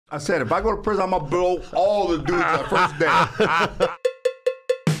I said, if I go to prison, I'm going to blow all the dudes the first day.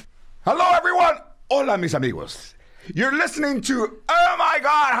 Hello, everyone. Hola, mis amigos. You're listening to Oh My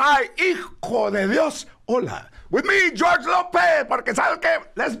God Hi, Hijo de Dios. Hola. With me, George Lopez. Porque, ¿sabes qué?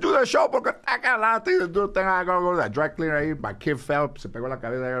 Let's do the show. Porque I got a lot of things to do. I got to go to that dry cleaner ahí. My kid fell. Se pegó la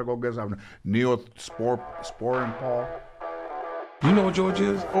cabeza. I got to go get some Neosporin Paul. You know what George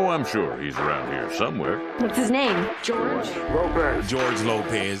is? Oh, I'm sure he's around here somewhere. What's his name? George? Lopez. George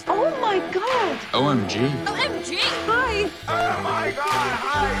Lopez. Oh my God! OMG. OMG Hi! Oh My God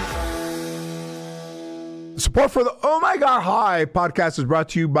Hi! Support for the Oh My God Hi podcast is brought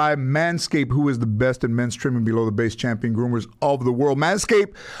to you by Manscaped, who is the best in men's trimming below the base champion groomers of the world.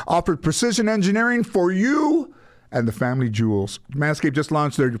 Manscaped offers precision engineering for you and the family jewels. Manscaped just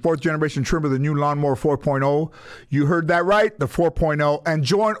launched their 4th generation trimmer, the new Lawnmower 4.0. You heard that right, the 4.0. And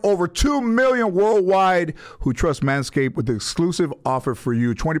join over 2 million worldwide who trust Manscaped with the exclusive offer for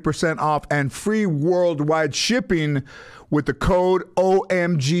you. 20% off and free worldwide shipping with the code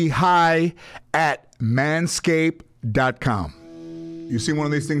OMG Hi at manscaped.com. You seen one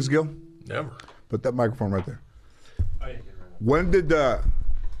of these things, Gil? Never. Put that microphone right there. When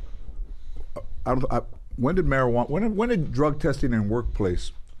did marijuana? When did drug testing in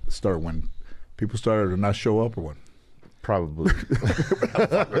workplace start? When people started to not show up, or what? Probably.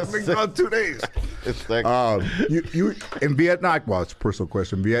 It's been gone 2 days. It's like you in Vietnam. Well, it's a personal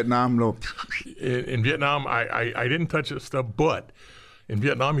question. Vietnam, no. In Vietnam, I didn't touch this stuff, but in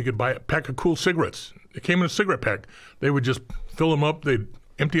Vietnam, you could buy a pack of cool cigarettes. It came in a cigarette pack. They would just fill them up. They'd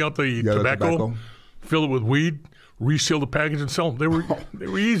empty out the tobacco, fill it with weed, reseal the package, and sell them. They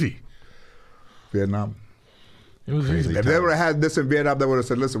were easy. Vietnam. It was easy. If they would have had this in Vietnam, they would have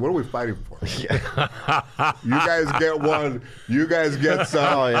said, listen, what are we fighting for? Yeah. You guys get one. You guys get some.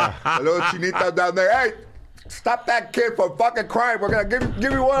 Oh, yeah. A little chinita down there. Hey, stop that kid from fucking crying. We're going to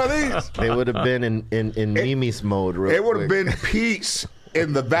give you one of these. they would have been in Mimi's mode real It would have quick. been peace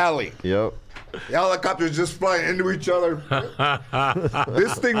in the valley. Yep. The helicopters just flying into each other.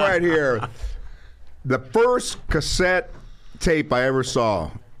 This thing right here, the first cassette tape I ever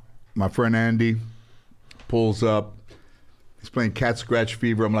saw, my friend Andy pulls up. He's playing Cat Scratch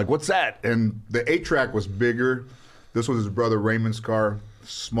Fever. I'm like, what's that? And the 8-track was bigger. This was his brother Raymond's car,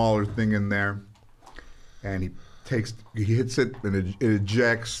 smaller thing in there. And he hits it and it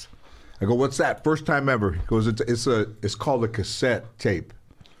ejects. I go, what's that? First time ever. He goes, it's called a cassette tape.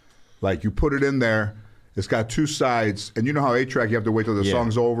 Like you put it in there, it's got 2 sides, and you know how 8-track you have to wait till the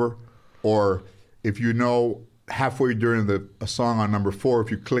song's over, or if you know halfway during a song on number 4, if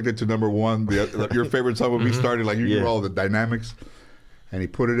you click it to number 1, your favorite song will be started. Like you know all the dynamics. And he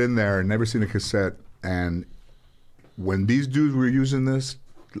put it in there, and never seen a cassette. And when these dudes were using this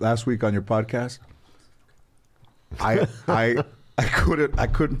last week on your podcast, I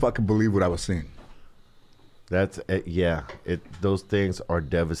couldn't fucking believe what I was seeing. That's those things are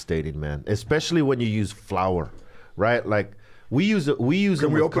devastating, man. Especially when you use flour, right? Like we use it. Can we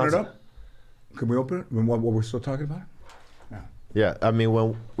open it up? Can we open it? What we're still talking about? Yeah, I mean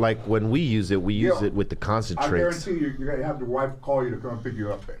when we use it, we use it with the concentrates. I guarantee you're gonna have your wife call you to come and pick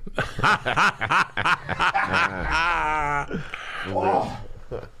you up.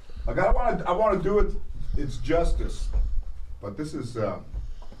 I want to do it. It's justice, but this is. All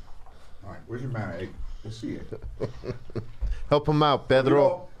right, where's your man? Hey, let's see it. Help him out,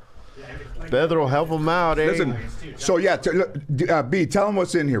 Pedro. Pedro, help him out, eh? Listen, so B, tell him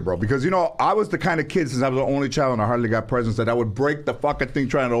what's in here, bro. Because, I was the kind of kid, since I was the only child and I hardly got presents, that I would break the fucking thing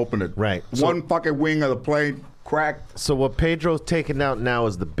trying to open it. Right. One fucking wing of the plane cracked. So what Pedro's taking out now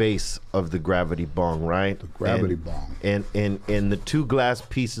is the base of the gravity bong, right? The gravity bong. And the 2 glass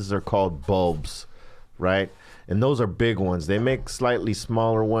pieces are called bulbs, right? And those are big ones. They make slightly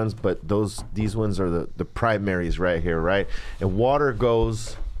smaller ones, but these ones are the primaries right here, right? And water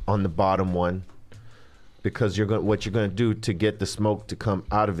goes on the bottom one, because what you're gonna do to get the smoke to come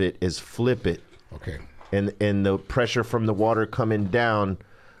out of it is flip it. Okay. And the pressure from the water coming down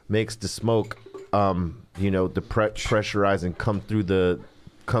makes the smoke, pressurize and come through the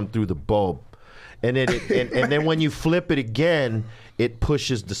bulb, and then when you flip it again, it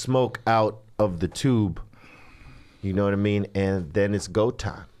pushes the smoke out of the tube. You know what I mean? And then it's go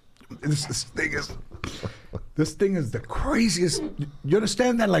time. This thing is the craziest. You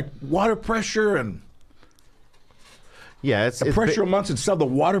understand that? Like water pressure and. Yeah, it's pressure amongst itself. The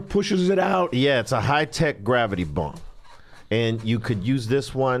water pushes it out. Yeah, it's a high-tech gravity bong, and you could use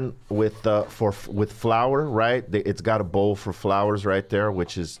this one with flour, right? It's got a bowl for flowers right there,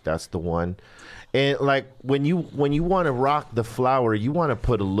 that's the one. And like when you want to rock the flour, you want to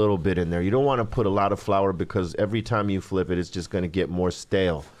put a little bit in there. You don't want to put a lot of flour because every time you flip it, it's just going to get more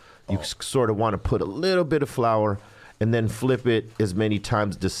stale. You sort of want to put a little bit of flour and then flip it as many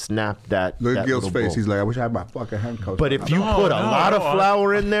times to snap that. Look at that Gil's little face. bowl. He's like, I wish I had my fucking handcuffs. But if you put a lot of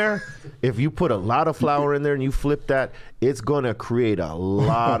flour in there, if you put a lot of flour in there and you flip that, it's going to create a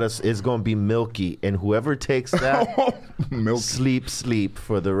lot of, it's going to be milky. And whoever takes that, sleep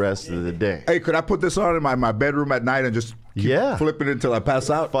for the rest of the day. Hey, could I put this on in my bedroom at night and just keep flipping it until I pass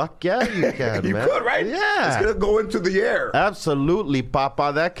out? Fuck yeah, you can, You man. could, right? Yeah. It's going to go into the air. Absolutely,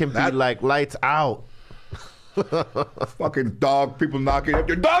 Papa. That can be like lights out. Fucking dog, people knocking up.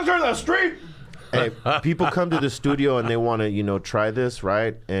 Your dogs are in the street. Hey, people come to the studio and they want to, try this,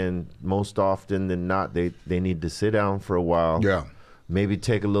 right? And most often than not, they need to sit down for a while. Yeah. Maybe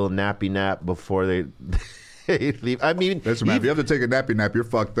take a little nappy nap before they leave. I mean, listen, man, if you have to take a nappy nap, you're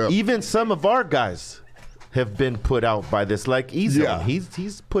fucked up. Even some of our guys have been put out by this. Like Ezo, Yeah.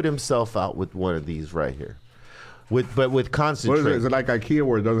 he's put himself out with one of these right here. But with concentrate. What is it? Is it like IKEA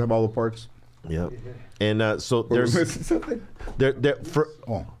where it doesn't have all the parts? Yep. And so there's something.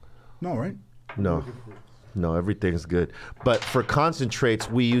 Oh, no, right? No, everything's good. But for concentrates,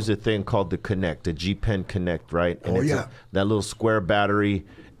 we use a thing called the Connect, a G-Pen Connect, right? And that little square battery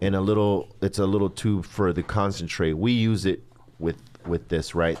and it's a little tube for the concentrate. We use it with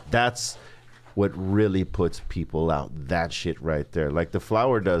this, right? That's what really puts people out. That shit right there. Like the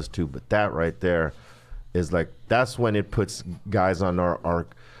flour does too, but that right there is like, that's when it puts guys on our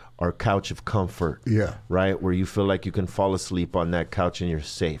couch of comfort. Yeah. Right? Where you feel like you can fall asleep on that couch and you're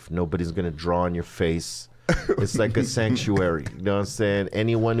safe. Nobody's going to draw on your face. It's like a sanctuary. You know what I'm saying?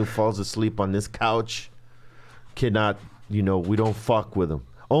 Anyone who falls asleep on this couch cannot, we don't fuck with them.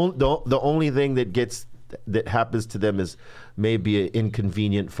 The only thing that happens to them is maybe an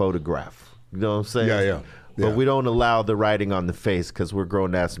inconvenient photograph. You know what I'm saying? Yeah. But we don't allow the writing on the face because we're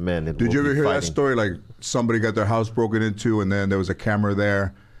grown-ass men. And Did you ever hear that story? Like somebody got their house broken into and then there was a camera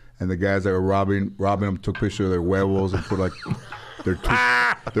there. And the guys that were robbing them took pictures of their werewolves and put like their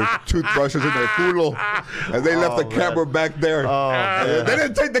toothbrushes in their culo. And they left the camera back there. They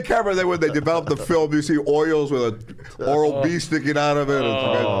didn't take the camera there when they developed the film. You see oils with an oral B sticking out of it.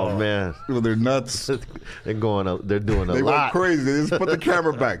 Oh, man. With their nuts. They're doing a They lot. went crazy. They just put the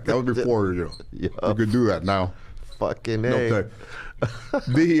camera back. That was before, You could do that now. Fucking No,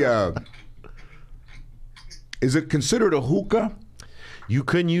 is it considered a hookah? You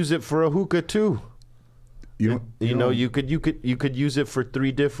can use it for a hookah too. You could use it for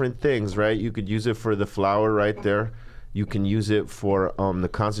 3 different things, right? You could use it for the flour right there. You can use it for the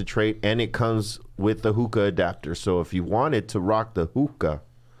concentrate, and it comes with the hookah adapter. So if you wanted to rock the hookah,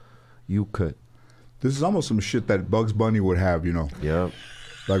 you could. This is almost some shit that Bugs Bunny would have, Yeah.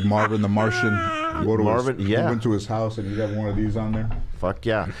 Like Marvin the Martian. You went to his house and he got one of these on there. Fuck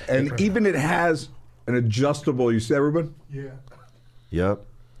yeah. And even it has an adjustable. You see, everyone? Yeah. Yep.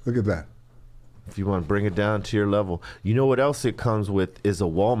 Look at that. If you want to bring it down to your level. You know what else it comes with is a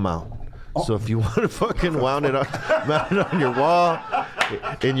wall mount. So if you want to fucking mount it on your wall,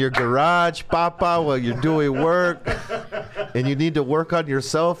 in your garage, Papa, while you're doing work, and you need to work on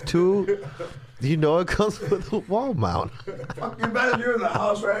yourself too, it comes with a wall mount. Fucking imagine you're in the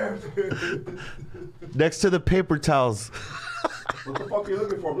house right here. Next to the paper towels. What the fuck are you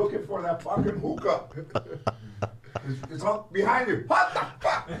looking for? I'm looking for that fucking hookah. It's all behind you. What the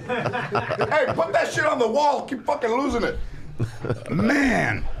fuck? Hey, put that shit on the wall. Keep fucking losing it.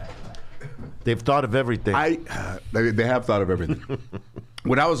 Man. They've thought of everything. They have thought of everything.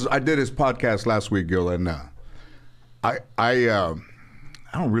 When I did his podcast last week, Gil, and I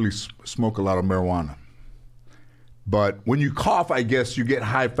don't really smoke a lot of marijuana. But when you cough, I guess you get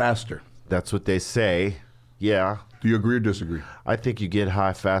high faster. That's what they say. Yeah. Do you agree or disagree? I think you get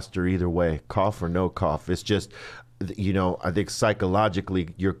high faster either way, cough or no cough. It's just, I think psychologically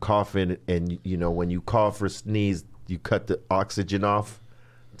you're coughing and, when you cough or sneeze, you cut the oxygen off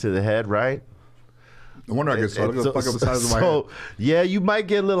to the head, right? No wonder I get so fuck up the size of my head. Yeah, you might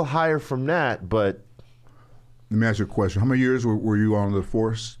get a little higher from that, but. Let me ask you a question. How many years were you on the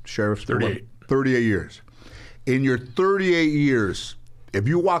force, Sheriff? 38. 38 years. In your 38 years, if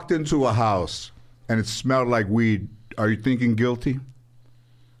you walked into a house and it smelled like weed, are you thinking guilty?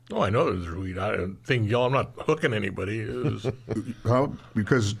 Oh, I know there's weed. I don't think, I'm not hooking anybody.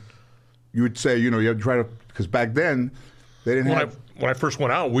 Because you would say, you had to try to, because back then, they didn't have. When I first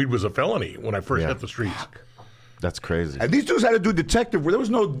went out, weed was a felony when I first hit the streets. That's crazy. And these dudes had to do detective work. There was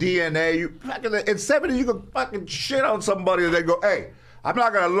no DNA. In 70s, you could fucking shit on somebody and they go, hey, I'm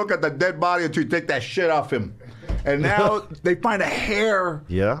not going to look at the dead body until you take that shit off him. And now they find a hair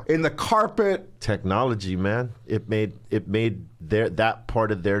in the carpet. Technology, man. It made that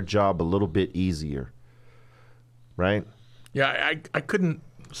part of their job a little bit easier. Right? Yeah, I couldn't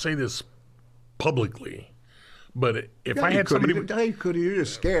say this publicly, but if Yeah, I you had could. somebody, You could. You're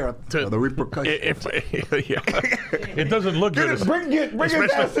just scared To- of the repercussions. it doesn't look good. Bring his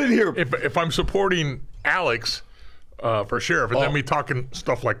Especially ass in here. If I'm supporting Alex for sheriff, and then me talking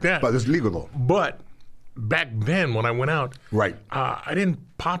stuff like that. But it's legal though. But back then, when I went out, Right. I didn't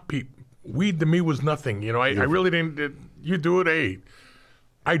pop weed. To me was nothing. You know, I really didn't. You do it, hey.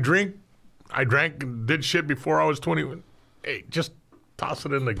 I drank, and did shit before I was 20. Hey, just toss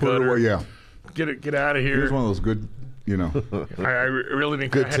it in the Put it gutter. away, yeah. Get out of He here. was one of those good, I really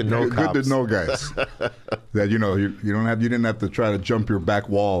didn't. Good to know. good to Cops. know guys. That you didn't have to try to jump your back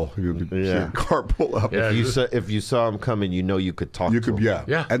wall. You see a car pull up. Yeah. If you saw him coming, you know you could talk You to could, him. yeah.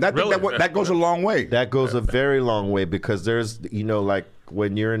 Yeah, And really. that goes a long way. That goes a very long way because there's, like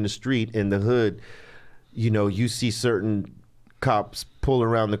when you're in the street, in the hood, you see certain cops pull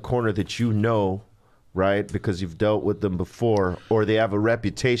around the corner that right? Because you've dealt with them before, or they have a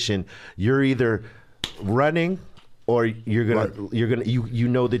reputation. You're either running or you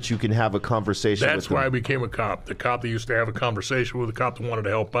know that you can have a conversation with That's them. why I became a cop. The cop that used to have a conversation with, the cop that wanted to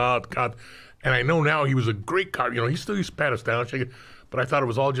help out, the cop. And I know now he was a great cop. He still used to pat us down, shake it, but I thought it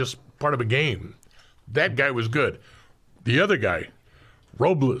was all just part of a game. That guy was good. The other guy,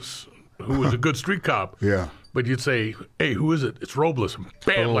 Robles, who was a good street cop. Yeah. But you'd say, hey, who is it? It's Robles.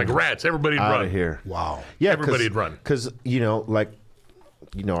 Bam, like rats. Everybody'd Out run. of here. Wow. Yeah, Everybody'd run. Because,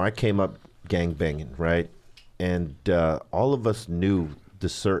 I came up gangbanging, right? And all of us knew the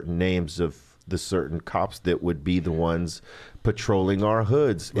certain names of the certain cops that would be the ones patrolling our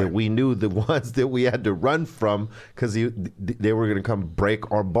hoods. Right. And we knew the ones that we had to run from because they were going to come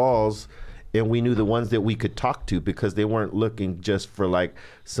break our balls. And we knew the ones that we could talk to because they weren't looking just for like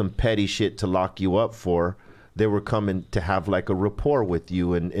some petty shit to lock you up for. They were coming to have like a rapport with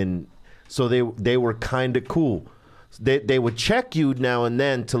you. And so they were kind of cool. They would check you now and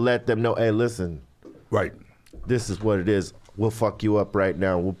then to let them know, hey, listen. Right. This is what it is. We'll fuck you up right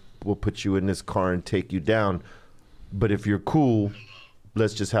now. We'll put you in this car and take you down. But if you're cool,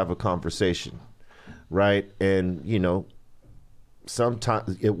 let's just have a conversation. Right? And,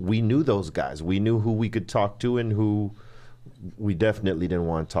 sometimes we knew those guys. We knew who we could talk to and who we definitely didn't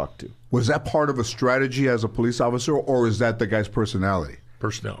want to talk to. Was that part of a strategy as a police officer, or is that the guy's personality?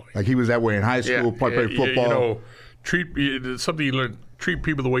 Personality. Like he was that way in high school, played football. It's something you learn. Treat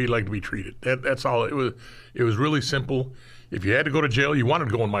people the way you like to be treated. That's all. It was really simple. If you had to go to jail, you wanted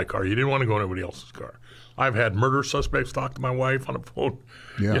to go in my car. You didn't want to go in anybody else's car. I've had murder suspects talk to my wife on the phone.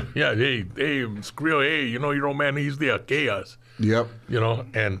 Yeah. Yeah. Hey, Skrill, hey, your old man, he's the chaos. Yep.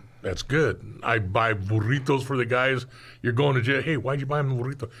 And that's good. I buy burritos for the guys. You're going to jail. Hey, why'd you buy them the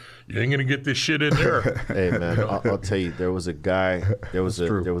burrito? You ain't gonna get this shit in there. Hey man, I'll tell you, there was a guy. There was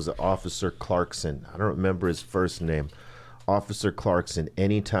an Officer Clarkson. I don't remember his first name. Officer Clarkson.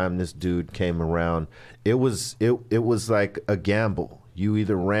 Anytime this dude came around, it was like a gamble. You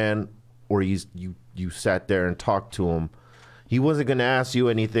either ran or you sat there and talked to him. He wasn't going to ask you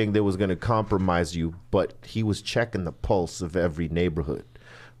anything that was going to compromise you, but he was checking the pulse of every neighborhood,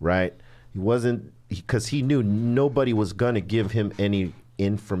 right? He wasn't, because he knew nobody was going to give him any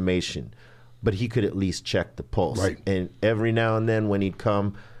information, but he could at least check the pulse. Right. And every now and then when he'd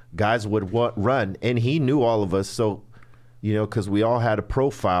come, guys would run, and he knew all of us, so, because we all had a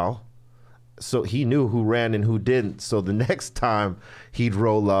profile, so he knew who ran and who didn't. So the next time he'd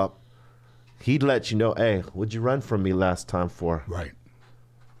roll up, he'd let you know, hey, what'd you run from me last time for? Right.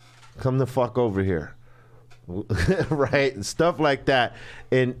 Come the fuck over here. Right? And stuff like that.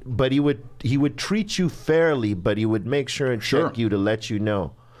 But he would treat you fairly, but he would make sure and check you to let you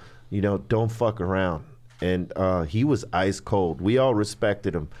know, don't fuck around. And he was ice cold. We all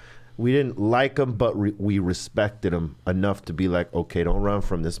respected him. We didn't like him, but we respected him enough to be like, okay, don't run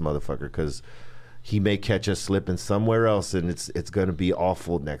from this motherfucker, because he may catch us slipping somewhere else, and it's gonna be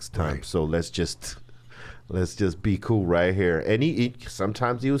awful next time. Right. So let's just be cool right here. And he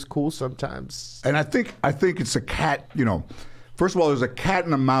sometimes he was cool, sometimes. And I think it's a cat. First of all, there's a cat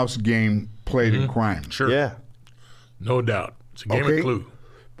and a mouse game played in crime. Sure. Yeah. No doubt. It's a game of Clue.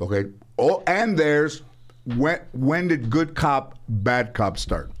 Okay. Oh, and there's when did good cop, bad cop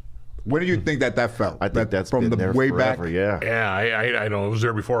start? When do you think that felt? I think that's from been the there way forever, back. Yeah. Yeah, I know. It was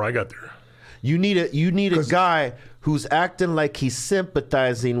there before I got there. You need a guy who's acting like he's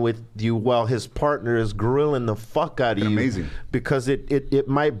sympathizing with you while his partner is grilling the fuck out of you. Amazing. Because it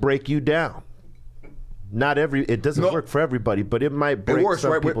might break you down. It doesn't work for everybody, but it might break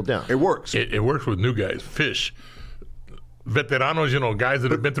some people down. It works. It works with new guys. Fish. veteranos, guys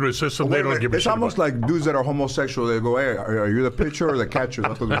that have been through a system, they don't give a It's shit. almost like dudes that are homosexual. They go, "Hey, are you the pitcher or the catcher?"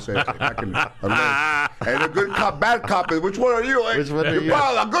 That's what they say. And a good cop, bad cop is, which one are you? Which one are you?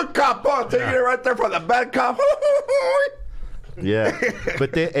 Well, a good cop, taking it right there from the bad cop. Yeah,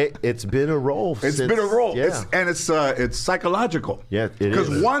 but it's been a role. It's been a role. Yeah. It's psychological. Yeah, it Because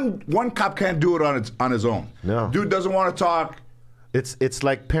is. one cop can't do it on his own. No. Dude doesn't want to talk. It's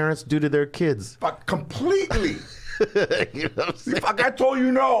like parents do to their kids. Fuck, completely. You know what I'm saying? Fuck, I told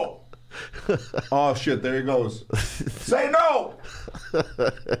you no. Oh shit, there he goes. Say no.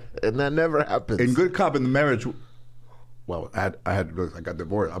 And that never happens. In good cop in the marriage. Well, I got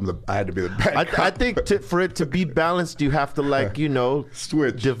divorced. I had to be the bad cop. I think for it to be balanced, you have to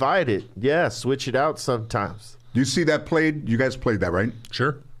Switch. divide it. Yeah, switch it out sometimes. Do you see that played? You guys played that, right?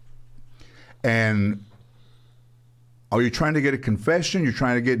 Sure. And are you trying to get a confession? You're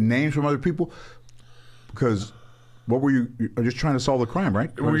trying to get names from other people? Because what were you? You're just trying to solve the crime,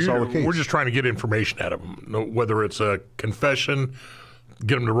 right? Trying to solve the case. We're just trying to get information out of them, whether it's a confession,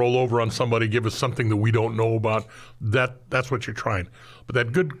 get them to roll over on somebody, give us something that we don't know about. That's what you're trying. But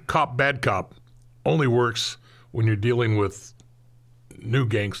that good cop, bad cop only works when you're dealing with new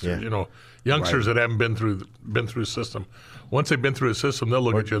gangsters, youngsters that haven't been through the system. Once they've been through the system, they'll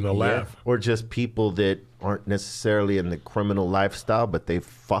look at you and they'll laugh. Or just people that aren't necessarily in the criminal lifestyle, but they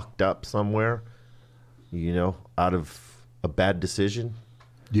fucked up somewhere, out of a bad decision.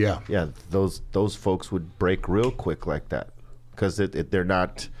 Yeah. Yeah, those folks would break real quick like that because they're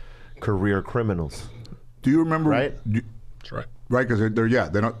not career criminals. Do you remember? Right. That's right. Right, because they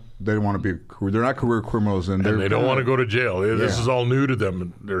don't want to be. They're not career criminals, and They don't want to go to jail. This is all new to them.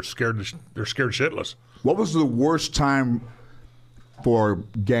 And they're scared shitless. What was the worst time for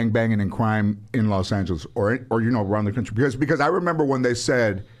gangbanging and crime in Los Angeles, or around the country? Because I remember when they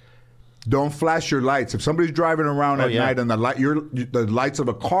said, "Don't flash your lights." If somebody's driving around at night and the lights of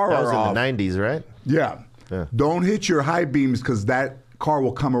a car That was are off, in the 90s, right? yeah, don't hit your high beams because that car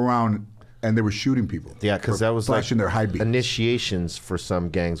will come around. And they were shooting people. Yeah, because that was flashing their high beams. Initiations for some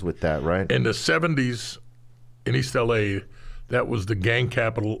gangs with that, right? In the 70s in East LA, that was the gang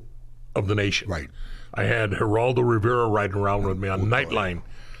capital of the nation. Right. I had Geraldo Rivera riding around with me on Nightline,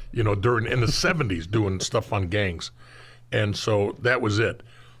 in the 70s doing stuff on gangs. And so that was it.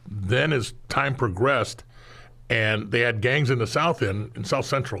 Then as time progressed, and they had gangs in the South End, in South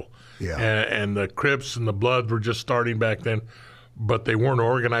Central. Yeah. And the Crips and the Bloods were just starting back then. But they weren't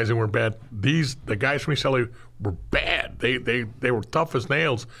organized, they weren't bad. The guys from East LA were bad. They were tough as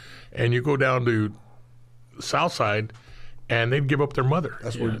nails. And you go down to the South Side, and they'd give up their mother.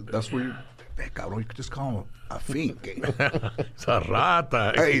 That's where you could just call him a fiend. It's a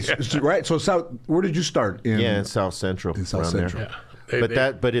rata. Hey, right. So where did you start? In South Central. In South around Central.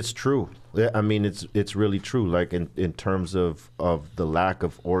 there. But it's true. I mean, it's really true. Like in terms of the lack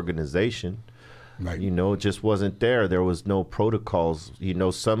of organization. Right. It just wasn't there. There was no protocols.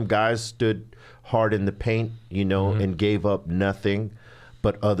 Some guys stood hard in the paint, and gave up nothing,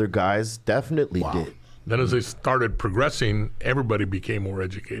 but other guys definitely did. Then as they started progressing, everybody became more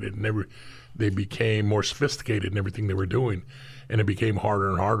educated, and they became more sophisticated in everything they were doing, and it became harder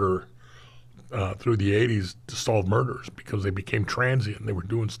and harder through the 80s to solve murders because they became transient. They were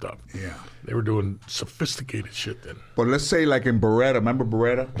doing stuff. Yeah. They were doing sophisticated shit then. But let's say like in Beretta. Remember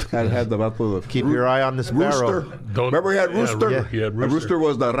Beretta? Had the Keep your eye on the sparrow. Rooster. Remember he had Rooster? Yeah, he had Rooster. And Rooster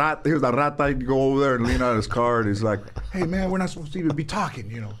was the rat. He was the rata. He'd go over there and lean out his car, and he's like, "Hey man, we're not supposed to even be talking."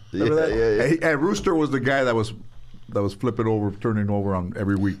 Remember that? Yeah. And Rooster was the guy that was flipping over, turning over on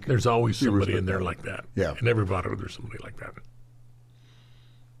every week. There's always somebody Rooster. in there like that. Yeah. In every body there's somebody like that.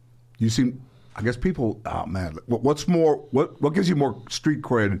 You seem, I guess people. Oh man, what's more? What gives you more street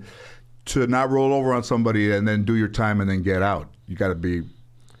cred? To not roll over on somebody and then do your time and then get out. You got to be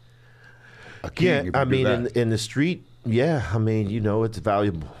a king. Yeah, if you I do mean, that. in the street, yeah, I mean, it's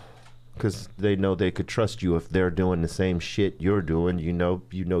valuable because they know they could trust you if they're doing the same shit you're doing.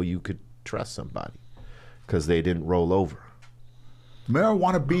 You could trust somebody because they didn't roll over.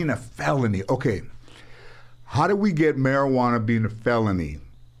 Marijuana being a felony. Okay, how do we get marijuana being a felony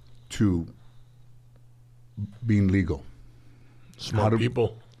to being legal? Smart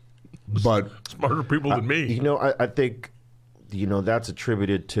people. But Smarter people than me. I think, that's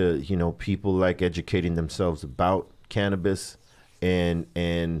attributed to, people like educating themselves about cannabis and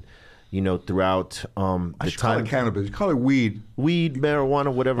throughout I should call it cannabis. You call it weed. Weed,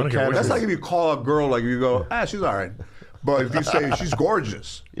 marijuana, whatever cannabis. That's like if you call a girl, like you go, she's all right. But if you say she's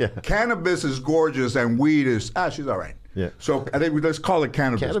gorgeous, Yeah. Cannabis is gorgeous and weed is, she's all right. Yeah. So I think let's call it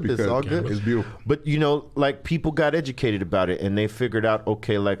cannabis. Cannabis, because all good. It's beautiful. But like people got educated about it and they figured out,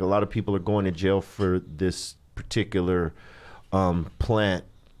 okay, like a lot of people are going to jail for this particular plant,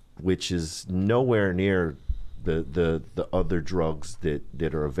 which is nowhere near the other drugs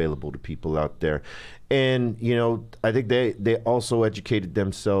that are available to people out there. And, you know, I think they also educated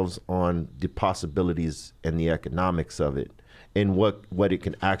themselves on the possibilities and the economics of it and what it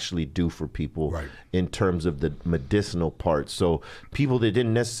can actually do for people in terms of the medicinal part. So people that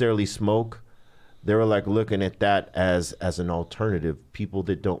didn't necessarily smoke, they were like looking at that as an alternative. People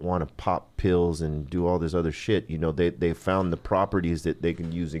that don't want to pop pills and do all this other shit, you know, they found the properties that they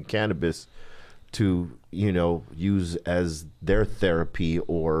can use in cannabis to, you know, use as their therapy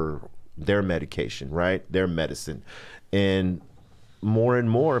or their medication, right? Their medicine. And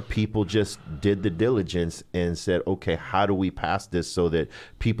more people just did the diligence and said, okay, how do we pass this so that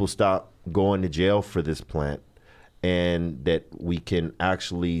people stop going to jail for this plant and that we can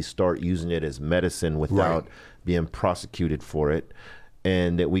actually start using it as medicine without being prosecuted for it,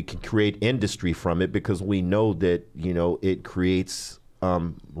 and that we can create industry from it, because we know that, you know, it creates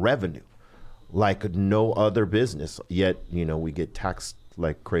revenue like no other business. Yet, you know, we get taxed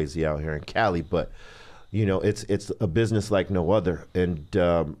like crazy out here in Cali, but you know, it's a business like no other. And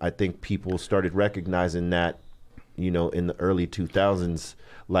I think people started recognizing that, you know, in the early 2000s.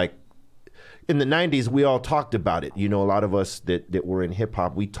 Like in the 90s, we all talked about it. You know, a lot of us that were in hip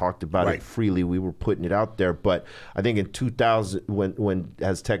hop, we talked about it freely. We were putting it out there. But I think in 2000, when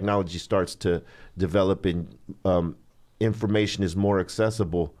as technology starts to develop and information is more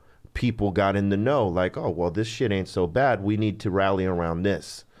accessible, people got in the know, like, oh, well, this shit ain't so bad. We need to rally around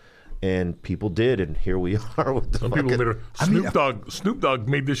this. And people did, and here we are with the Some people made Snoop Dogg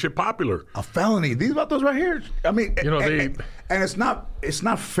made this shit popular. A felony. These vatos right here. I mean, you know, and it's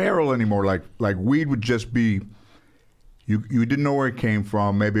not feral anymore. Like weed would just be, you didn't know where it came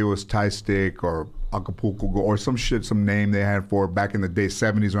from. Maybe it was Thai stick or Acapulco or some shit, some name they had for it back in the day,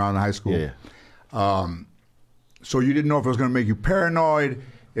 70s around high school. Yeah. So you didn't know if it was going to make you paranoid,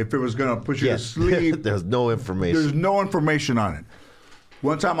 if it was going to put you to sleep. There's no information. There's no information on it.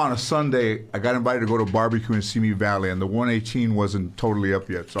 One time on a Sunday, I got invited to go to a barbecue in Simi Valley, and the 118 wasn't totally up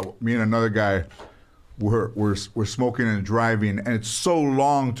yet. So me and another guy were smoking and driving, and it's so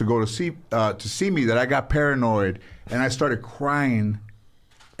long to go to see me that I got paranoid, and I started crying,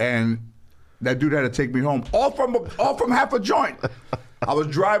 and that dude had to take me home, all from half a joint. I was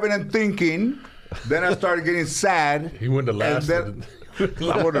driving and thinking, then I started getting sad. He wouldn't have lasted.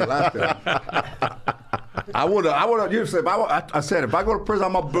 I wouldn't have lasted. I would have. You said, I said, if I go to prison,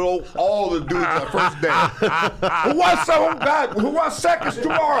 I'm gonna blow all the dudes the first day. Who wants some guy? Who wants seconds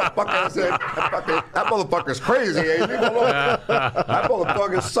tomorrow? I said, that motherfucker's crazy. Leave him alone. That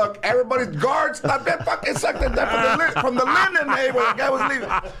motherfucker suck everybody's guards. I bet fucking sucked that from the linen. Hey, when the guy was leaving.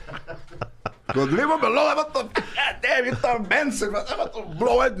 Go leave him alone. God damn, you thought Benson. I'm about to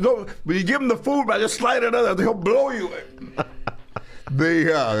blow it. When you give him the food, I just slide it under. He'll blow you.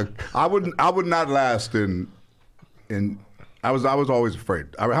 I would not last in. I was always afraid.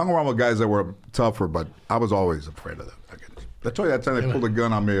 I hung around with guys that were tougher, but I was always afraid of them. I told you that time they pulled a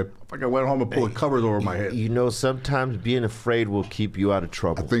gun on me. If I went home and pulled the covers over my head. You know, sometimes being afraid will keep you out of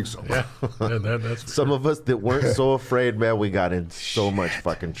trouble. I think so. Yeah, that's some of us that weren't so afraid, man, we got in so much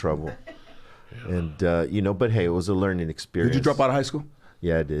fucking trouble. And you know, but hey, it was a learning experience. Did you drop out of high school?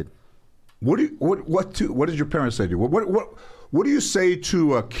 Yeah, I did. What did your parents say to you? What do you say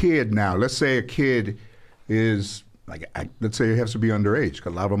to a kid now? Let's say a kid is let's say he has to be underage,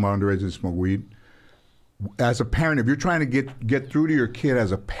 because a lot of them are underage and smoke weed. As a parent, if you're trying to get through to your kid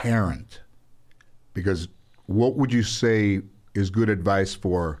as a parent, because what would you say is good advice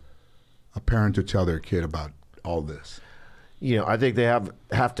for a parent to tell their kid about all this? You know, I think they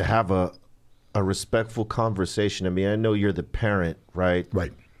have to have a respectful conversation. I mean, I know you're the parent, right?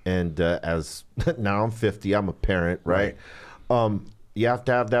 Right. And as now I'm 50, I'm a parent, right? You have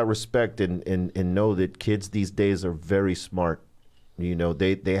to have that respect and know that kids these days are very smart. You know,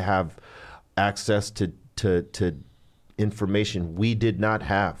 they have access to information we did not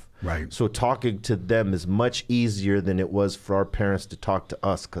have. Right. So talking to them is much easier than it was for our parents to talk to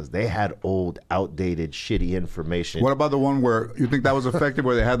us, because they had old, outdated, shitty information. What about the one where you think that was effective,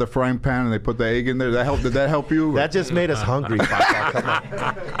 where they had the frying pan and they put the egg in there? Did that help you? That just made us hungry. Come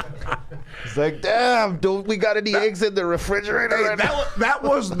on. It's like, damn, don't we got any eggs in the refrigerator? Hey, that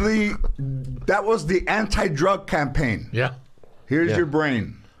was the anti-drug campaign. Yeah. Here's your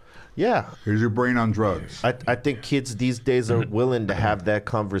brain. Yeah. Here's your brain on drugs. I think kids these days are willing to have that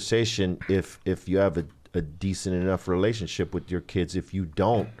conversation if you have a decent enough relationship with your kids. If you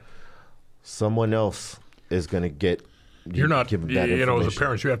don't, someone else is going to get You're not, given that you know, as a information.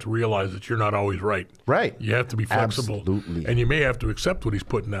 parent, you have to realize that you're not always right. Right. You have to be flexible. Absolutely. And you may have to accept what he's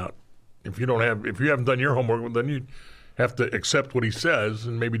putting out. If you haven't done your homework, then you have to accept what he says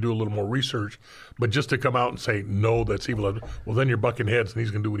and maybe do a little more research. But just to come out and say, no, that's evil, well, then you're bucking heads and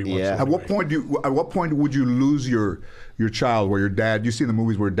he's going to do what he wants. Yeah. At what point would you lose your child where your dad, you see the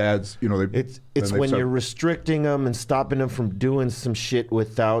movies where dads, it's when you're restricting them and stopping them from doing some shit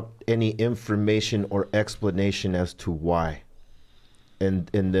without any information or explanation as to why. And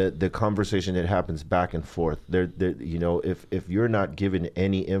the conversation that happens back and forth, if you're not given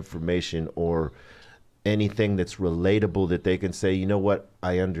any information or anything that's relatable that they can say, you know what,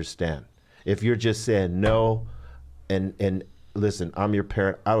 I understand. If you're just saying no, and listen, I'm your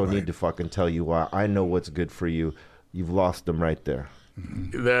parent, I don't need to fucking tell you why. I know what's good for you. You've lost them right there.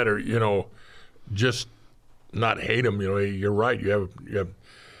 That or just not hate them. You're right. You have,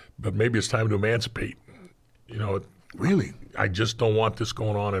 but maybe it's time to emancipate. Really? I just don't want this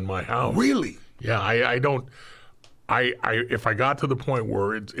going on in my house. Really? Yeah, I don't. If I got to the point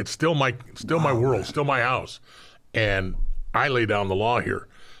where it's still my world, man. Still my house, and I lay down the law here,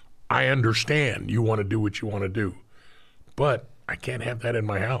 I understand you want to do what you want to do, but I can't have that in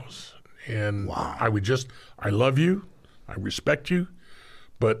my house. And I love you, I respect you,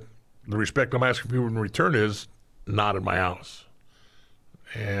 but the respect I'm asking people in return is not in my house.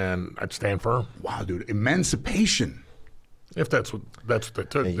 And I'd stand firm. Wow, dude, emancipation. If that's what they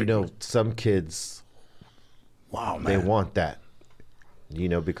took. And some kids, wow, man, they want that.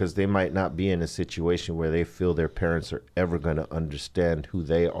 Because they might not be in a situation where they feel their parents are ever going to understand who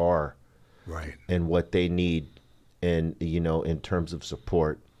they are, right, and what they need, and in terms of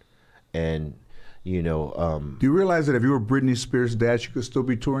support, and do you realize that if you were Britney Spears' dad, she could still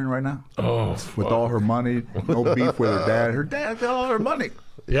be touring right now? Oh, with all her money, no beef with her dad. Her dad got all her money.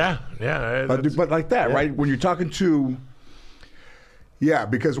 Yeah. But like that, right? When you're talking to,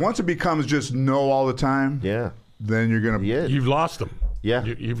 because once it becomes just no all the time, then you're gonna. Yeah. You've lost them. Yeah,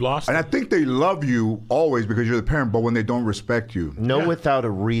 you've lost them. And I think they love you always because you're the parent, but when they don't respect you, without a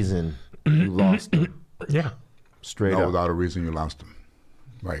reason, you lost them. Yeah, straight up. Without a reason, you lost them.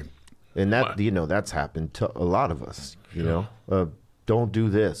 Right. And that that's happened to a lot of us. Don't do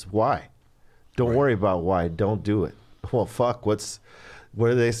this. Why? Don't worry about why. Don't do it. Well, fuck. What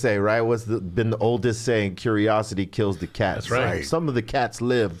do they say? Right? What's been the oldest saying? Curiosity kills the cat. That's right. Some of the cats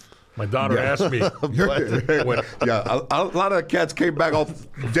live. My daughter asked me. A lot of cats came back all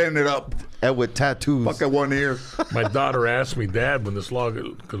dented up and with tattoos. Fuck at one ear. My daughter asked me, Dad, when this law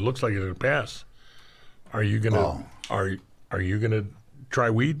looks like it's gonna pass, are you gonna are you gonna try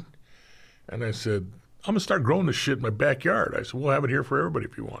weed? And I said, I'm gonna start growing this shit in my backyard. I said, we'll have it here for everybody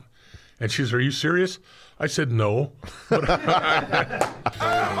if you want. And she said, are you serious? I said, no. Oh my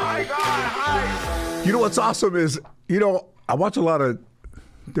God! You know what's awesome is, I watch a lot of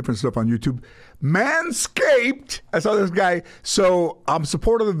different stuff on YouTube. Manscaped. I saw this guy. So I'm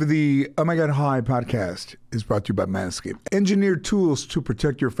supportive of the OMG Hi podcast. Is brought to you by Manscaped. Engineered tools to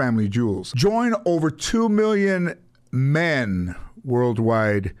protect your family jewels. Join over 2 million men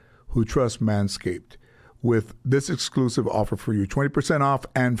worldwide who trust Manscaped with this exclusive offer for you. 20% off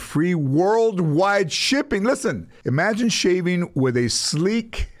and free worldwide shipping. Listen, imagine shaving with a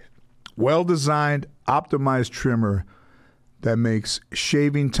sleek, well-designed, optimized trimmer that makes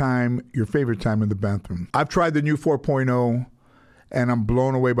shaving time your favorite time in the bathroom. I've tried the new 4.0 and I'm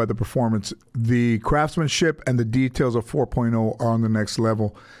blown away by the performance. The craftsmanship and the details of 4.0 are on the next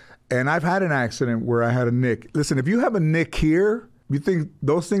level. And I've had an accident where I had a nick. Listen, if you have a nick here, you think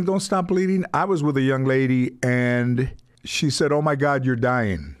those things don't stop bleeding? I was with a young lady and she said, oh my God, you're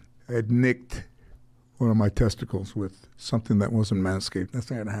dying. I had nicked one of my testicles with something that wasn't Manscaped. That's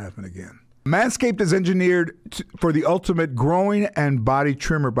not gonna happen again. Manscaped is engineered for the ultimate growing and body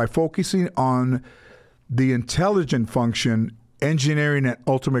trimmer by focusing on the intelligent function, engineering an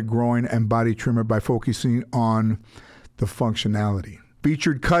ultimate growing and body trimmer by focusing on the functionality.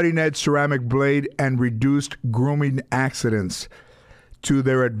 Featured cutting-edge ceramic blade and reduced grooming accidents to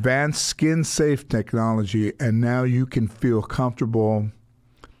their advanced skin-safe technology, and now you can feel comfortable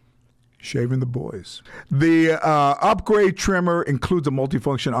shaving the boys. The upgrade trimmer includes a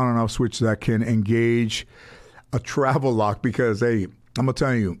multifunction on and off switch that can engage a travel lock because, hey, I'm going to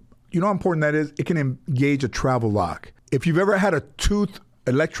tell you, you know how important that is? It can engage a travel lock. If you've ever had a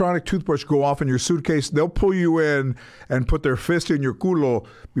electronic toothbrush go off in your suitcase, they'll pull you in and put their fist in your culo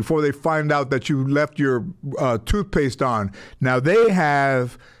before they find out that you left your toothpaste on. Now, they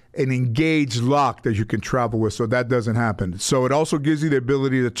have an engaged lock that you can travel with, so that doesn't happen. So it also gives you the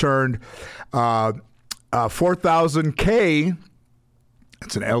ability to turn 4000K,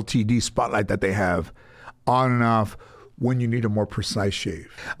 it's an LTD spotlight that they have, on and off when you need a more precise shave.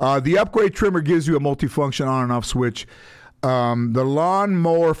 The upgrade trimmer gives you a multifunction on and off switch The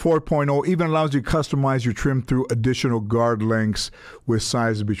Lawnmower 4.0 even allows you to customize your trim through additional guard lengths with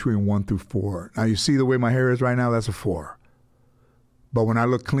sizes between 1 through 4. Now, you see the way my hair is right now? That's a 4. But when I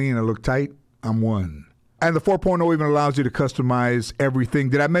look clean, I look tight, I'm 1. And the 4.0 even allows you to customize everything.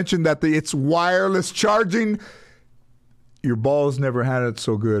 Did I mention that it's wireless charging? Your balls never had it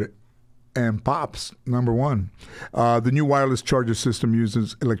so good. And pops, number 1. The new wireless charger system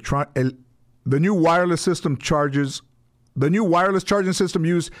uses The new wireless charging system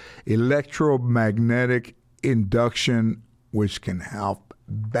uses electromagnetic induction, which can help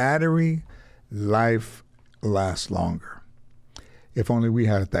battery life last longer. If only we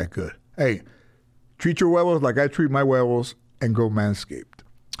had it that good. Hey, treat your huevos like I treat my huevos and go Manscaped.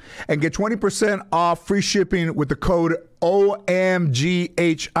 And get 20% off free shipping with the code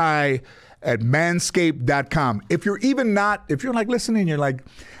OMGHI at manscaped.com. If you're like listening, you're like,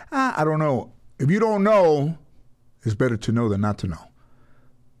 I don't know. If you don't know, it's better to know than not to know.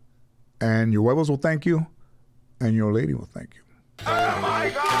 And your huevos will thank you, and your lady will thank you. Oh, my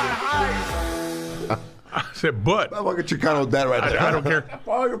God. Hi. I said, but. I'm fucking Chicano dad right there. I don't care.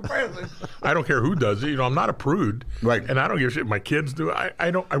 I don't care who does it. I'm not a prude. Right. And I don't give a shit. My kids do. I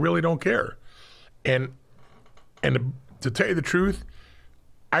really don't care. And to tell you the truth,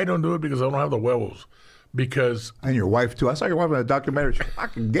 I don't do it because I don't have the huevos. Because and your wife too. I saw your wife in a documentary. I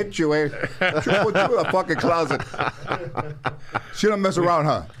can get you, She'll put you in a fucking closet. She don't mess around,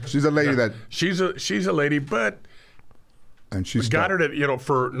 huh? She's a lady that. She's a lady, but. And she's got her to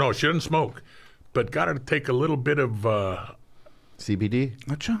she doesn't smoke, but got her to take a little bit of CBD.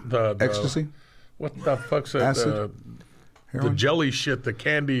 The ecstasy. What the fuck's that? Acid. The jelly shit, the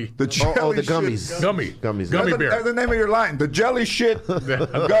candy. The jelly gummies. Gummy Gummies. Gummy bear. That's the name of your line. The jelly shit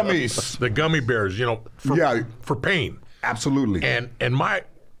gummies. The gummy bears, for pain. Absolutely. And I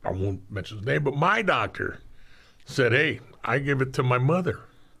won't mention his name, but my doctor said, hey, I give it to my mother.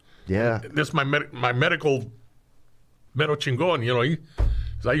 Yeah. This is my medical chingon,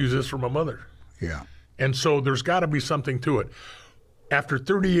 I use this for my mother. Yeah. And so there's got to be something to it. After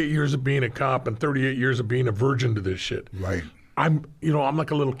 38 years of being a cop and 38 years of being a virgin to this shit, right? I'm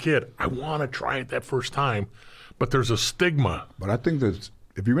like a little kid. I want to try it that first time, but there's a stigma. But I think that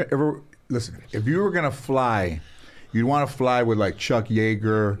if you were gonna fly, you'd want to fly with like Chuck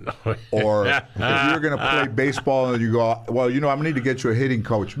Yeager, or if you were gonna play baseball and you go, well, I'm gonna need to get you a hitting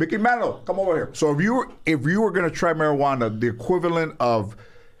coach. Mickey Mantle, come over here. So if you were gonna try marijuana, the equivalent of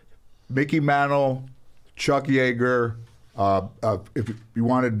Mickey Mantle, Chuck Yeager. If you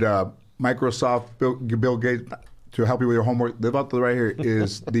wanted Microsoft, Bill Gates to help you with your homework, the about right here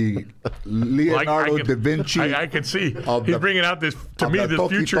is the Leonardo da Vinci. I can see he's bringing out this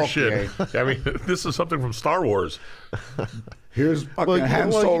future shit. I mean, this is something from Star Wars. Here's fucking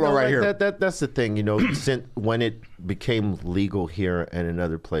Han Solo right here. That's the thing, since when it became legal here and in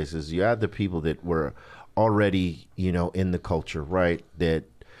other places, you had the people that were already, in the culture, right? That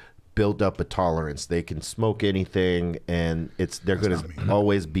build up a tolerance. They can smoke anything, and they're going to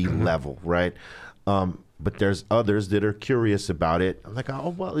always be level, right? But there's others that are curious about it. I'm like,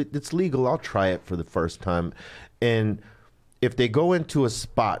 oh, well, it's legal. I'll try it for the first time. And if they go into a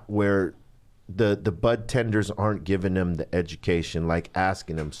spot where the bud tenders aren't giving them the education, like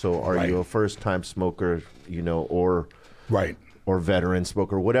asking them, so are you a first-time smoker, or... Right. Or veteran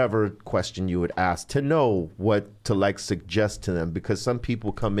smoker, whatever question you would ask, to know what to suggest to them, because some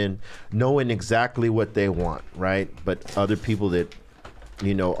people come in knowing exactly what they want, right? But other people that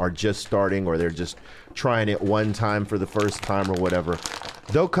are just starting, or they're just trying it one time for the first time or whatever,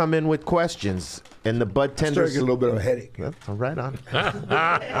 they'll come in with questions, and the bud tenders get a little bit of a headache. Right on.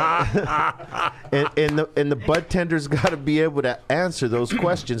 and the bud tenders got to be able to answer those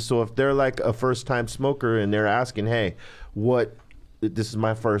questions. So if they're like a first time smoker and they're asking, hey, this is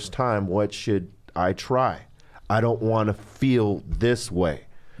my first time, what should I try? I don't want to feel this way,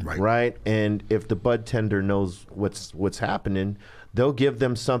 right? And if the bud tender knows what's happening, they'll give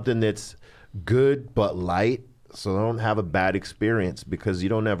them something that's good but light, so they don't have a bad experience, because you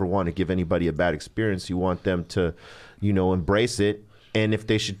don't ever want to give anybody a bad experience. You want them to, embrace it. And if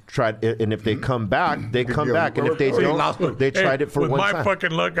they should try, and if they come back, they come back. And if they don't, they tried it for one time. With my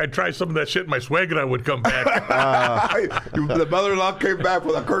fucking luck, I'd try some of that shit in my swag and I would come back. The mother-in-law came back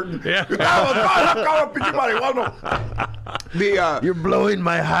with a curtain. Yeah. You're blowing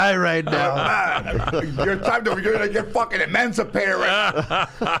my high right now. You're going to get fucking emancipated right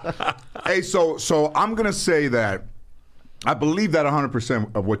now. Hey, so I'm going to say that I believe that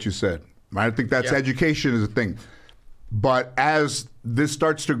 100% of what you said. I think that's education is a thing. But as this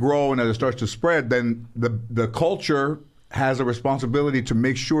starts to grow and as it starts to spread, then the culture has a responsibility to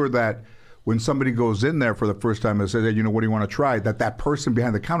make sure that when somebody goes in there for the first time and says, hey, what do you want to try? That person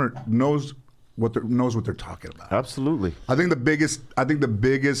behind the counter knows what they're talking about. Absolutely. I think the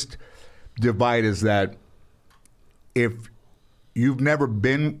biggest divide is that if you've never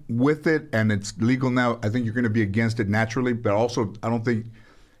been with it and it's legal now, I think you're going to be against it naturally. But also, I don't think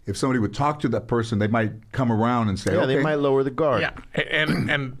if somebody would talk to that person, they might come around and say, Yeah, okay. they might lower the guard. Yeah,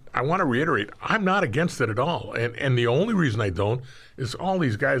 and I want to reiterate, I'm not against it at all. And the only reason I don't is all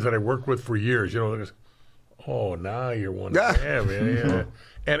these guys that I worked with for years, they're just, oh, now you're one of them. Yeah.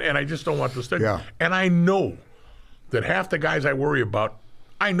 And I just don't want to stick. Yeah. And I know that half the guys I worry about,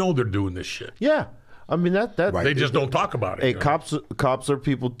 I know they're doing this shit. Yeah. I mean, that They just don't talk about it. Hey, cops are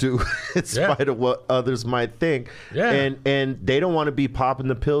people too, in spite of what others might think. Yeah. And they don't want to be popping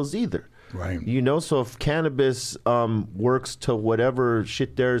the pills either. Right. So if cannabis works to whatever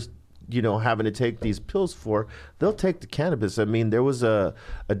shit there's, having to take these pills for, they'll take the cannabis. I mean, there was a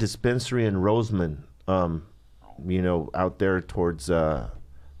dispensary in Roseman, out there towards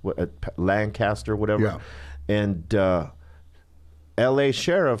Lancaster, whatever. Yeah. And L.A.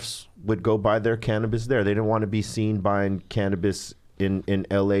 sheriffs would go buy their cannabis there. They didn't want to be seen buying cannabis in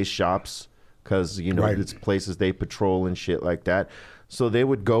L.A. shops because, Right. it's places they patrol and shit like that. So they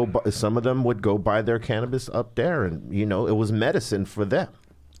would go, some of them would go buy their cannabis up there, and, it was medicine for them.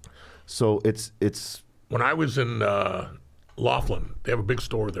 So it's When I was in Laughlin, they have a big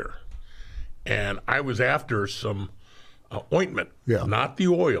store there. And I was after some ointment. Yeah. Not the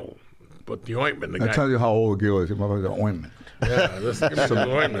oil, but the ointment. The I guy, tell you how old Gil is. He motherfucker's an ointment. yeah, this is some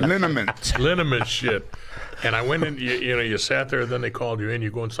ointment. Liniment. Liniment shit. And I went in, you sat there, then they called you in. You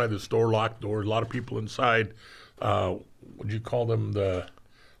go inside the store, locked doors, a lot of people inside. Would you call them the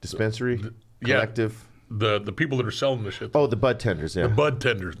dispensary, yeah. collective. the people that are selling the shit? Oh, the bud tenders, yeah. The bud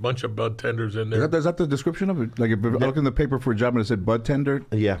tenders, bunch of bud tenders in there. Is that the description of it? Like if you look in the paper for a job and it said bud tender?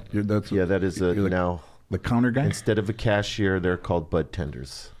 Yeah. That is now. The counter guy? Instead of a cashier, they're called bud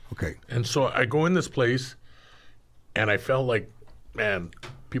tenders. Okay. And so I go in this place, and I felt like, man,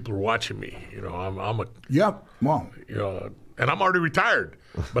 people are watching me. I'm a, Yeah. Well. And I'm already retired.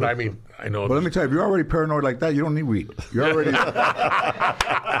 But I mean, I know. But let me tell you, if you're already paranoid like that, you don't need weed. You're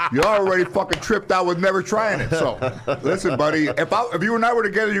already fucking tripped out with never trying it. So, listen, buddy, if you and I were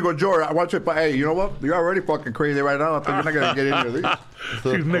together, you go, George, I want you to, hey, you know what? You're already fucking crazy right now. I think you're not going to get into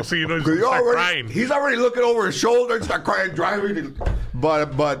these. Next thing you know, he's crying. He's already looking over his shoulder and start crying, driving.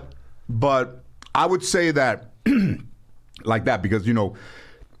 But I would say that like that because,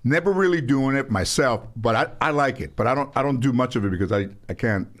 never really doing it myself, but I like it. But I don't do much of it because I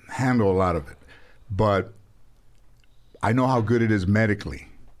can't handle a lot of it. But I know how good it is medically.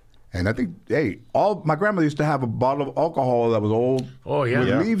 And I think, my grandmother used to have a bottle of alcohol that was old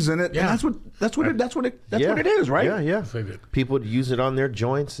with leaves in it. Yeah. And that's what it is, right? Yeah, yeah. They did. People would use it on their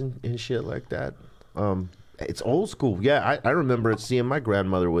joints and shit like that. It's old school. Yeah, I remember seeing my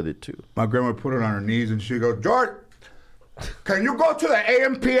grandmother with it too. My grandma put it on her knees and she'd go, George, can you go to the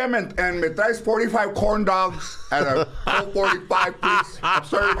AM/PM and me traes 45 corn dogs at a 4:45, please? I'm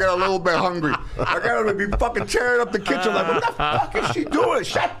starting to get a little bit hungry. I gotta be fucking tearing up the kitchen like, what the fuck is she doing?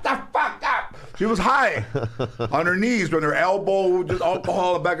 Shut the fuck up. She was high on her knees with her elbow, just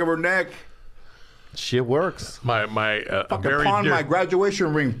alcohol in the back of her neck. Shit works. My very Pawned dear, my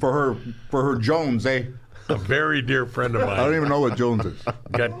graduation ring for her Jones, eh? a very dear friend of mine. I don't even know what Jones is.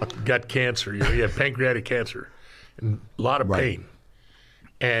 got cancer. He had pancreatic cancer, and a lot of pain.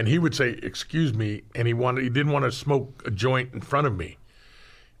 And he would say, "Excuse me," and he didn't want to smoke a joint in front of me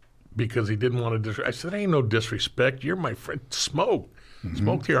because he didn't want to. I said, "Ain't no disrespect. You're my friend. Smoke,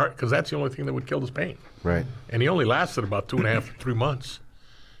 smoke to your heart, because that's the only thing that would kill this pain." Right. And he only lasted about 2.5 to 3 months,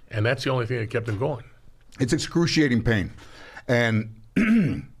 and that's the only thing that kept him going. It's excruciating pain, and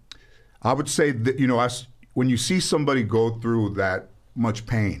I would say that when you see somebody go through that much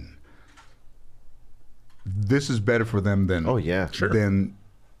pain, this is better for them than than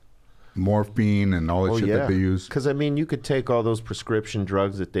morphine and all that shit that they use. Because you could take all those prescription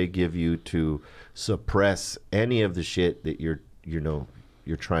drugs that they give you to suppress any of the shit that you're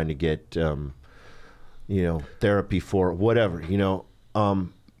trying to get therapy for, whatever.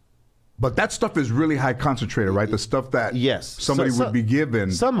 But that stuff is really high concentrated, right? The stuff that somebody would be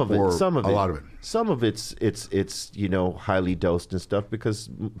given. Some of it. A lot of it. Some of it's highly dosed and stuff because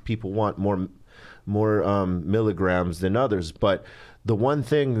people want more milligrams than others. But the one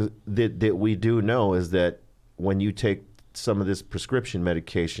thing that we do know is that when you take some of this prescription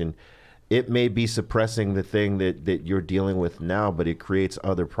medication, it may be suppressing the thing that you're dealing with now, but it creates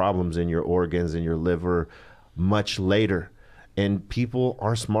other problems in your organs and your liver much later. And people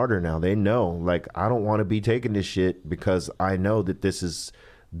are smarter now. They know, like, I don't want to be taking this shit because I know that this is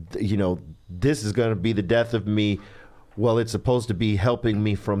you know, this is going to be the death of me. Well, it's supposed to be helping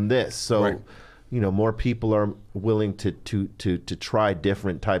me from this. So, Right. you know, more people are willing to try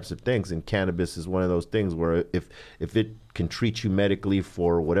different types of things, and cannabis is one of those things where if it can treat you medically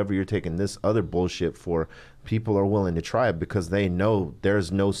for whatever you're taking this other bullshit for, people are willing to try it because they know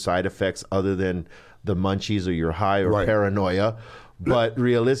there's no side effects other than the munchies or your high or Right. paranoia. But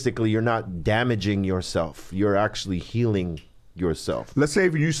realistically, you're not damaging yourself. You're actually healing yourself. Let's say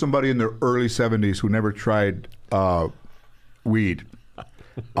if you knew somebody in their early 70s who never tried weed,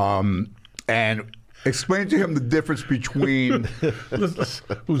 and explain to him the difference between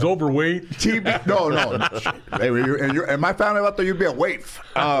Who's overweight? TB. No. And my family out there, you'd be a waif.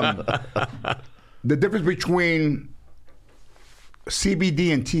 The difference between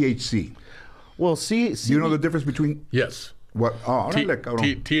CBD and THC. Well, see, You know the difference between Yes. what? Oh, T- like, I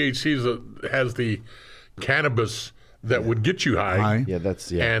don't- THC has the cannabis that would get you high. High. yeah,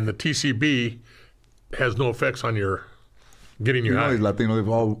 that's And the TCB has no effects on your getting you You know high. these Latinos, they've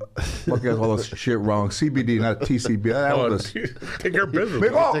all fucking has all this shit wrong. CBD, not TCB. That Oh, was take care of business.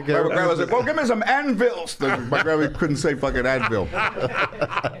 Big oh, my grandma was like, "Well, give me some anvils." My grandma couldn't say fucking anvil.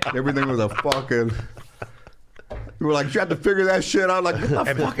 Everything was a fucking. We were like, you had to figure that shit out. Like, what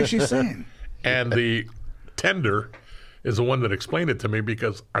the fuck is she saying? And the tender is the one that explained it to me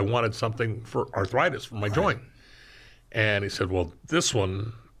because I wanted something for arthritis for my joint. And he said, well, this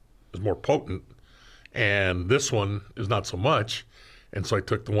one is more potent and this one is not so much. And so I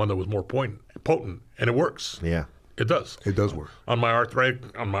took the one that was more potent, and it works. Yeah. It does. It does work. On my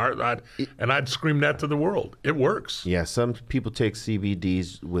arthritis, and I'd scream that to the world. It works. Yeah, some people take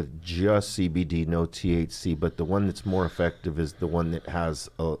CBDs with just CBD, no THC, but the one that's more effective is the one that has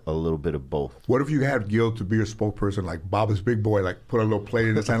a little bit of both. What if you had Gil to be your spokesperson, like Bob's Big Boy, like put a little plate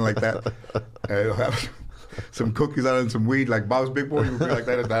in his hand like that, and he'll have some cookies on it and some weed, like Bob's Big Boy, you would be like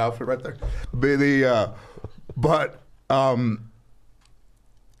that in that outfit right there. But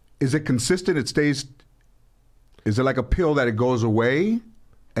is it consistent? It stays. Is it like a pill that it goes away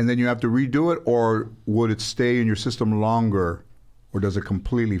and then you have to redo it, or would it stay in your system longer, or does it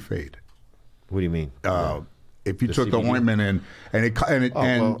completely fade? What do you mean? If you The took the CBD? ointment and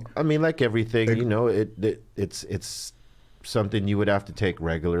Well, I mean, like everything, you know, it's something you would have to take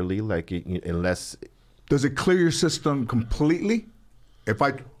regularly, like unless. does it clear your system completely? If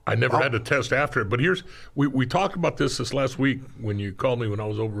I never had to test after it. But we talked about this last week when you called me when I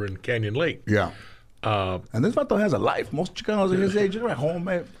was over in Canyon Lake. Yeah. And this vato has a life. Most Chicanos at his age, they're at home,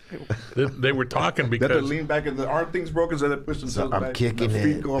 man. They were talking They have to because lean back and aren't things broken, so they push themselves I'm back. kicking the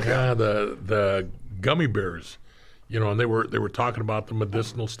feet it. go up. yeah, the gummy bears, you know, and they were talking about the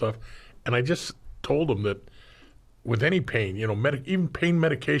medicinal stuff, and I just told them that with any pain, you know, even pain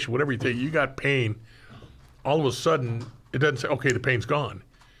medication, whatever you take, you got pain, all of a sudden it doesn't say, okay, the pain's gone.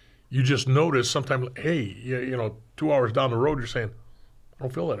 You just notice sometimes, hey, you know, 2 hours down the road, you're saying, I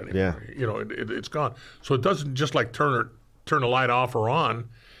don't feel that anymore. Yeah. You know, it's gone. So it doesn't just like turn the light off or on.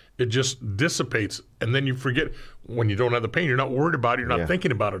 It just dissipates, and then you forget. When you don't have the pain, you're not worried about it. You're not Yeah.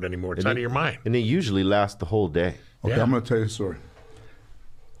 thinking about it anymore. It's out of your mind. And it usually lasts the whole day. Okay, Yeah. I'm going to tell you a story.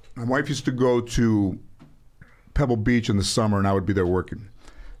 My wife used to go to Pebble Beach in the summer, and I would be there working.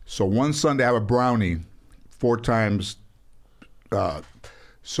 So one Sunday, I have a brownie 4 times.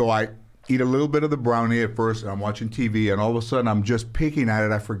 So I eat a little bit of the brownie at first, and I'm watching TV, and all of a sudden, I'm just picking at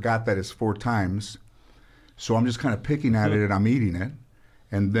it. I forgot that it's 4 times. So I'm just kind of picking at it, and I'm eating it.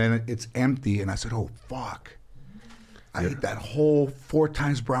 And then it's empty, and I said, oh, fuck. I ate that whole 4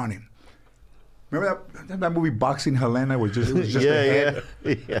 times brownie. Remember that movie Boxing Helena? It was just the head?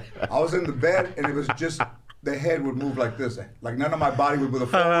 yeah. I was in the bed, and it was just, the head would move like this. Like none of my body would, with a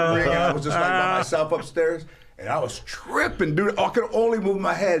phone would ring, and I was just like by myself upstairs. And I was tripping, dude. I could only move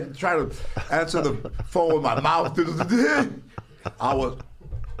my head, try to answer the phone with my mouth.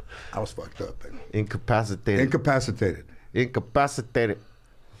 I was fucked up. Man. Incapacitated. Incapacitated.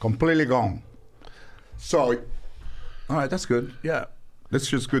 Completely gone. So, all right, that's good. Yeah. That's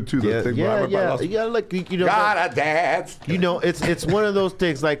just good too. Yeah, Yeah. like you know, Gotta dance. you know, it's one of those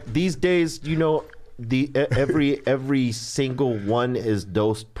things. Like these days, you know, every single one is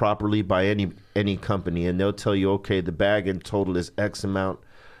dosed properly by any company, and they'll tell you, okay, the bag in total is X amount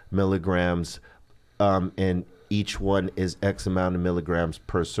milligrams, and each one is X amount of milligrams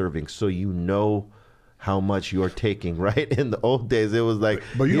per serving, so you know how much you're taking, right? In the old days, it was like,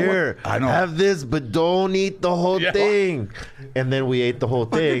 But you know here, what? I know. have this, but don't eat the whole Yeah. thing. And then we ate the whole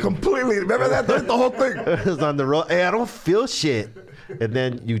thing. Completely. Remember that? That's the whole thing. It was on the road. Hey, I don't feel shit. And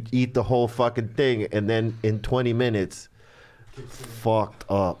then you eat the whole fucking thing, and then in 20 minutes, fucked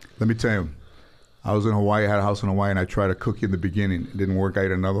up. Let me tell you, I was in Hawaii, I had a house in Hawaii, and I tried a cookie in the beginning. It didn't work. I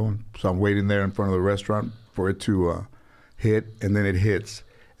ate another one. So I'm waiting there in front of the restaurant for it to hit, and then it hits.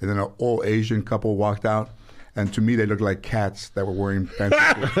 And then an old Asian couple walked out, and to me, they looked like cats that were wearing fancy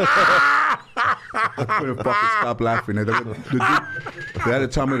clothes. I couldn't fucking stop laughing. They had to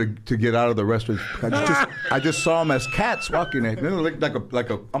tell me to get out of the restaurant. I just saw them as cats walking in. They looked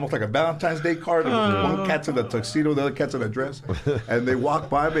like almost like a Valentine's Day card. One cat's in a tuxedo, the other cat's in a dress, and they walked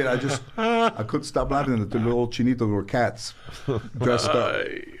by me, and I couldn't stop laughing. And the little chinitos were cats dressed up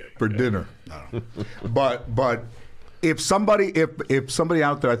for dinner. But if somebody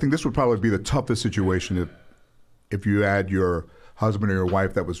out there, I think this would probably be the toughest situation if you had your husband or your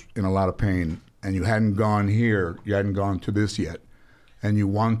wife that was in a lot of pain and you hadn't gone here, you hadn't gone to this yet, and you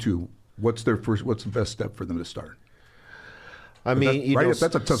want to, what's the best step for them to start? I mean, that's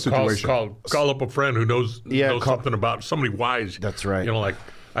a tough situation. Call up a friend who knows something about somebody wise. That's right. You know, like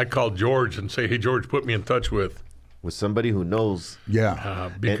I called George and say, hey, George, put me in touch with somebody who knows. Yeah.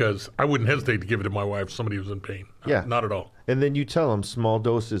 Because I wouldn't hesitate to give it to my wife if somebody was in pain. Yeah. Not at all. And then you tell them small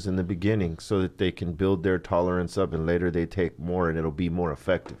doses in the beginning so that they can build their tolerance up, and later they take more and it'll be more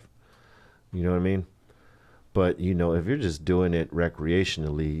effective. You know what I mean? But, you know, if you're just doing it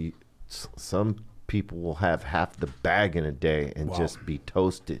recreationally, some people will have half the bag in a day and just be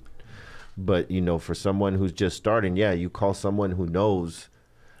toasted. But, you know, for someone who's just starting, you call someone who knows.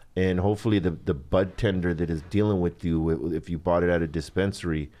 And hopefully the bud tender that is dealing with you, if you bought it at a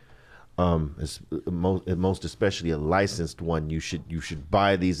dispensary, most especially a licensed one, you should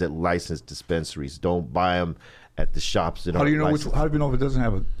buy these at licensed dispensaries. Don't buy them at the shops that How do you know licensed. how do you know if it doesn't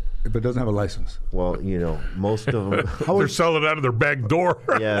have a license? Well, you know, most of them They're selling out of their back door.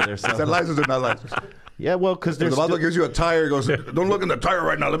 they're Is that licensed or not licensed? Yeah, well, because The bottle gives you a tire, goes, don't look in the tire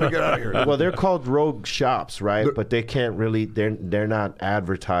right now, let me get out of here. well, they're called rogue shops, right? But they can't really. They're not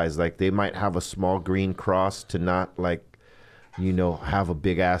advertised. Like they might have a small green cross to not like, you know, have a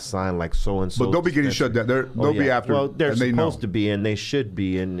big ass sign like so and so. But they'll be getting shut down. They'll be after. Well, they're and they supposed know. to be, and they should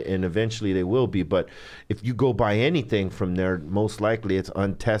be, and eventually they will be. But if you go buy anything from there, most likely it's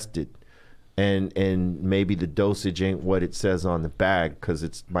untested. And maybe the dosage ain't what it says on the bag because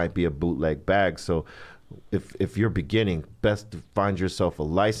it might be a bootleg bag. So if you're beginning, best to find yourself a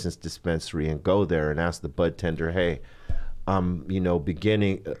licensed dispensary and go there and ask the bud tender, hey, I'm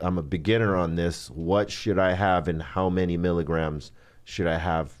a beginner on this. What should I have and how many milligrams should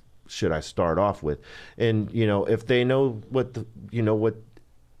I start off with? And, you know, if they know if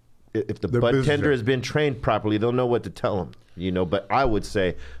the bud tender has been trained properly, they'll know what to tell them. You know, but I would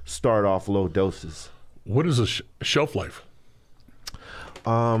say start off low doses. What is a shelf life?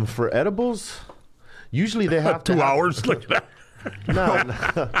 For edibles, usually they have 2 hours. Look at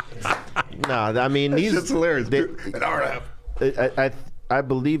that. No. I mean, these. It's hilarious. An hour and a half. I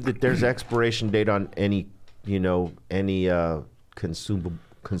believe that there's expiration date on any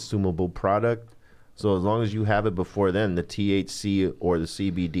consumable product. So as long as you have it before then, the THC or the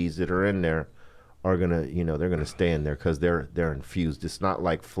CBDs that are in there are gonna, they're gonna stay in there because they're infused. It's not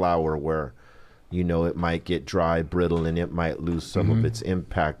like flour where, it might get dry, brittle, and it might lose some of its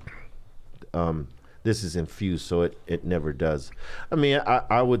impact. This is infused, so it never does. I mean,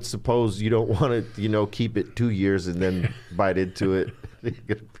 I would suppose you don't want to, keep it 2 years and then bite into it.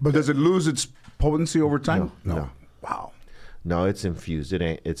 But does it lose its potency over time? No. Wow. No, it's infused.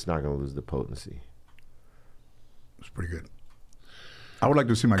 It's not gonna lose the potency. It's pretty good. I would like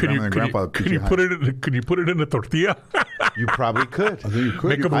to see my grandmother and grandfather. Can you put it in a tortilla? You probably could. I think you could.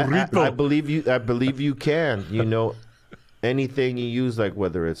 Make a burrito. I believe you can. Anything you use, like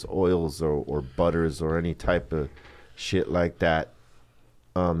whether it's oils or butters or any type of shit like that.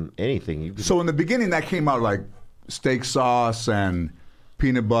 Anything you. So in the beginning, that came out like steak sauce and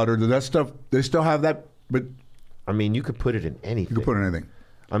peanut butter. Does that stuff? They still have that, but I mean, you could put it in anything. you could put in anything.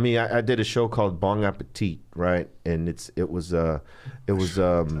 I mean, I did a show called Bon Appetit, right? And it was a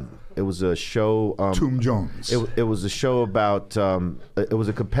show. Tom Jones. It was a show about. It was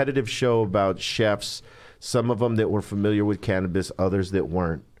a competitive show about chefs. Some of them that were familiar with cannabis, others that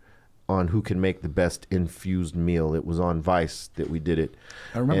weren't, on who can make the best infused meal. It was on Vice that we did it.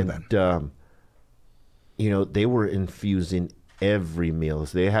 I remember that. They were infusing every meal.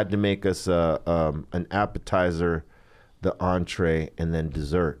 So they had to make us an appetizer, the entree, and then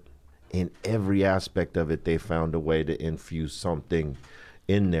dessert. In every aspect of it, they found a way to infuse something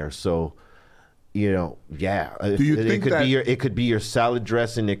in there. So, Do you think it could be your salad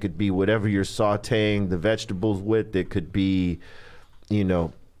dressing, it could be whatever you're sautéing the vegetables with, it could be,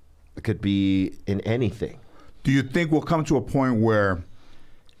 it could be in anything. Do you think we'll come to a point where,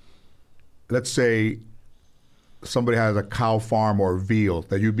 let's say, somebody has a cow farm or veal,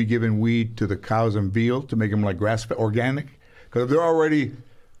 that you'd be giving weed to the cows and veal to make them like grass-fed, organic? Because they're already,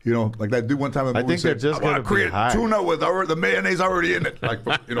 you know, like that dude one time in the I movie think they're said, just I want gonna to be create high. tuna with the mayonnaise already in it. Like,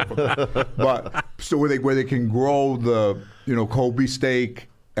 you know, but so where they can grow the, you know, Kobe steak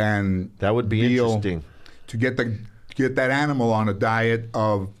and That would be veal interesting. to get that animal on a diet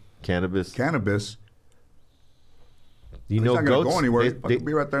of Cannabis. It's You know, not going to goats. go anywhere. They,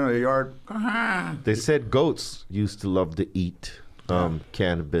 Be right there in the yard. they said goats used to love to eat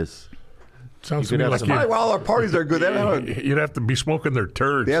cannabis. Sounds You to me could like have Why, while our parties are good, you'd have to be smoking their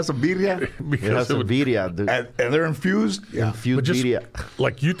turds. they have some birria It because has it some would, viria, dude. and they're infused. Yeah. Infused but just viria.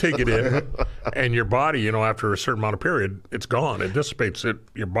 like you take it in, and your body, you know, after a certain amount of period, it's gone. It dissipates.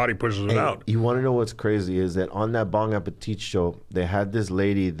 Your body pushes it out. You want to know what's crazy is that on that Bong Appetit show, they had this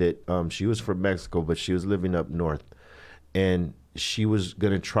lady that she was from Mexico, but she was living up north, and she was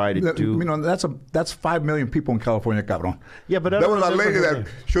gonna try to do. You know, that's 5 million people in California, cabrón. Yeah, but I That don't was a remember lady her that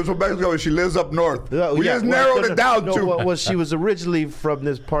name. she was from Mexico and she lives up north. We Yeah, just well, narrowed it down no, to. well, she was originally from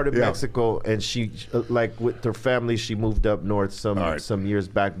this part of Yeah. Mexico, and she, like with her family, she moved up north some years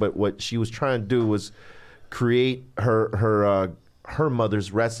back. But what she was trying to do was create her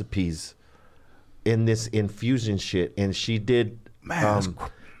mother's recipes in this infusion shit, and she did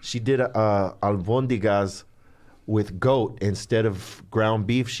albondigas with goat instead of ground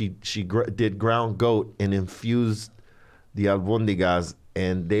beef. She did ground goat and infused the albondigas,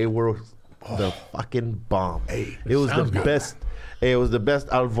 and they were the fucking bomb. It was the sounds good. best. It was the best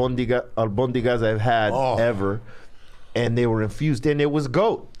albondigas I've had ever, and they were infused, and it was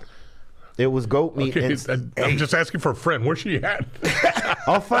goat. It was goat meat. Okay, And I'm just asking for a friend. Where's she at?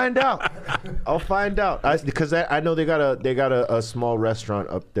 I'll find out. Because I know they got a small restaurant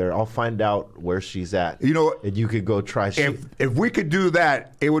up there. I'll find out where she's at. You know, and you could go try. if we could do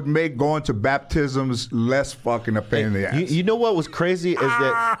that, it would make going to baptisms less fucking a pain in the ass. You know what was crazy is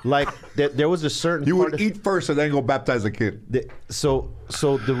that that there was a certain You part would of- eat first and then go baptize the kid. So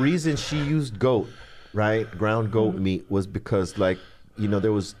the reason she used goat, right, ground goat meat, was because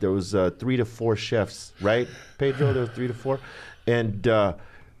there was 3 to 4 chefs, right, Pedro? There was 3 to 4, and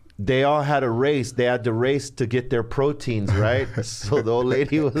they all had a race. They had to race to get their proteins, right? So the old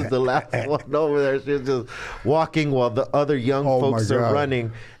lady was the last one over there. She was just walking while the other young folks my are God.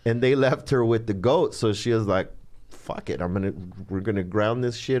 running, and they left her with the goat. So she was like, fuck it, we're gonna ground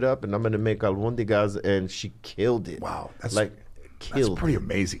this shit up, and I'm gonna make albondigas, and she killed it. Wow, that's that's pretty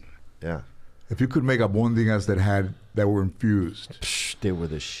amazing. Yeah, If you could make albondigas that were infused, they were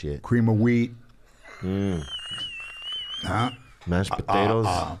the shit. cream of wheat, Mashed potatoes.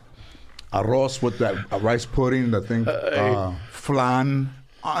 arroz with that rice pudding, the thing, flan.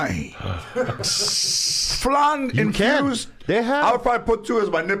 Flan You can. infused. They have. I would probably put 2 as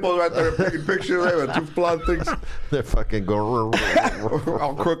my nipples right there, taking pictures of 2 flan things. They're fucking go.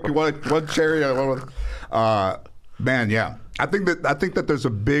 I'll cook you one cherry. Man, yeah. I think that there's a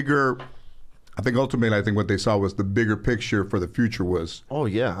bigger. I think ultimately, what they saw was the bigger picture for the future was Oh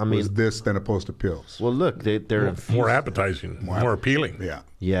yeah, I mean, was this than opposed to pills. well, look, they're infused. More appetizing, more appealing. Yeah.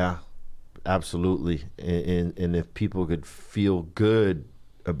 Yeah, absolutely. And if people could feel good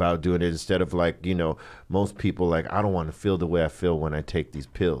about doing it instead of most people I don't want to feel the way I feel when I take these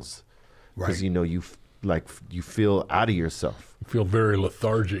pills, because Right. you feel out of yourself. You feel very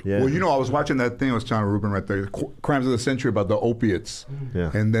lethargic. Yeah. Well, I was watching that thing. I was telling Ruben right there, Crimes of the Century, about the opiates,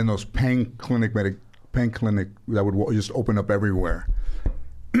 Yeah. and then those pain clinic that would just open up everywhere,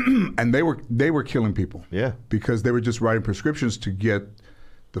 and they were killing people. Yeah. because they were just writing prescriptions to get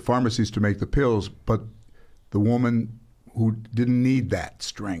the pharmacies to make the pills, but the woman who didn't need that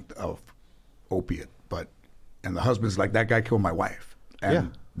strength of opiate, and the husband's like, that guy killed my wife, and Yeah.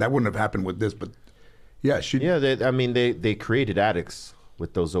 that wouldn't have happened with this, but she. Yeah, they created addicts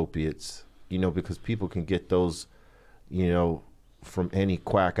with those opiates, because people can get those, from any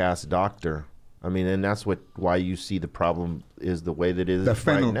quack ass doctor. I mean, and that's why you see the problem is the way that it is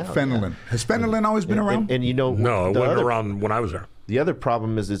The right now. phenylin. Has phenylin always been around? And No, it the wasn't other- around when I was there. The other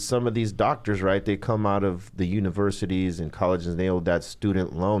problem is that some of these doctors, right, they come out of the universities and colleges and they owe that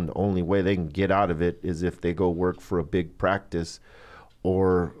student loan. The only way they can get out of it is if they go work for a big practice,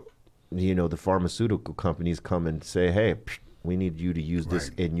 or, the pharmaceutical companies come and say, hey, we need you to use this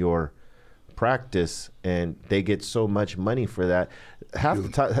in your practice, and they get so much money for that. Half the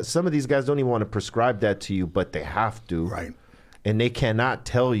time, some of these guys don't even want to prescribe that to you, but they have to. Right. And they cannot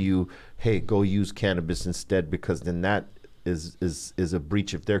tell you, hey, go use cannabis instead, because then that is a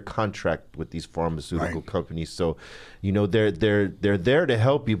breach of their contract with these pharmaceutical Right. companies. So, they're there to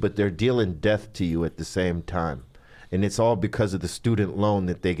help you, but they're dealing death to you at the same time. And it's all because of the student loan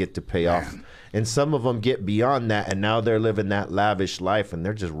that they get to pay off. And some of them get beyond that, and now they're living that lavish life, and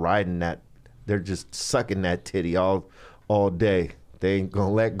they're just riding that, they're just sucking that titty all day. They ain't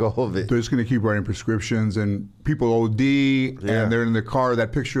gonna let go of it. They're just gonna keep writing prescriptions, and people OD, and they're in the car.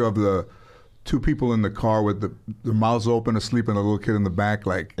 That picture of the 2 people in the car with their mouths open, asleep, and a little kid in the back,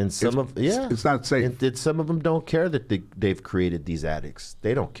 like. And it's not safe. And some of them don't care that they've created these addicts.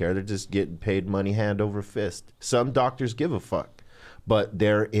 They don't care. They're just getting paid money hand over fist. Some doctors give a fuck, but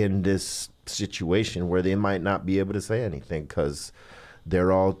they're in this situation where they might not be able to say anything because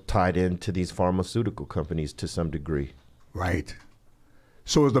they're all tied into these pharmaceutical companies to some degree. Right.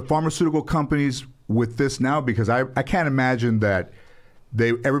 So is the pharmaceutical companies with this now? Because I can't imagine that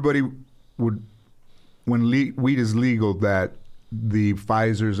everybody would, when weed is legal, that the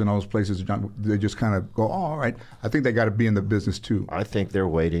Pfizers and all those places, they just kind of go, oh, all right. I think they got to be in the business too. I think they're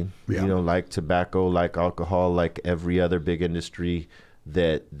waiting. Yeah. You know, like tobacco, like alcohol, like every other big industry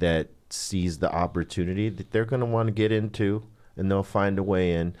that sees the opportunity that they're going to want to get into, and they'll find a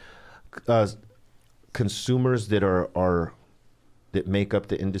way in. Consumers that make up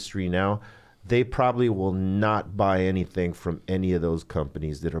the industry now, they probably will not buy anything from any of those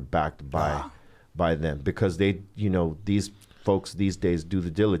companies that are backed by them, because they, you know, these folks these days do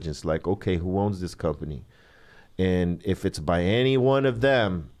the diligence, like, okay, who owns this company? And if it's by any one of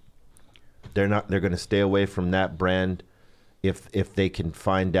them, they're going to stay away from that brand if they can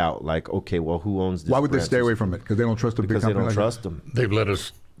find out, like, okay, well, who owns this? Why would they brand? stay away from it? Because they don't trust the big company. Because they don't like trust that? them. They've led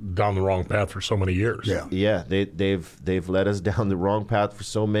us down the wrong path for so many years. Yeah, they've led us down the wrong path for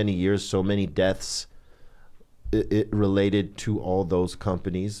so many years, so many deaths it related to all those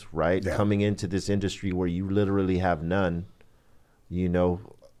companies, right? Yeah. Coming into this industry where you literally have none, you know,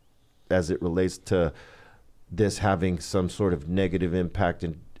 as it relates to this having some sort of negative impact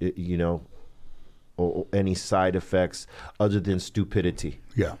and, you know, or any side effects other than stupidity.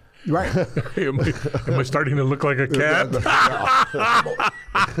 Yeah. Right. am I starting to look like a cat?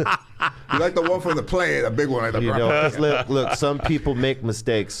 You like the one from the play, the big one. Like the You know, look, some people make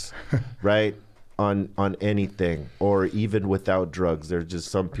mistakes, right, on anything, or even without drugs. There's just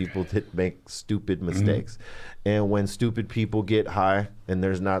some people that make stupid mistakes. And when stupid people get high and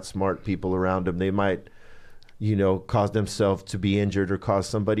there's not smart people around them, they might, you know, cause themselves to be injured or cause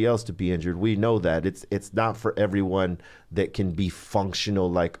somebody else to be injured. We know that. It's not for everyone that can be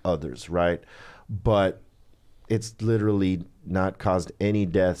functional like others, right? But it's literally not caused any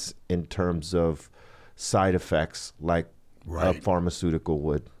deaths in terms of side effects like a pharmaceutical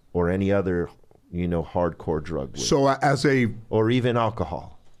would, or any other, you know, hardcore drug would. So or even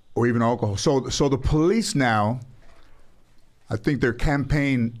alcohol. Or even alcohol. So the police now, I think their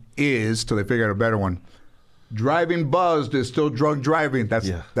campaign is, till they figure out a better one, driving buzzed is still drug driving. That's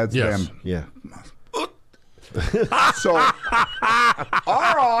them. Yeah. So,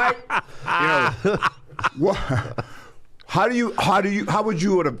 all right. You know, how would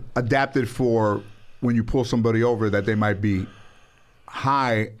you have adapted for when you pull somebody over that they might be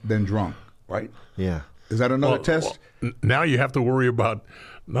high than drunk, right? Yeah. Is that another test? Well, now you have to worry about,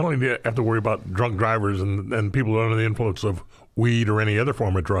 not only do you have to worry about drunk drivers and people under the influence of weed or any other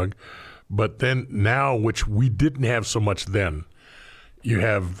form of drug, but then now, which we didn't have so much then, you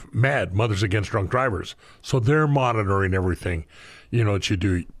have MAD, Mothers Against Drunk Drivers. So they're monitoring everything, you know, that you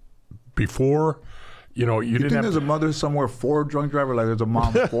do. Before, you know, you didn't think have there's a mother somewhere for drunk driver, like there's a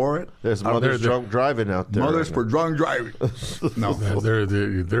mom for it? There's mothers drunk driving out there. Mothers for drunk driving. No.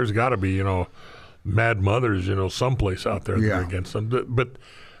 There's got to be, you know, mad mothers, you know, someplace out there that are against them. But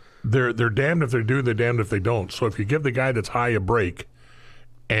they're damned if they do, they're damned if they don't. So if you give the guy that's high a break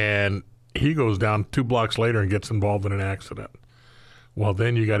and he goes down 2 blocks later and gets involved in an accident, well,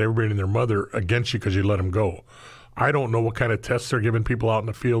 then you got everybody and their mother against you because you let him go. I don't know what kind of tests they're giving people out in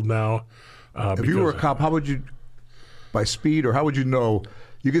the field now. If you were a cop, how would you, by speed, or how would you know?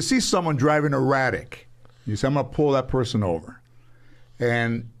 You can see someone driving erratic. You say, I'm going to pull that person over.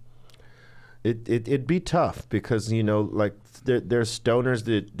 And it'd be tough because, you know, like there's stoners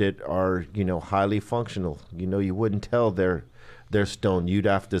that are, you know, highly functional. You know, you wouldn't tell they're stoned. You'd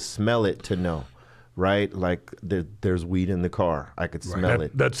have to smell it to know, right? Like there's weed in the car. I could smell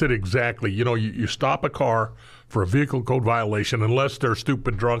it. That's it exactly. You know, you stop a car for a vehicle code violation unless they're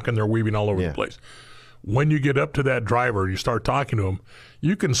stupid drunk and they're weaving all over the place. When you get up to that driver and you start talking to him,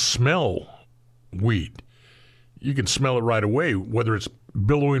 you can smell weed. You can smell it right away, whether it's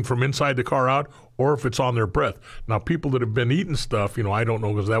billowing from inside the car out or if it's on their breath. Now, people that have been eating stuff, you know, I don't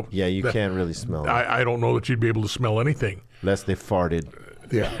know because that. Yeah, you can't really smell it. I don't know that you'd be able to smell anything. Unless they farted.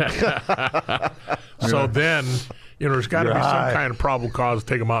 yeah. So then, you know, there's got to be some kind of probable cause to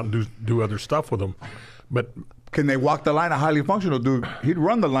take them out and do other stuff with them. But can they walk the line? A highly functional dude, he'd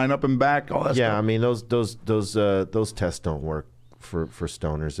run the line up and back, all that Yeah, stuff. I mean those tests don't work for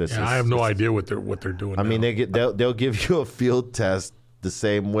stoners. I have no idea what they're doing. I mean, now. they'll give you a field test the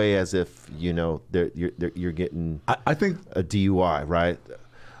same way as if you're getting I think a DUI, right?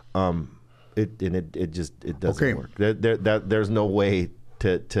 It doesn't work. There's no way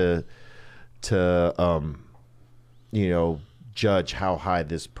to judge how high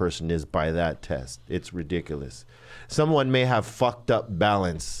this person is by that test. It's ridiculous. Someone may have fucked up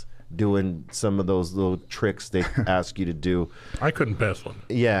balance doing some of those little tricks they ask you to do. I couldn't pass one.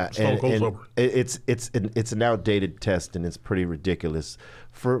 Yeah, Stone cold sober. it's an outdated test and it's pretty ridiculous.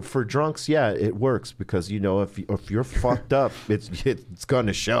 For drunks, yeah, it works because if you're fucked up, it's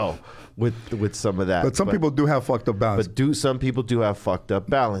gonna show with some of that. But some people do have fucked up balance. But some people do have fucked up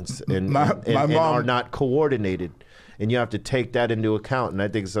balance and My mom are not coordinated. And you have to take that into account. And I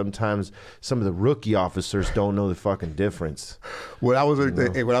think sometimes some of the rookie officers don't know the fucking difference. When I was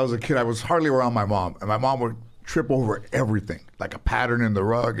a kid, I was hardly around my mom, and my mom would trip over everything, like a pattern in the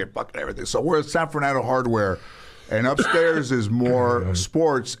rug and fucking everything. So we're at San Fernando Hardware, and upstairs is more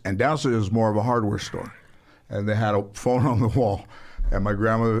sports, and downstairs is more of a hardware store. And they had a phone on the wall, and my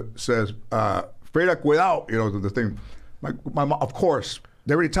grandmother says, "Freda, cuidado," the thing. My mom, of course.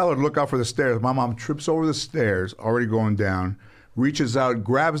 They already tell her to look out for the stairs. My mom trips over the stairs, already going down, reaches out,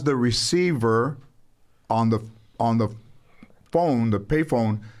 grabs the receiver on the phone, the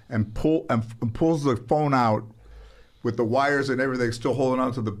payphone, and pulls the phone out with the wires and everything, still holding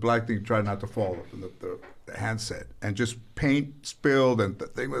on to the black thing, trying not to fall, the handset, and just paint spilled, and the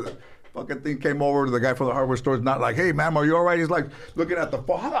thing with the fucking thing came over to the guy from the hardware store. It's not like, "Hey, ma'am, are you all right?" He's like looking at the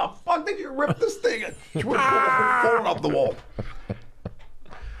phone. How the fuck did you rip this thing? She went phone off the wall.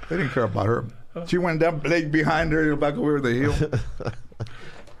 They didn't care about her. She went down, leg behind her, back over the heel.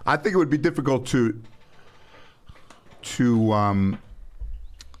 I think it would be difficult to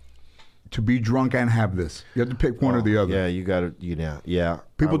be drunk and have this. You have to pick one or the other. Yeah, you got to. Yeah.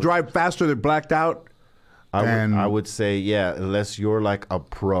 People drive faster. They're blacked out. I would say, yeah, unless you're like a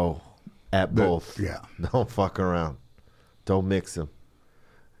pro at both. Yeah. Don't fuck around. Don't mix them.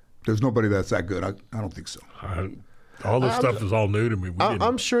 There's nobody that's that good. I don't think so. All this stuff is all new to me.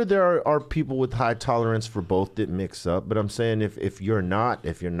 I'm sure there are people with high tolerance for both that mix up, but I'm saying if you're not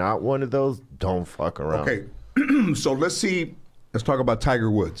one of those, don't fuck around. Okay, so let's talk about Tiger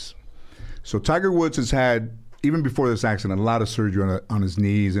Woods. So Tiger Woods has had, even before this accident, a lot of surgery on his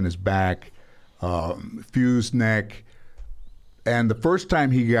knees and his back, fused neck. And the first time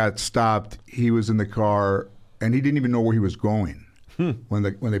he got stopped, he was in the car and he didn't even know where he was going. When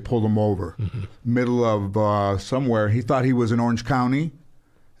they pulled him over, middle of somewhere, he thought he was in Orange County,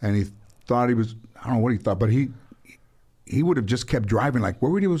 and he thought he was, I don't know what he thought, but he would have just kept driving. Like, where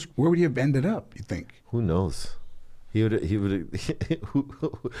would he have ended up? You think? Who knows? He was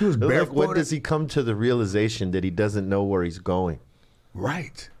barefooted. Like, when does he come to the realization that he doesn't know where he's going?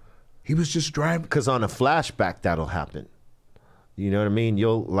 Right. He was just driving. Because on a flashback, that'll happen. You know what I mean?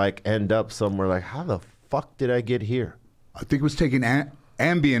 You'll like end up somewhere like, how the fuck did I get here? I think it was taking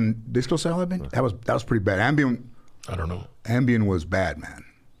Ambien. They still sell Ambien? That was pretty bad. Ambien. I don't know. Ambien was bad, man.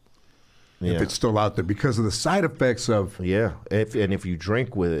 Yeah. If it's still out there because of the side effects of. Yeah, if you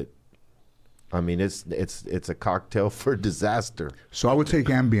drink with it, I mean it's a cocktail for disaster. So I would take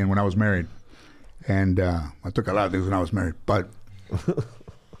Ambien when I was married, and I took a lot of things when I was married. But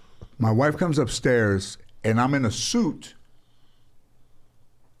my wife comes upstairs, and I'm in a suit,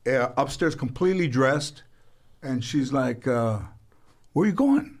 upstairs, completely dressed. And she's like, "Where are you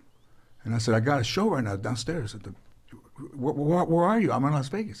going?" And I said, "I got a show right now downstairs." Where are you? I'm in Las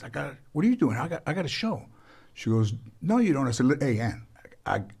Vegas. What are you doing? I got a show. She goes, "No, you don't." I said, "Hey, Ann,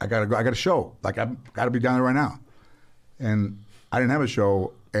 I gotta go. I got a show. Like, I gotta be down there right now." And I didn't have a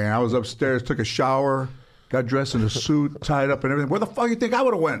show. And I was upstairs, took a shower, got dressed in a suit, tied up and everything. Where the fuck you think I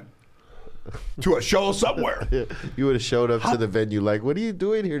would have went? To a show somewhere. You would have showed up to the venue like, "What are you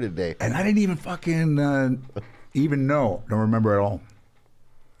doing here today?" And I didn't even fucking even know. Don't remember at all.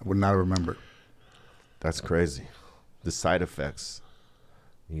 I would not have remembered. That's crazy. The side effects,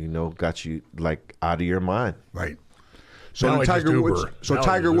 got you like out of your mind. Right. So Now I just Tiger Woods. Uber. So Now I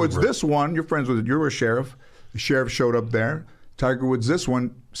Tiger just Woods. Uber. This one, you're friends with it. You're a sheriff. The sheriff showed up there. Tiger Woods. This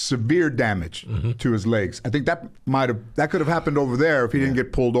one, severe damage to his legs. I think that could have happened over there if he didn't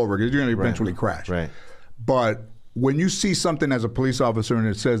get pulled over, because you're going to eventually crash. Right. But when you see something as a police officer and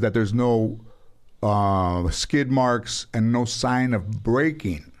it says that there's no skid marks and no sign of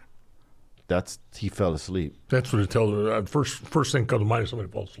braking, He fell asleep. That's what it tells me. First thing comes to mind is somebody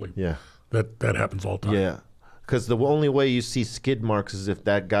falls asleep. Yeah. That happens all the time. Yeah. Because the only way you see skid marks is if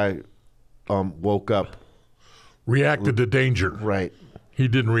that guy woke up reacted to danger. Right. He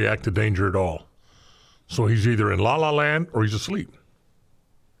didn't react to danger at all. So he's either in la-la land or he's asleep.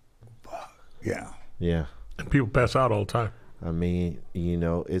 Yeah. Yeah. And people pass out all the time. I mean, you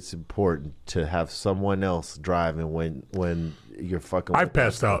know, it's important to have someone else driving when you're fucking. I've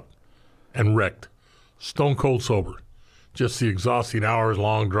passed out and wrecked, stone cold sober. Just the exhausting hours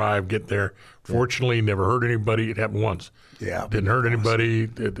long drive, get there. Fortunately, never hurt anybody. It happened once. Yeah. Didn't hurt anybody.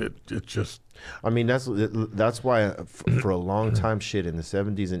 It just. I mean, that's why for a long time, shit, in the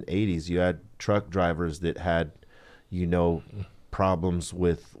 70s and 80s, you had truck drivers that had, you know, problems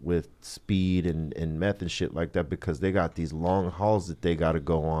with speed and meth and shit like that because they got these long hauls that they got to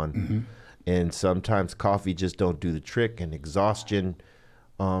go on. And sometimes coffee just don't do the trick, and exhaustion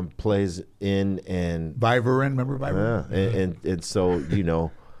plays in, and Vivarin, remember Vivarin? and so, you know,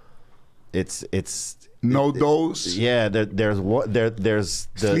 it's no dose. Yeah, there's the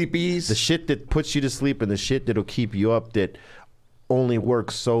Sleepies. the shit that puts you to sleep, and the shit that'll keep you up that only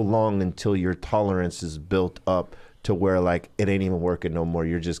works so long until your tolerance is built up to where, like, it ain't even working no more.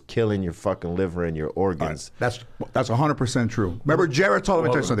 You're just killing your fucking liver and your organs. That's 100% true. Remember, Jared told me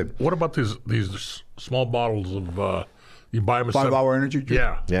to tell you something. What about these small bottles of you buy them at 5 hour energy drink?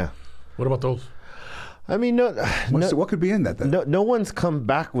 Yeah. Yeah. What about those? I mean, What could be in that then? no one's come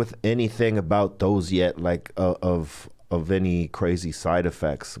back with anything about those yet, like of any crazy side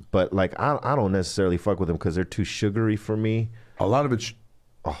effects. But like, I don't necessarily fuck with them because they're too sugary for me. A lot of it's.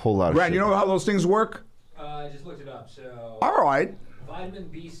 A whole lot of Bryan, sugar. you know how those things work? I just looked it up. So All right. vitamin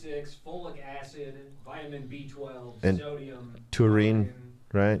B6, folic acid, vitamin B12, And sodium, taurine,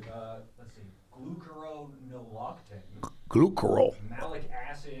 right? Let's see, glucuronolactone, Glucarol. malic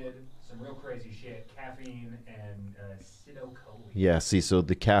acid, some real crazy shit, caffeine, and acetylcholine. Yeah. See, so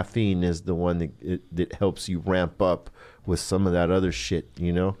the caffeine is the one that helps you ramp up with some of that other shit,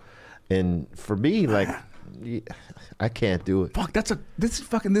 you know. And for me, like, I can't do it. Fuck, this is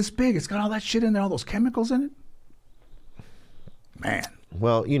fucking this big. It's got all that shit in there, all those chemicals in it. Man.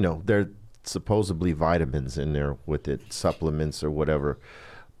 Well, you know, there are supposedly vitamins in there with it, supplements or whatever.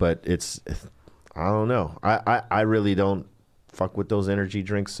 But I don't know. I really don't fuck with those energy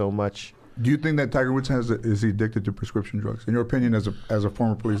drinks so much. Do you think that Tiger Woods is he addicted to prescription drugs? In your opinion, as a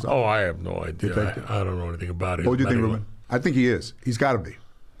former police officer? Oh, I have no idea. I don't know anything about it. What do you think, Ruben? I think he is. He's got to be.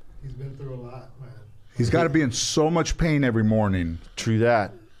 He's been through a lot, man. He's got to be in so much pain every morning. True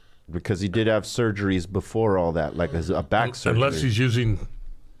that. Because he did have surgeries before all that, like a back surgery. Unless he's using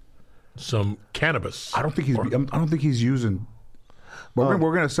some cannabis. I don't think he's using. But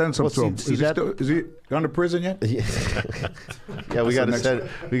we're going to send some to him. Is he gone to prison yet? Yeah, we got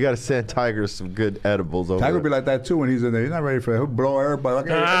to send Tiger some good edibles over. Tiger will be like that too when he's in there. He's not ready for it. He'll blow everybody.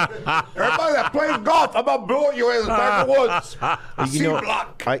 Like, everybody that plays golf, I'm gonna blow you as Tiger Woods.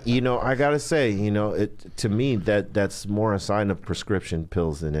 I gotta say, to me that's more a sign of prescription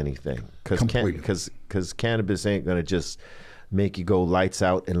pills than anything. Because cannabis ain't gonna just make you go lights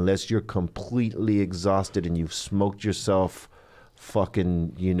out unless you're completely exhausted and you've smoked yourself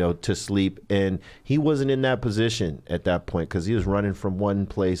fucking, to sleep. And he wasn't in that position at that point because he was running from one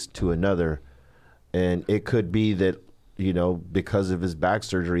place to another. And it could be that, because of his back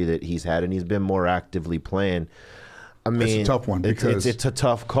surgery that he's had and he's been more actively playing. I mean, it's a tough one because it's a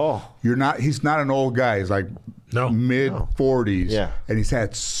tough call. He's not an old guy. He's like mid 40s. Yeah. And he's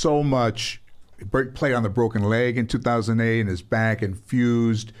had so much play on the broken leg in 2008 and his back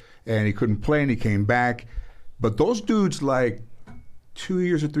infused and he couldn't play and he came back. But those dudes, like 2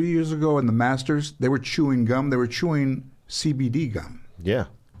 years or 3 years ago in the Masters, they were chewing gum. They were chewing CBD gum. Yeah.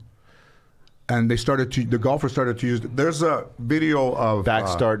 And the golfers started to use it. There's a video of back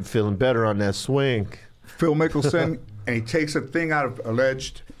started feeling better on that swing. Phil Mickelson, and he takes a thing out of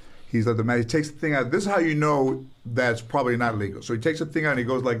alleged. He's like the man. He takes the thing out. This is how you know that's probably not legal. So he takes the thing out and he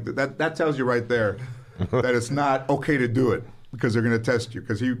goes like that. That tells you right there that it's not okay to do it because they're going to test you.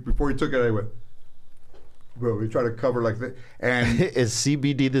 Because before he took it, he went. Bro, we try to cover like that. And is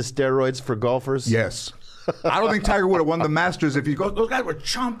CBD the steroids for golfers? Yes. I don't think Tiger would have won the Masters if he goes. Those guys were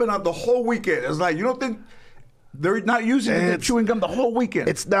chomping up the whole weekend. It's like you don't think they're not using it. They're chewing gum the whole weekend.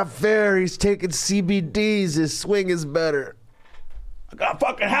 It's not fair. He's taking CBDs. His swing is better. I got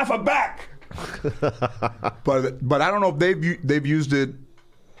fucking half a back. but I don't know if they've used it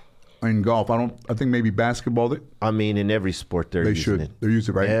in golf. I think maybe basketball. I mean, in every sport they're using it. They're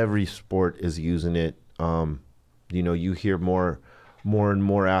using it, right? Every sport is using it. You hear more and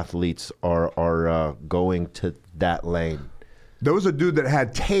more athletes are going to that lane. There was a dude that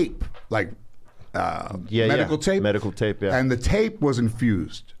had tape, like medical tape. Medical tape, yeah. And the tape was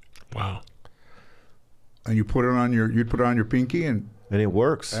infused. Wow. And you put it on your pinky and it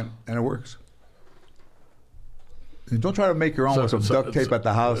works. And it works. Don't try to make your own with some duct tape at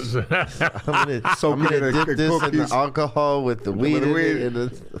the house. I'm Soak gonna it in dip this in the cookies. alcohol with the weed. In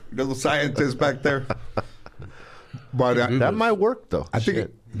it. Little scientist back there. But That might work though. I think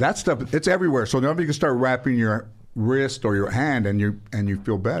Shit. that stuff, it's everywhere. So now you can start wrapping your wrist or your hand and you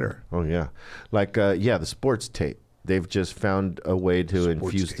feel better. Oh yeah, like the sports tape. They've just found a way to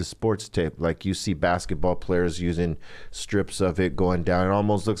infuse the sports tape. Like you see basketball players using strips of it going down. It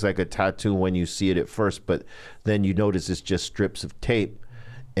almost looks like a tattoo when you see it at first, but then you notice it's just strips of tape.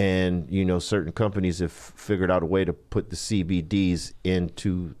 And certain companies have figured out a way to put the CBDs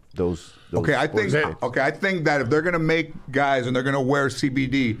into those Okay, I think sports tapes. I think that if they're gonna make guys and they're gonna wear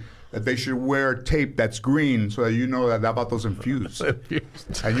CBD, that they should wear tape that's green so that you know that about those infused. And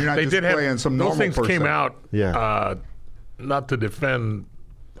you're not just playing some normal those things person. came out. Yeah. Not to defend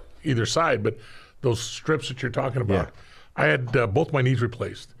either side, but those strips that you're talking about. Yeah. I had both my knees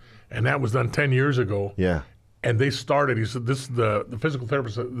replaced, and that was done 10 years ago. Yeah. And they started. He said, "This is the physical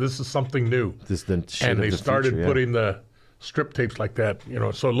therapist said, this is something new." This the shit And of they the started future, yeah. putting the strip tapes like that,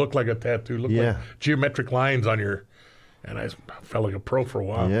 so it looked like a tattoo, looked Yeah. like geometric lines on your. And I felt like a pro for a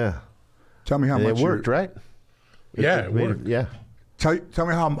while. Yeah. Tell me how And much it worked, right? Yeah, it worked. Yeah. Tell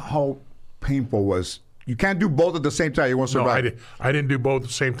me how painful was. You can't do both at the same time. You won't No, survive. I didn't do both at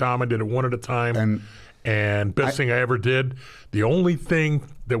the same time. I did it one at a time. And best thing I ever did, the only thing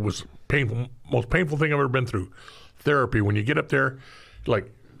that was painful, most painful thing I've ever been through, therapy. When you get up there,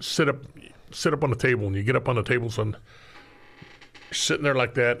 like sit up on the table, and you get up on the table, son, sitting there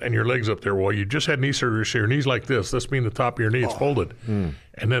like that, and your legs up there. Well, you just had knee surgery, so your knee's like this being the top of your knee, it's folded. And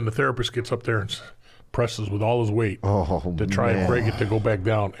then the therapist gets up there and presses with all his weight to try and break it to go back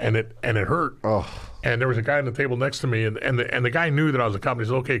down, and it hurt. And there was a guy on the table next to me, and the guy knew that I was a cop. He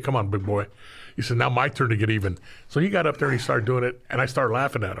said, "Okay, come on, big boy." He said, "Now my turn to get even." So he got up there and he started doing it, and I started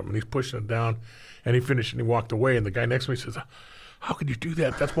laughing at him, and he's pushing it down, and he finished and he walked away. And the guy next to me says, "How could you do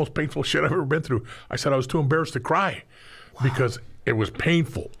that? That's the most painful shit I've ever been through." I said I was too embarrassed to cry because it was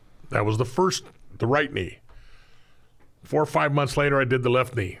painful. That was the right knee. 4 or 5 months later, I did the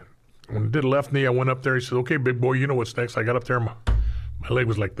left knee. When I did the left knee, I went up there. He said, "Okay, big boy, you know what's next." I got up there, my leg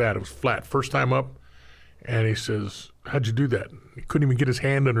was like that. It was flat. First time up. And he says, "How'd you do that?" He couldn't even get his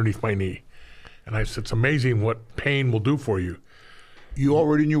hand underneath my knee. And I said, "It's amazing what pain will do for you." You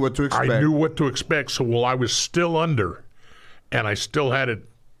already knew what to expect. I knew what to expect. So while I was still under, and I still had it,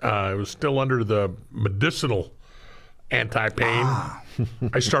 I was still under the medicinal anti-pain,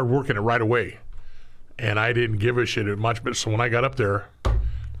 I started working it right away. And I didn't give a shit much. But so when I got up there,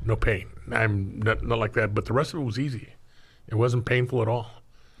 no pain. I'm not like that. But the rest of it was easy. It wasn't painful at all.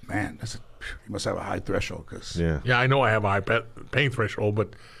 Man, you must have a high threshold. Yeah, I know I have a high pain threshold, but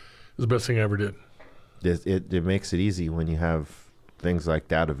it's the best thing I ever did. It makes it easy when you have things like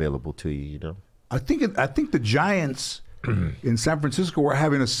that available to you, I think the Giants in San Francisco were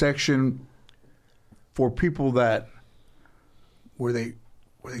having a section for people that were they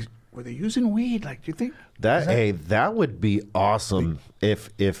using weed? Like, do you think that would be awesome if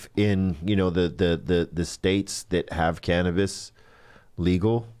in the states that have cannabis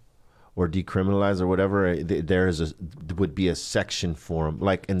legal or decriminalized or whatever, there would be a section for them.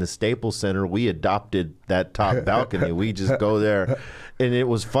 Like in the Staples Center, we adopted that top balcony. We just go there, and it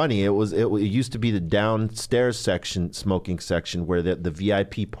was funny. It used to be the downstairs section, smoking section, where the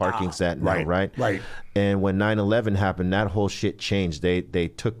VIP parking's at now, right? Right. And when 9/11 happened, that whole shit changed. They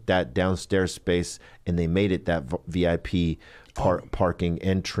took that downstairs space and they made it that VIP parking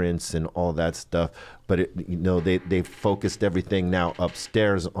entrance and all that stuff. But they focused everything now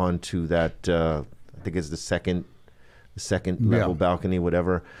upstairs onto that. I think it's the second level balcony,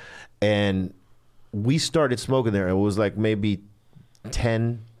 whatever. And we started smoking there. It was like maybe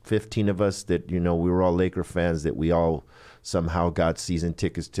 10, 15 of us that we were all Laker fans, that we all somehow got season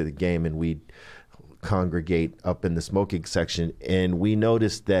tickets to the game, and we'd congregate up in the smoking section. And we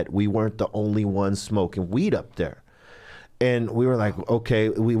noticed that we weren't the only ones smoking weed up there. And we were like, okay,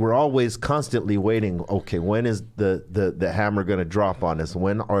 we were always constantly waiting. Okay, when is the hammer going to drop on us?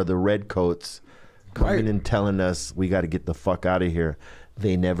 When are the redcoats coming and telling us we got to get the fuck out of here?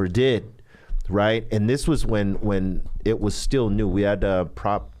 They never did, right? And this was when it was still new. We had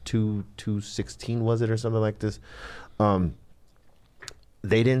Prop 216, was it, or something like this?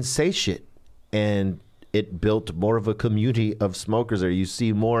 They didn't say shit, and it built more of a community of smokers there. You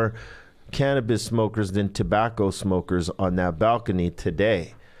see more cannabis smokers than tobacco smokers on that balcony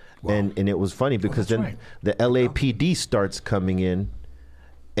today. Wow. And it was funny because then the LAPD starts coming in,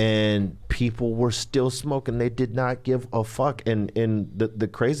 and people were still smoking. They did not give a fuck. And the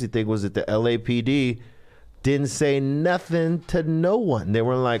crazy thing was that the LAPD didn't say nothing to no one. They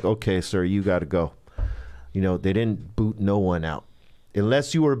were like, "Okay, sir, you got to go." You know, they didn't boot no one out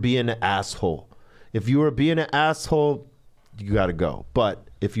unless you were being an asshole. If you were being an asshole, you got to go. But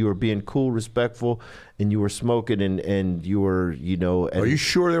if you were being cool, respectful, and you were smoking and you were, you know. Are you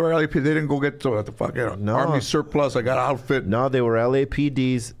sure they were LAPD? They didn't go get what the fuck? No. Army surplus. I got an outfit. No, they were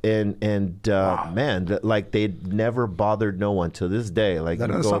LAPDs, and man, like they never bothered no one to this day. Like That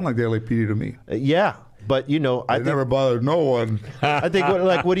doesn't sound like the LAPD to me. Yeah, but you know, I They never bothered no one. I think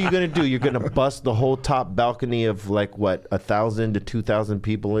what are you gonna do? You're gonna bust the whole top balcony of like what 1,000 to 2,000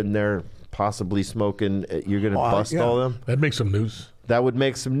 people in there, possibly smoking. You're gonna bust all of them. That'd make some news. That would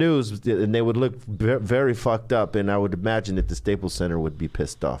make some news, and they would look very fucked up. And I would imagine that the Staples Center would be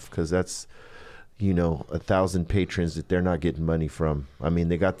pissed off because that's, you know, 1,000 patrons that they're not getting money from. I mean,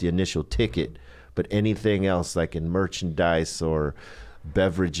 they got the initial ticket, but anything else like in merchandise or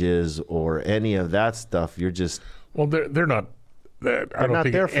beverages or any of that stuff, you're just they're not. I don't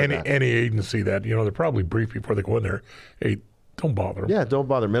think any agency that, you know, they're probably briefed before they go in there. Hey, don't bother them. Yeah, don't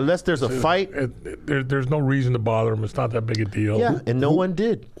bother them unless there's a fight. There's no reason to bother them. It's not that big a deal. Yeah, and no one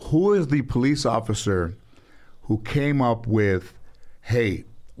did. Who is the police officer who came up with, hey,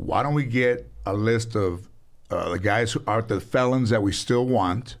 why don't we get a list of the guys who are the felons that we still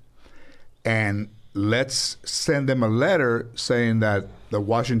want, and let's send them a letter saying that the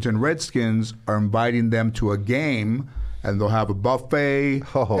Washington Redskins are inviting them to a game, and they'll have a buffet,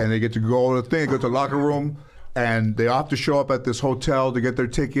 and they get to go to the thing, go to the locker room, and they have to show up at this hotel to get their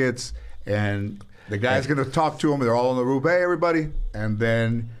tickets, and the guy's going to talk to them. They're all on the roof. Hey, everybody. And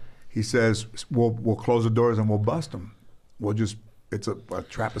then he says, we'll close the doors and we'll bust them. We'll just, it's a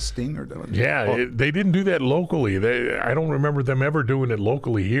trap of stinger. Yeah, they didn't do that locally. I don't remember them ever doing it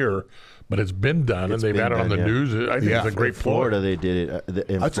locally here, but it's been done, and they've had it on the news. I think it's a great In Florida, they did it.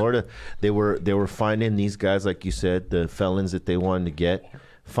 In Florida, they were finding these guys, like you said, the felons that they wanted to get,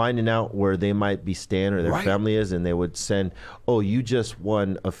 finding out where they might be staying or their family is, and they would send, oh, you just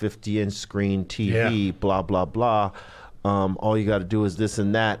won a 50-inch screen TV, blah, blah, blah. All you got to do is this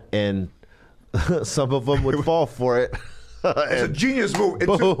and that. And some of them would fall for it. It's a genius move.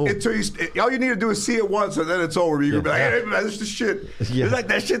 All you need to do is see it once, and then it's over. You can be like, hey, man, this is shit. It's like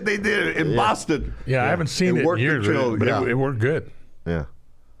that shit they did in Boston. Yeah, I haven't seen it in years, but it worked good. Yeah.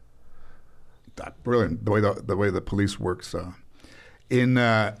 Brilliant. The way the police works. In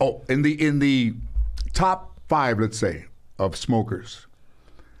the top 5, let's say, of smokers,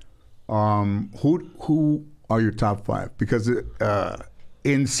 who are your top 5? Because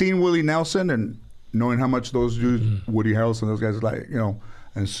in seeing Willie Nelson and knowing how much those dudes, Woody Harrelson, those guys like, you know,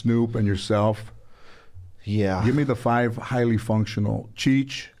 and Snoop and yourself. Yeah. Give me the 5 highly functional.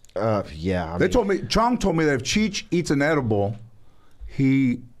 Cheech. Chong told me that if Cheech eats an edible,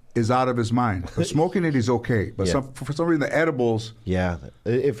 he is out of his mind. But smoking it, he's okay. But for some reason, the edibles. Yeah,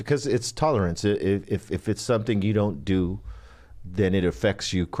 because it's tolerance. If it's something you don't do, then it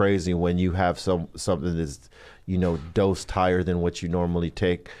affects you crazy when you have something that's, you know, dosed higher than what you normally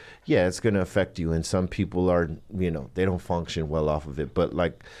take. Yeah, it's going to affect you. And some people are, you know, they don't function well off of it. But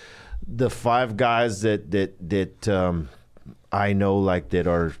like the 5 guys that I know, like, that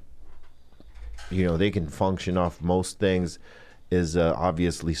are, you know, they can function off most things is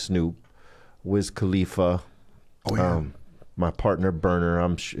obviously Snoop, Wiz Khalifa, my partner Burner.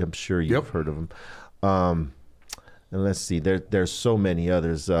 I'm sure you've heard of him. And let's see, there's so many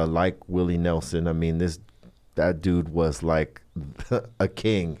others like Willie Nelson. I mean, that dude was like a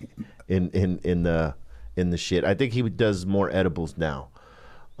king in the shit. I think he does more edibles now,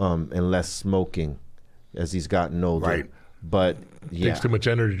 and less smoking as he's gotten older. Right. But yeah, takes too much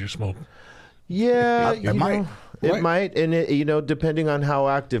energy to smoke. Yeah, it might. It might, and you know, depending on how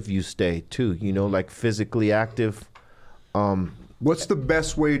active you stay too. You know, like physically active. What's the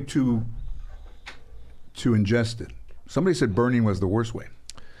best way to ingest it? Somebody said burning was the worst way.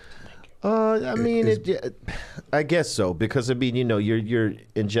 I mean, I guess so, because I mean, you know, you're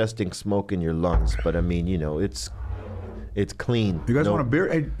ingesting smoke in your lungs, but I mean, you know, it's clean. You guys want a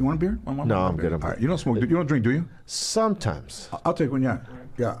beer? Hey, you want a beer? No, I'm good. All right. You don't smoke. You don't drink, do you? Sometimes. I'll take one.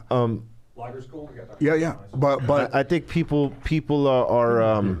 Yeah. Lager school. We got that. Yeah. But I think people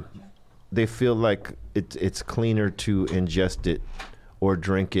are they feel like it's cleaner to ingest it or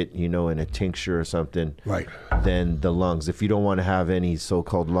drink it, you know, in a tincture or something, right, than the lungs. If you don't want to have any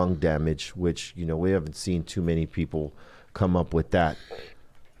so-called lung damage, which, you know, we haven't seen too many people come up with that.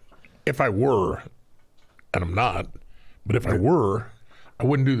 If I were, and I'm not, but if I were, I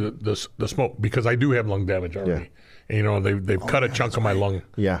wouldn't do the smoke, because I do have lung damage already. Yeah. And, you know, they've cut a chunk of my lung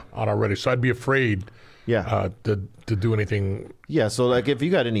out already, so I'd be afraid to do anything. Yeah, so like if you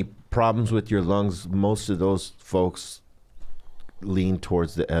got any problems with your lungs, most of those folks lean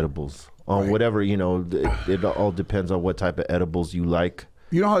towards the edibles on whatever, it all depends on what type of edibles you like.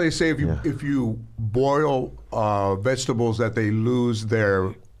 You know how they say if you boil vegetables that they lose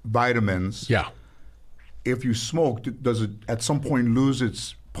their vitamins. Yeah. If you smoke, does it at some point lose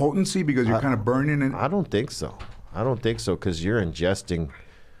its potency because you're kind of burning it? I don't think so. Because you're ingesting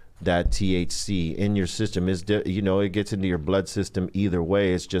that THC in your system. It gets into your blood system either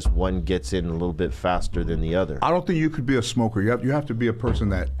way. It's just one gets in a little bit faster than the other. I don't think you could be a smoker. You have to be a person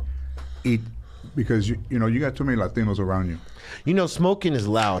that eat, because you got too many Latinos around you. Smoking is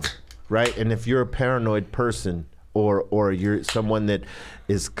loud, right? And if you're a paranoid person or you're someone that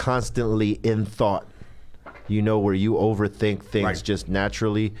is constantly in thought, where you overthink things just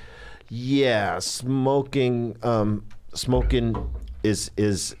naturally, smoking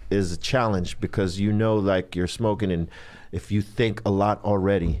is a challenge, because like you're smoking, and if you think a lot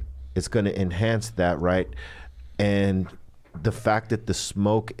already, it's going to enhance that, right? And the fact that the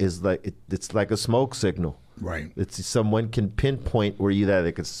smoke is it's like a smoke signal. Right. It's someone can pinpoint where you that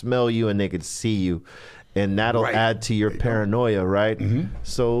they can smell you and they can see you, and that'll add to your paranoia, right? Mm-hmm.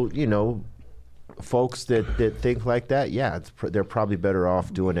 So folks that think like that, they're probably better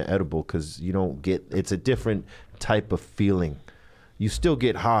off doing an edible, because you don't get, it's a different type of feeling. You still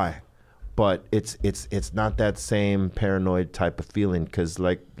get high, but it's not that same paranoid type of feeling, because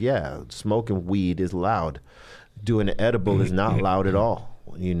smoking weed is loud. Doing an edible is not loud at all.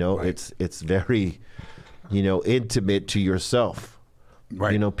 It's very intimate to yourself.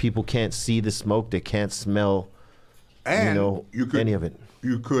 Right. People can't see the smoke, they can't smell any of it.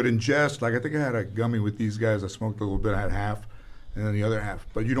 You could ingest, like I think I had a gummy with these guys. I smoked a little bit, I had half, and then the other half.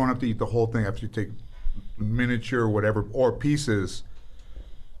 But you don't have to eat the whole thing after you take miniature whatever, or pieces.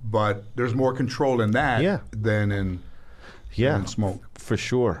 But there's more control in that than in smoke. For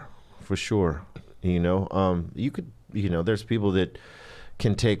sure. You could, there's people that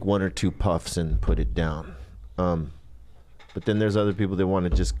can take 1 or 2 puffs and put it down. But then there's other people that want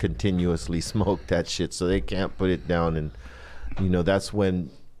to just continuously smoke that shit, so they can't put it down. And, that's when,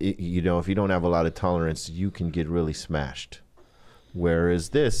 if you don't have a lot of tolerance, you can get really smashed. Whereas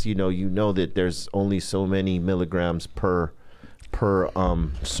this, that there's only so many milligrams per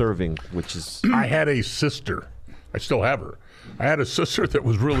serving, which is... I had a sister. I still have her. I had a sister that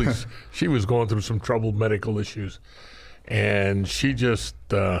was really... she was going through some troubled medical issues. And she just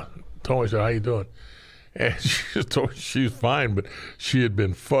told me, I said, how you doing? And she just told me she's fine, but she had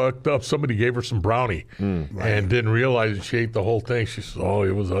been fucked up. Somebody gave her some brownie and didn't realize that she ate the whole thing. She said, oh,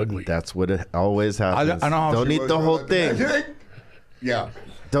 it was ugly. That's what it always happens. I know how Don't eat the whole thing. Yeah.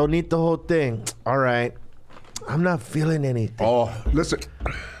 Don't eat the whole thing. All right. I'm not feeling anything. Oh, listen.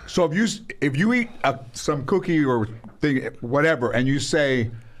 So if you eat some cookie or thing, whatever, and you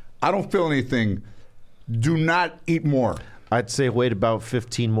say, I don't feel anything, do not eat more. I'd say wait about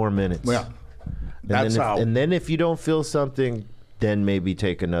 15 more minutes. Yeah. And then if you don't feel something, then maybe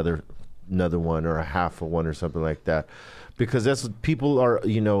take another one or a half of one or something like that, because that's what people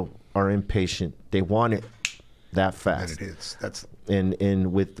are impatient. They want it that fast. And it is. That's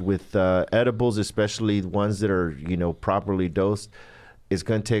and with edibles, especially the ones that are properly dosed, it's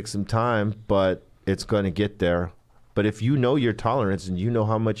going to take some time, but it's going to get there. But if you know your tolerance and you know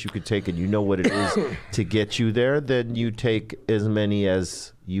how much you could take and you know what it is to get you there, then you take as many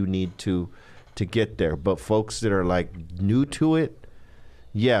as you need to get there. But folks that are like new to it,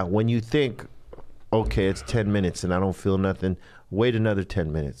 when you think, okay, it's 10 minutes and I don't feel nothing, wait another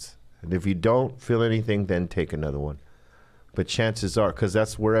 10 minutes. And if you don't feel anything, then take another one. But chances are, because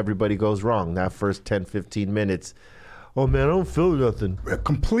that's where everybody goes wrong, that first 10, 15 minutes, oh man, I don't feel nothing.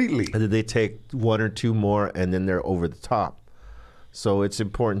 Completely. And then they take 1 or 2 more and then they're over the top. So it's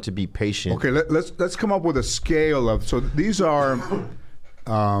important to be patient. Okay, let's come up with a scale of, so these are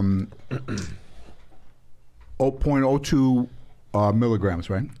 0.02 milligrams,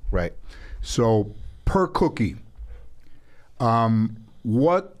 right? Right. So per cookie,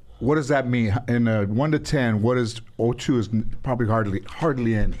 what does that mean? In 1 to 10, what is 0.2 is probably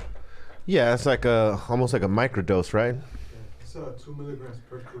hardly any. Yeah, it's like almost like a microdose, right? It's 2 milligrams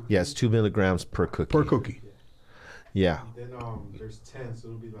per cookie. Yeah, it's 2 milligrams per cookie. Per cookie. Yeah. Then there's 10, so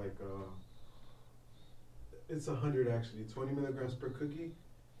it'll be like it's 100 actually. 20 milligrams per cookie,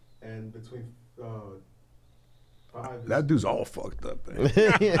 and between 5. That dude's all fucked up. Man. He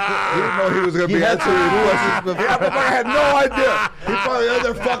didn't know he was gonna be answering questions. Yeah, but I had no idea. He probably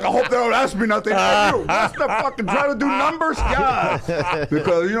other fuck. I hope they don't ask me nothing. Hey, you, what's the fucking trying to do numbers? Yeah,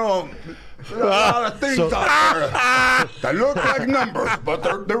 because there's a lot of things out there that look like numbers, but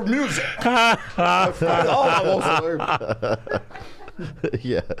they're music. Yeah,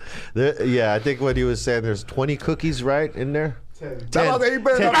 I think what he was saying, there's 20 cookies, right, in there? You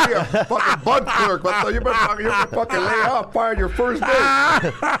better not be a fucking bud clerk. You better fucking lay off prior to your first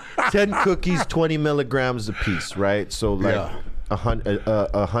day. 10 cookies, 20 milligrams a piece, right? So like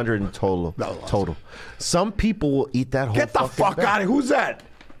 100 in total. Some people will eat that whole. Get the fuck out of here. Who's that?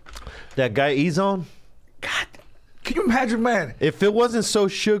 That guy Ezone? God, can you imagine, man? If it wasn't so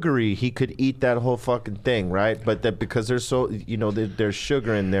sugary, he could eat that whole fucking thing, right? But that because there's so, there's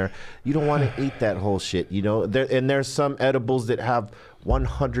sugar in there, you don't want to eat that whole shit, And there's some edibles that have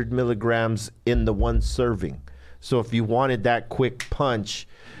 100 milligrams in the one serving. So if you wanted that quick punch,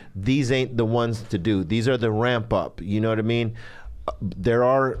 these ain't the ones to do. These are the ramp up. You know what I mean? There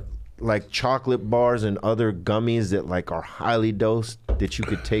are like chocolate bars and other gummies that like are highly dosed that you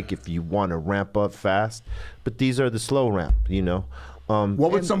could take if you want to ramp up fast. But these are the slow ramp,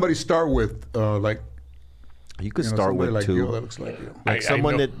 What would somebody start with? You could start with like 2. You, that looks like you. Like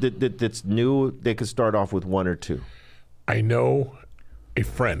someone that's new, they could start off with 1 or 2. I know a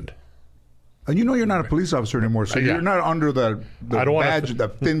friend. And you're not a police officer anymore, so you're not under the badge, the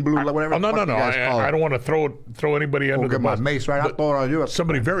thin blue, whatever. No. I don't want to throw anybody under the bus. My mace right out.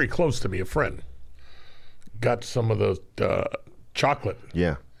 Somebody very close to me, a friend, got some of the chocolate.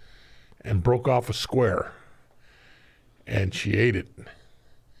 Yeah. And broke off a square. And she ate it.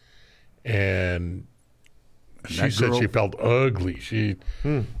 And she said she felt ugly. She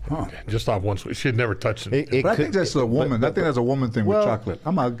just off one sweet. She had never touched it. But I think that's a woman. I think that's a woman thing with chocolate.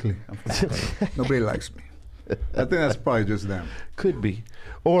 I'm ugly. Nobody likes me. I think that's probably just them. Could be,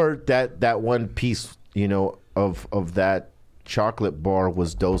 or that one piece, of that chocolate bar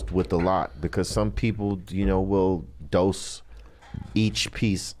was dosed with a lot, because some people, will dose each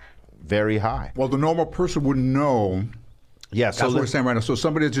piece very high. Well, the normal person wouldn't know. Yeah, so that's what we're saying right now. So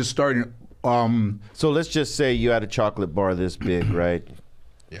somebody that's just starting. So let's just say you had a chocolate bar this big, right?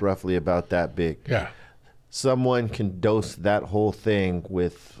 Yeah. Roughly about that big. Yeah. Someone can dose that whole thing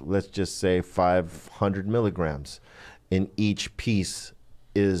with, let's just say, 500 milligrams. And each piece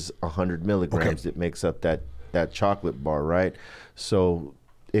is 100 milligrams. It makes up that chocolate bar, right? So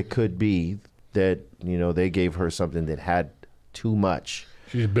it could be that, they gave her something that had too much.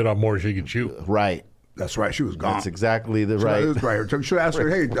 She's bit on more than she can chew. Right. That's right. She was gone. That's exactly the right. That's right. You should ask her,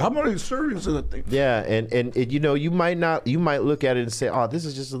 hey, how many servings of the thing? Yeah, and you might look at it and say, oh, this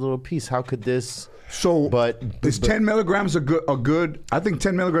is just a little piece. How could this? So, but is 10 milligrams a good? I think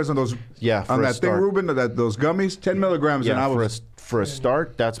 10 milligrams on those. Yeah, on that thing, Ruben, those gummies, 10 milligrams. Yeah, and for a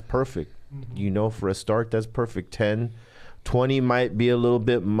start, that's perfect. For a start, that's perfect. 10, 20 might be a little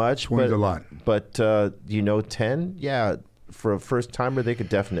bit much. 20 is a lot. But 10, yeah. For a first timer, they could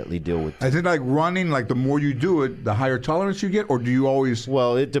definitely deal with it. Is it like running? Like the more you do it, the higher tolerance you get, or do you always?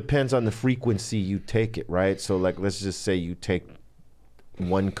 Well, it depends on the frequency you take it, right? So, like, let's just say you take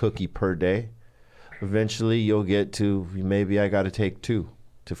 1 cookie per day. Eventually, you'll get to maybe I got to take 2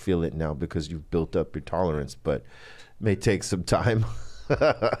 to feel it now because you've built up your tolerance, but it may take some time.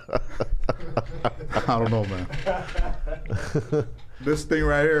 I don't know, man. This thing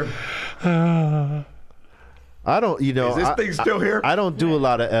right here. I don't, Is this thing still here? I don't do a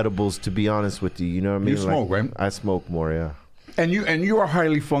lot of edibles, to be honest with you. You know what I mean? You smoke, right? I smoke more, yeah. And you are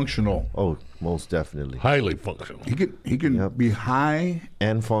highly functional. Oh, most definitely. Highly functional. He can be high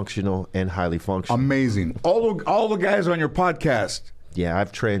and functional and highly functional. Amazing. All the guys on your podcast. Yeah,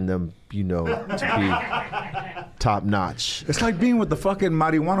 I've trained them, to be top notch. It's like being with the fucking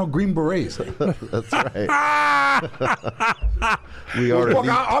marijuana Green Berets. That's right.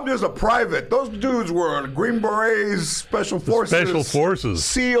 I'm just a private. Those dudes were Green Berets, Special Forces.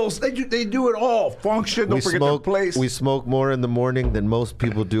 SEALs. They do it all. Function. Don't forget their place. We smoke more in the morning than most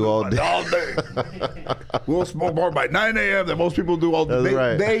people do all day. All day. We'll smoke more by 9 a.m. than most people do all day. That's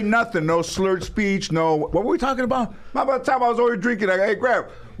right. They ain't no slurred speech. No. What were we talking about? How about the time I was already drinking? Hey, Grab.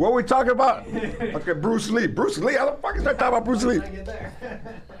 What are we talking about? Okay, Bruce Lee. How the fuck is that talking about Bruce Lee?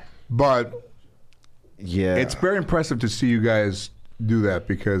 But yeah, it's very impressive to see you guys do that,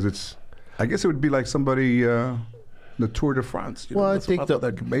 because I guess it would be like somebody the Tour de France. I think that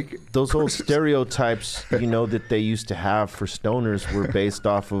could make it. Those old stereotypes, that they used to have for stoners were based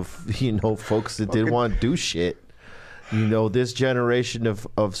off of, folks that didn't want to do shit. This generation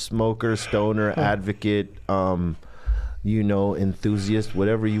of smoker, stoner, advocate, enthusiast,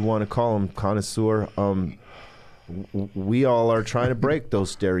 whatever you want to call them, connoisseur. We all are trying to break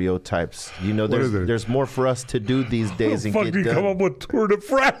those stereotypes. There's more for us to do these days. How the fuck do you come up with Tour de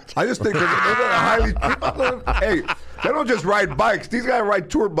France? I just think they're highly. Hey, they don't just ride bikes. These guys ride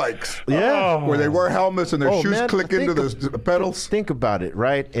tour bikes. Yeah, where they wear helmets and their shoes click into the pedals. Think about it,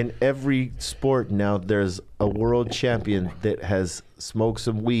 right? In every sport now, there's a world champion that has smoked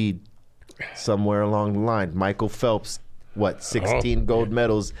some weed somewhere along the line. Michael Phelps what 16 gold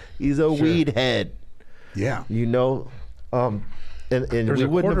medals. He's a weed head. Yeah. You know, and There's we a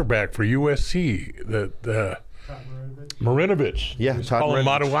wouldn't have- quarterback for USC, the Marinovich. Yeah, He's Todd called him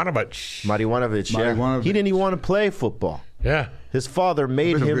Marinovich. Marinovich. Marinovich, yeah. Marinovich. He didn't even want to play football. Yeah. His father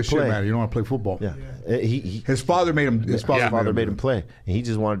made That's a him good play. shit, man. You don't want to play football. Yeah. He His father made him. His father, made him play. And he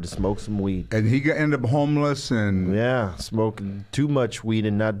just wanted to smoke some weed. and he ended up homeless. And Yeah, smoking too much weed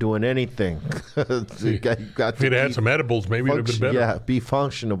and not doing anything. You got If he'd had some edibles, maybe it'd have been better. Yeah, be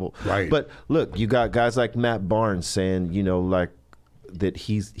functional. Right. But look, you got guys like Matt Barnes saying, you know, like that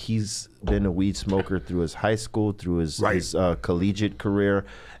he's been a weed smoker through his high school, through his collegiate career,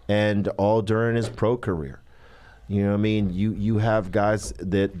 and all during his pro career. You know what I mean? You have guys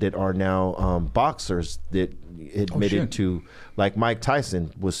that are now boxers that admitted to, like Mike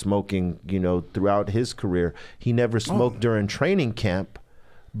Tyson was smoking, you know, throughout his career. He never smoked during training camp,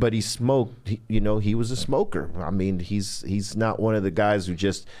 but he smoked, you know, he was a smoker. I mean, he's not one of the guys who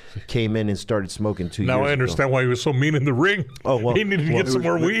just came in and started smoking 2 years ago. Now I understand why he was so mean in the ring. Oh, well, he needed to get some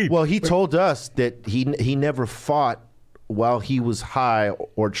more weed. Well, he told us that he never fought while he was high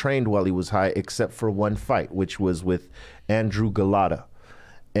or trained while he was high, except for one fight, which was with Andrew Galata.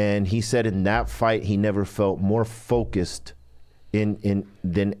 And he said in that fight he never felt more focused in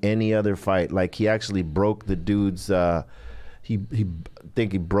than any other fight. Like he actually broke the dude's he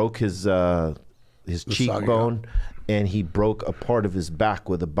broke his cheekbone, and he broke a part of his back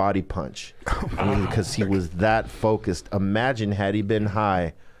with a body punch because he was that focused. Imagine had he been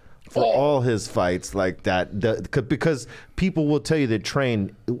high for all his fights like that, because people will tell you that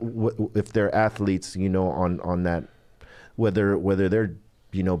train if they're athletes, you know, on that, whether they're,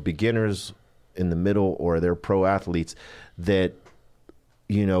 you know, beginners in the middle or they're pro athletes, that,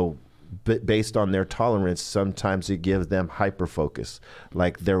 you know, based on their tolerance, sometimes it gives them hyper focus,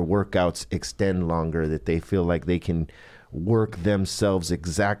 like their workouts extend longer, that they feel like they can work themselves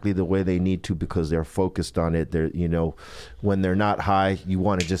exactly the way they need to because they're focused on it. They're, you know, when they're not high, you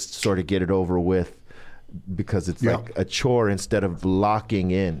want to just sort of get it over with because it's like a chore instead of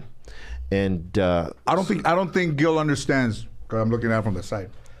locking in. And I don't think Gil understands, because I'm looking at it from the side,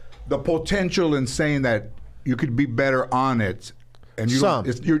 the potential in saying that you could be better on it. And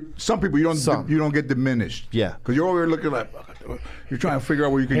some people you don't get diminished. Yeah, because you're over here looking like you're trying to figure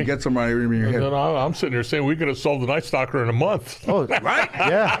out where you can get somebody in your head. I'm sitting there saying we could have solved the Night Stalker in a month. Oh, right?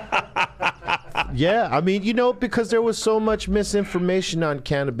 Yeah. Yeah, I mean, you know, because there was so much misinformation on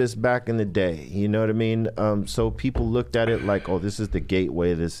cannabis back in the day. You know what I mean? So people looked at it like, oh, this is the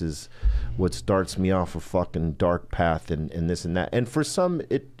gateway. This is what starts me off a fucking dark path and this and that. And for some,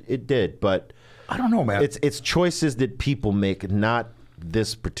 it did, but I don't know, man. It's choices that people make, not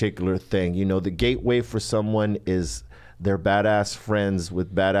this particular thing. You know, the gateway for someone is their badass friends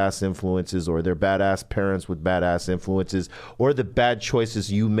with badass influences, or their badass parents with badass influences, or the bad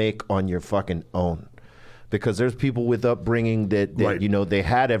choices you make on your fucking own. Because there's people with upbringing that you know, they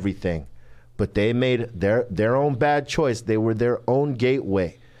had everything, but they made their own bad choice. They were their own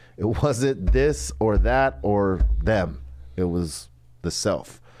gateway. It wasn't this or that or them. It was the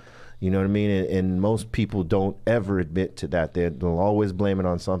self. You know what I mean? And most people don't ever admit to that. They'll always blame it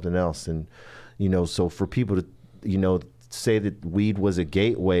on something else. And, you know, so for people to, you know, say that weed was a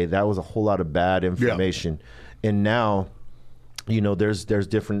gateway, that was a whole lot of bad information. Yeah. And now, you know, there's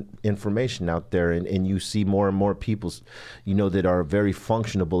different information out there, and you see more and more people, you know, that are very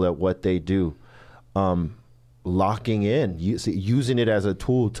functional at what they do, locking in, using it as a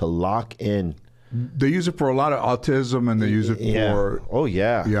tool to lock in. They use it for a lot of autism, and they use it for... Oh,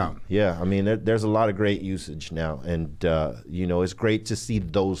 yeah. Yeah. I mean, there's a lot of great usage now. And, you know, it's great to see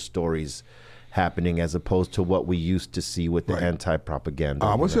those stories happening as opposed to what we used to see with the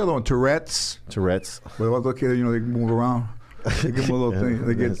anti-propaganda. What's the other one? Tourette's? Well, look, you know, they move around. They give them a little thing.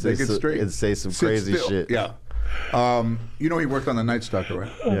 They get straight. And say some crazy shit. Yeah. You know, he worked on the Night Stalker,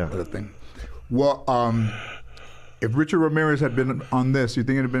 right? Yeah. The thing. Well, if Richard Ramirez had been on this, you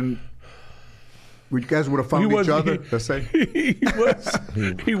think it'd have been... You guys would have found each other, let's say?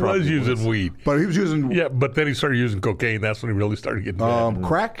 He was using weed. But he was using... Yeah, but then he started using cocaine. That's when he really started getting bad.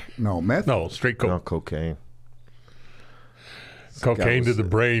 Crack? No, meth? No, straight coke. No, cocaine. Cocaine to the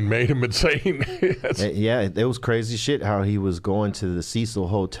brain made him insane. Yeah, it was crazy shit how he was going to the Cecil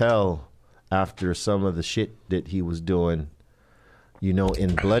Hotel after some of the shit that he was doing, you know,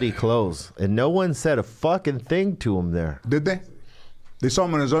 in bloody clothes. And no one said a fucking thing to him there. Did they? They saw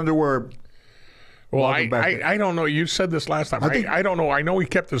him in his underwear... Well, I don't know. You said this last time. I don't know. I know he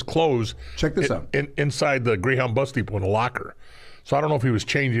kept his clothes. Check this out. Inside the Greyhound bus depot in a locker. So I don't know if he was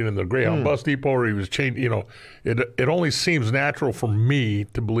changing in the Greyhound bus depot or he was changing. You know, it only seems natural for me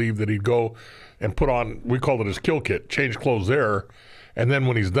to believe that he'd go and put on, we called it his kill kit, change clothes there, and then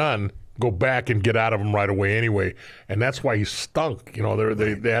when he's done, go back and get out of them right away anyway. And that's why he stunk. You know,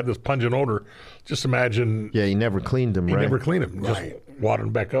 they had this pungent odor. Just imagine. Yeah, he never cleaned them, He right? never cleaned them. Just watered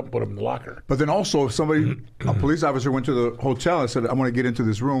them back up, put them in the locker. But then also, if somebody, a police officer went to the hotel and said, "I want to get into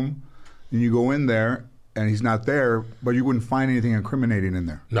this room," and you go in there and he's not there, but you wouldn't find anything incriminating in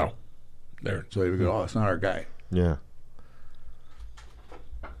there. No. There. So you would go, "Oh, it's not our guy." Yeah.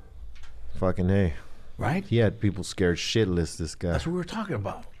 Fucking A. Right? He had people scared shitless, this guy. That's what we were talking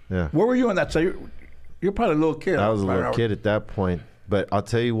about. Yeah. Where were you on that? So you're probably a little kid. I was a little kid at that point. But I'll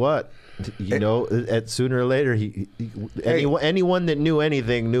tell you what, you know, at sooner or later, anyone that knew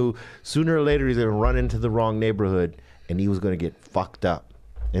anything knew sooner or later he's going to run into the wrong neighborhood and he was going to get fucked up.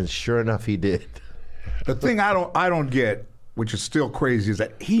 And sure enough, he did. The thing I don't get, which is still crazy, is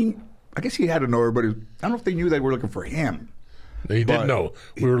that I guess he had to know everybody. I don't know if they knew they were looking for him. He didn't know.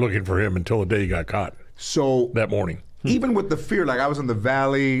 We were looking for him until the day he got caught. So that morning. Even with the fear, like I was in the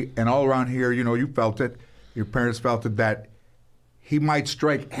valley and all around here, you know, you felt it. Your parents felt it that he might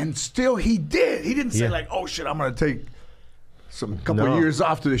strike, and still he did. He didn't say like, "Oh shit, I'm going to take some couple of years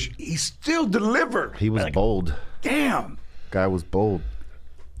off to this." He still delivered. He was bold. Damn. Guy was bold.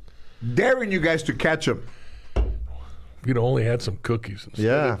 Daring you guys to catch him. You'd only had some cookies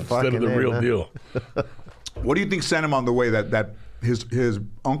instead of the real deal. What do you think sent him on the way? That his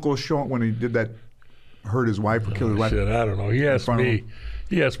uncle showing when he did that, hurt his wife or killed his wife? Shit, I don't know. He asked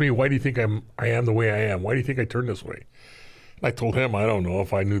me, "Why do you think I am the way I am? Why do you think I turned this way?" I told him, I don't know.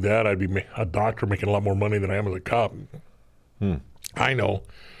 If I knew that, I'd be a doctor making a lot more money than I am as a cop. I know.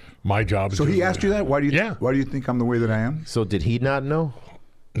 My job is. So he asked you that? Why do you? Yeah. Why do you think I'm the way that I am? So did he not know?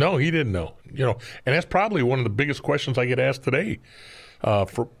 No, he didn't know. You know, and that's probably one of the biggest questions I get asked today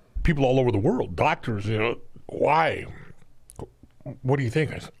for people all over the world. Doctors, you know, why? What do you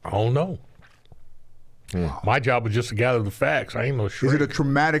think? I said, I don't know. My job was just to gather the facts. I ain't no shrink. Is it a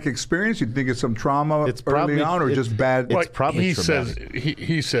traumatic experience? You think it's some trauma It's early probably- on, or it's- just bad? it's probably he traumatic. says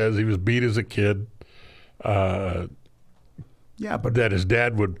he says he was beat as a kid. Yeah, but That his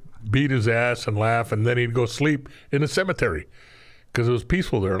dad would beat his ass and laugh, and then he'd go sleep in the cemetery because it was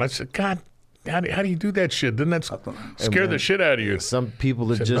peaceful there. And I said, God, how do you do that shit? Didn't that scare the shit out of you? Some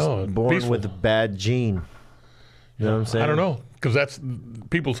people are Said, just no, born peaceful. with a bad gene. You know what I'm saying? I don't know, because that's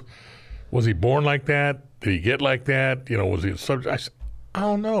people's. Was he born like that? Did he get like that? You know, was he a subject? I said, I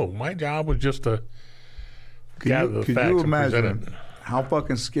don't know. My job was just to gather the can facts you and present imagine it. how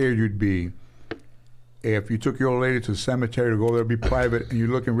fucking scared you'd be if you took your old lady to the cemetery to go there, be private, and you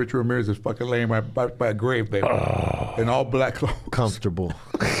look and Richard Ramirez is fucking laying by a grave there in all black clothes. Comfortable.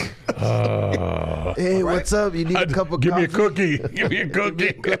 Hey, what's up? You need a cup of Give me coffee? a cookie. Give me a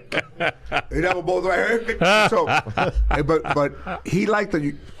cookie. You'd have them both right here. So, but he liked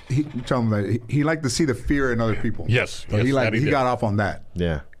the. He tell him that he liked to see the fear in other people. Yes, So yes, he that he did. got off on that.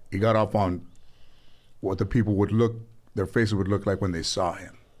 Yeah. He got off on what the people would look, their faces would look like when they saw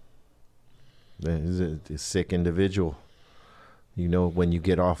him. Man, he's a sick individual. You know, when you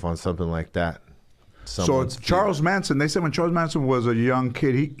get off on something like that. So Charles Manson, they said when Charles Manson was a young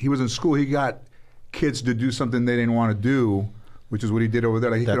kid, he was in school, he got kids to do something they didn't want to do, which is what he did over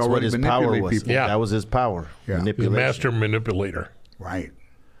there. Like he That's could what already his manipulate power was. people. Yeah. That was his power. Yeah. He's a Manipulation. master manipulator. Right.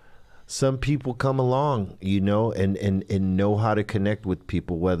 Some people come along, you know, and know how to connect with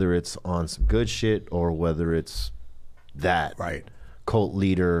people, whether it's on some good shit or whether it's that. Right. Cult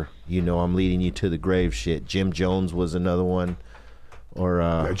leader, you know, I'm leading you to the grave shit. Jim Jones was another one.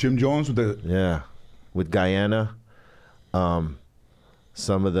 Or Jim Jones with the with Guyana.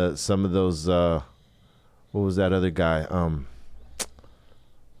 Some of those what was that other guy?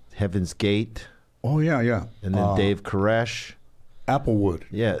 Heaven's Gate. Oh yeah. And then Dave Koresh. Applewood.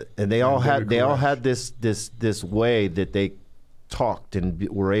 Yeah, and they all had this way that they talked and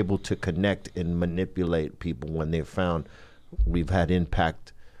were able to connect and manipulate people when they found we've had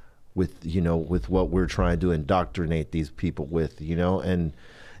impact with, you know, with what we're trying to indoctrinate these people with, you know, and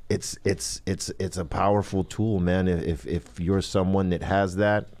it's a powerful tool, man. If you're someone that has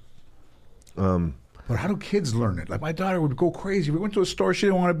that. But how do kids learn it? Like my daughter would go crazy. We went to a store she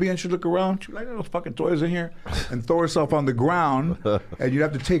didn't want to be in. She'd look around. She'd like, those fucking toys in here, and throw herself on the ground. And you'd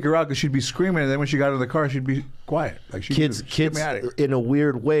have to take her out because she'd be screaming. And then when she got in the car, she'd be quiet. Like Kids in a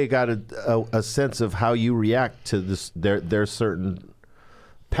weird way got a sense of how you react to this their certain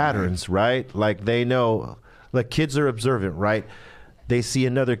patterns, right? Like they know, like kids are observant, right? They see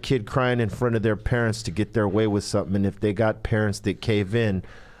another kid crying in front of their parents to get their way with something, and if they got parents that cave in,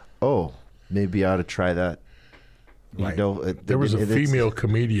 maybe I ought to try that. Right. You know, There was a female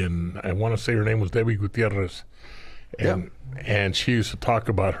comedian. I want to say her name was Debbie Gutierrez, and she used to talk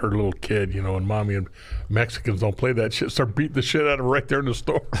about her little kid, you know, and mommy and Mexicans don't play that shit. Start beating the shit out of her right there in the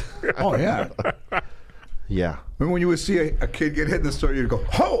store. Oh yeah. Yeah. Remember when you would see a kid get hit in the store, you'd go,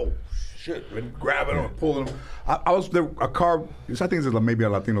 "Oh shit!" and grabbing him, pulling him. I was there. A car. I think it's maybe a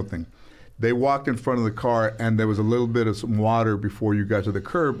Latino thing. They walked in front of the car, and there was a little bit of some water before you got to the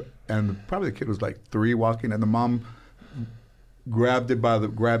curb, and probably the kid was like 3 walking, and the mom grabbed him by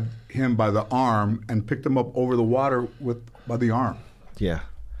the arm and picked him up over the water by the arm. Yeah.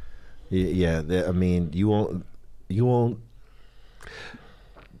 Yeah. I mean, you won't.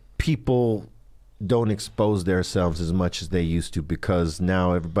 People don't expose themselves as much as they used to because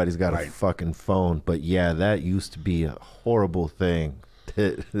now everybody's got a fucking phone. But yeah, that used to be a horrible thing.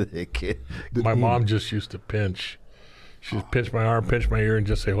 My mom just used to pinch. She just pinch my arm, pinch my ear, and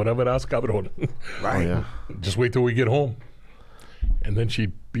just say, "Whatever else, cabrón." Right. Yeah. Just wait till we get home. And then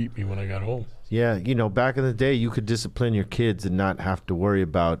she'd beat me when I got home. Yeah, you know, back in the day, you could discipline your kids and not have to worry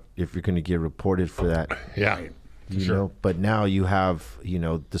about if you're going to get reported for that. Yeah. You know, but now you have, you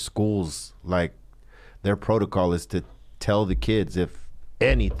know, the schools, like, their protocol is to tell the kids if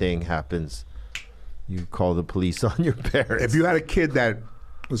anything happens, you call the police on your parents. If you had a kid that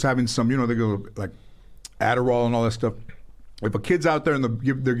was having some, you know, they go like Adderall and all that stuff. If a kid's out there and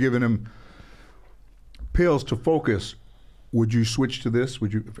they're giving him pills to focus, would you switch to this?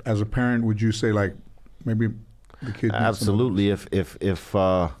 Would you, as a parent, would you say like maybe the kid? Absolutely. If it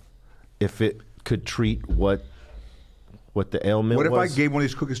could treat what the ailment was. What if I gave one of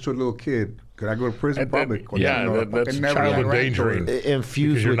these cookies to a little kid? Could I go to prison? Probably. That's child endangering.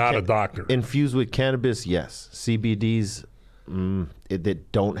 Infused you're with not a doctor. Infused with cannabis, yes. CBDs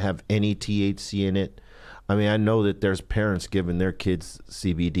that don't have any THC in it. I mean, I know that there's parents giving their kids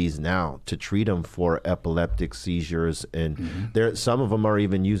CBDs now to treat them for epileptic seizures, and some of them are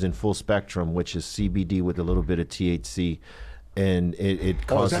even using full spectrum, which is CBD with a little bit of THC, and it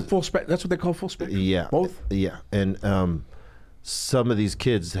causes. Is that full spectrum? That's what they call full spectrum. Yeah, both. Yeah, and some of these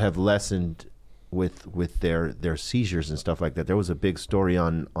kids have lessened with their seizures and stuff like that. There was a big story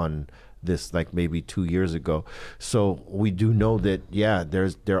on this like maybe 2 years ago. So we do know that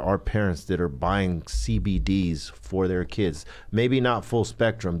there are parents that are buying CBDs for their kids. Maybe not full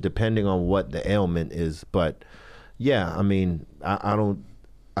spectrum, depending on what the ailment is. But yeah, I mean, I don't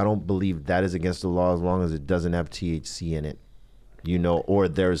believe that is against the law as long as it doesn't have THC in it, you know, or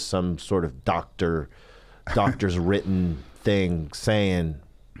there's some sort of doctor's written thing saying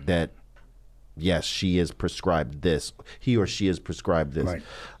that yes, he or she is prescribed this. Right.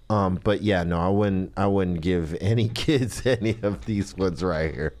 But yeah, no, I wouldn't give any kids any of these ones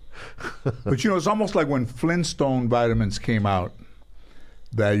right here. But you know, it's almost like when Flintstone vitamins came out,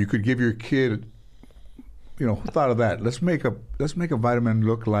 that you could give your kid. You know, who thought of that? Let's make a vitamin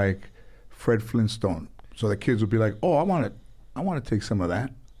look like Fred Flintstone, so the kids would be like, "Oh, I want to take some of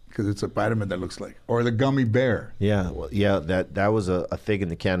that because it's a vitamin that looks like," or the gummy bear. Yeah, well, yeah, that was a thing in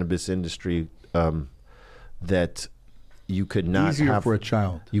the cannabis industry that. You could not Easier have for a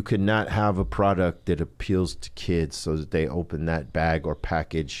child. You could not have a product that appeals to kids, so that they open that bag or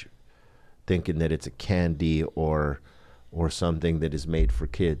package, thinking that it's a candy or something that is made for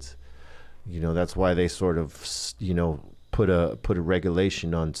kids. You know, that's why they sort of, you know, put a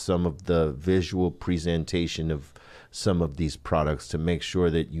regulation on some of the visual presentation of some of these products to make sure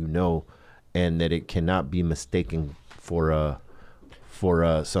that you know, and that it cannot be mistaken for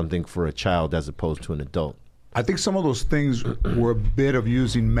something for a child as opposed to an adult. I think some of those things were a bit of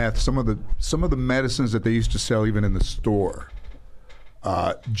using meth. Some of the medicines that they used to sell even in the store,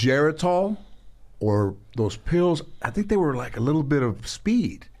 Geritol, or those pills. I think they were like a little bit of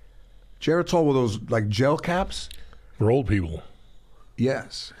speed. Geritol were those like gel caps for old people.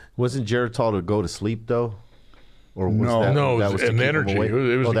 Yes. Wasn't Geritol to go to sleep though, or was no, that it was to an keep energy. them awake?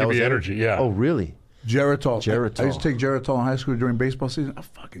 It was to give you energy. Yeah. Oh, really? Geritol. Geritol. I used to take Geritol in high school during baseball season. I'm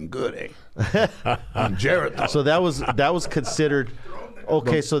fucking good, eh? Geritol. So that was considered.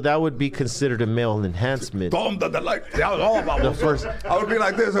 Okay, so that would be considered a male enhancement. That was all about the first. I would be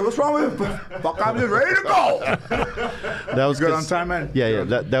like this. What's wrong with you? Fuck, I'm just ready to go. That was good on time, man. Yeah.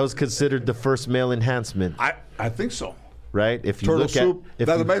 That was considered the first male enhancement. I think so. Right? If you Turtle look soup. at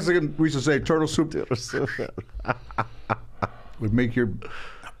That's the Mexican. We used to say turtle soup. Would make your.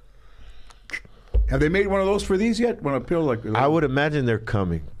 Have they made one of those for these yet? One a pill like. I would imagine they're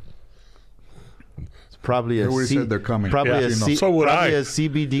coming. It's probably a. Everybody said they're coming. Probably Yeah. So would probably I. a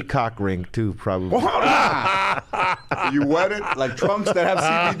CBD cock ring too. Probably. You wet it like trunks that have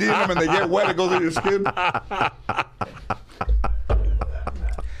CBD in them, and they get wet. It goes in your skin.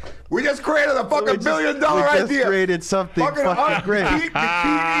 We just created a fucking $1 billion We just idea. created something fucking great.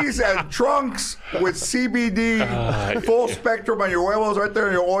 Bikinis and trunks with CBD, full spectrum on your huevos right there,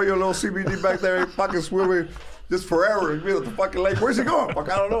 and you oil your little CBD back there, fucking swimming just forever. He'd be at the fucking lake. Where's he going? Fuck,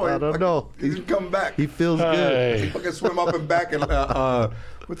 I don't know. I don't know. He's coming back. He feels good. Hey. Fucking swim up and back and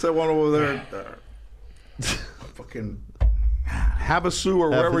what's that one over there? Fucking Havasu or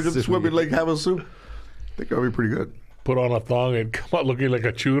wherever, just Havasu. swimming Lake Havasu. I think that'll be pretty good. Put on a thong and come out looking like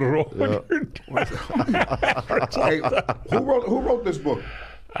a churro. Hey, who wrote this book?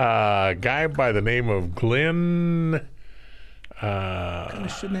 A guy by the name of Glenn. What kind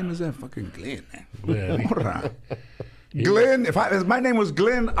of shit name is that? Fucking Glenn, man. Glenn. Hold on. Glenn, if my name was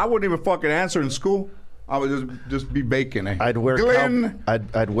Glenn, I wouldn't even fucking answer in school. I would just be baking. Eh? I'd wear Glenn.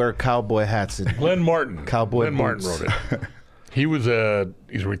 I'd wear cowboy hats and Glenn Martin. Cowboy Glenn Martin boots. wrote it. He's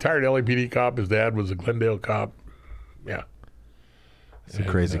a retired LAPD cop. His dad was a Glendale cop. Yeah. It's a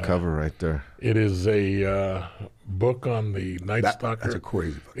crazy cover right there. It is a book on the Night Stalker. That's a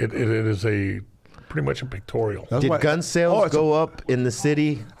crazy. It is pretty much a pictorial. That's Did why- gun sales it's go up in the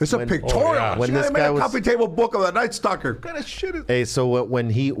city? It's a when- pictorial. yeah. When See, this they made guy a was- coffee table book of the Night Stalker. What kind of shit is? Hey, so when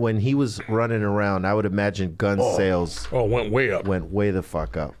he was running around, I would imagine gun sales Oh, it went way up. went way the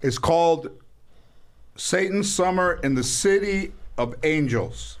fuck up. It's called Satan's Summer in the City of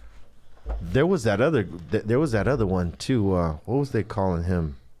Angels. There was that other one too. What was they calling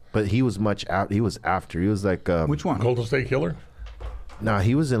him? But he was much out. He was after. He was like Which one? Golden State Killer, Nah,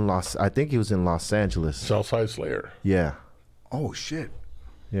 he was in I think he was in Los Angeles. Southside Slayer. Yeah, Oh shit!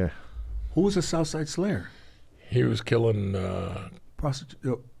 yeah. Who was the Southside Slayer? He was killing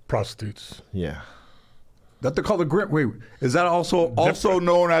prostitutes. Yeah. That they call the Grim. Wait, is that also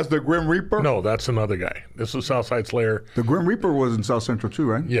known as the Grim Reaper? No, that's another guy. This is Southside Slayer. The Grim Reaper was in South Central too,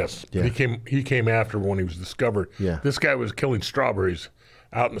 right? Yes, Yeah. he came after when he was discovered. Yeah. This guy was killing strawberries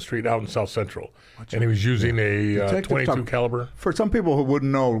out in the street, out in South Central, and he was using a Detective 22 talk. caliber. For some people who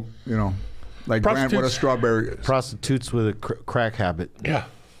wouldn't know, like Grant, what a Prostitutes. strawberry is. Prostitutes with a crack habit. Yeah,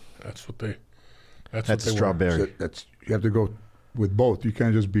 that's what they. That's That's what they strawberry. That's you have to go with both. You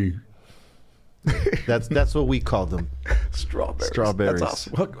can't just be That's what we call them. strawberries. Strawberries. That's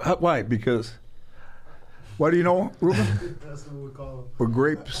awesome. Why? Because. Why do you know, Ruben? That's what we call them. For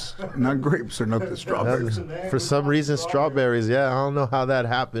grapes, not grapes or nothing. Strawberries. For some reason, strawberries. Yeah, I don't know how that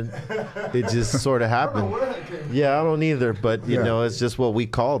happened. It just sort of happened. Yeah, I don't either. But you Yeah. know, it's just what we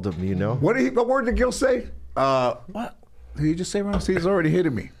called them. You know. What word did Gil say? What? Did he just say wrong? See, he's already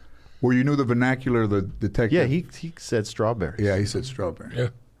hitting me. Well, you knew the vernacular of the detective. Yeah, he said strawberries. Yeah, he said strawberry. Yeah.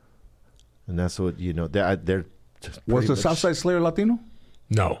 And that's what you know. They're just Was pretty the much- Southside Slayer Latino?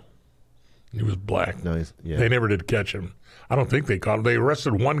 No, he was black. No, yeah. They never did catch him. I don't think they caught him. They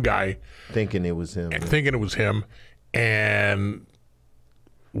arrested one guy Thinking it was him. thinking it was him, and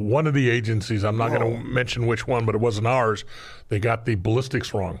one of the agencies, I'm not going to mention which one, but it wasn't ours, they got the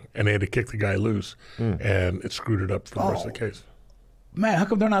ballistics wrong, and they had to kick the guy loose, and it screwed it up for the rest of the case. Man, how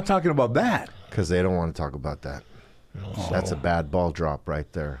come they're not talking about that? Because they don't want to talk about that. That's a bad ball drop right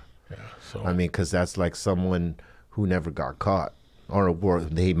there. Yeah, so I mean, because that's like someone who never got caught, or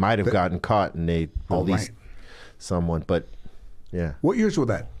they might have gotten caught and they released someone. But yeah, What years was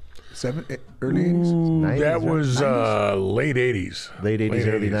that? Early 80s? Ooh, 90s, that right? was late 80s. late 80s,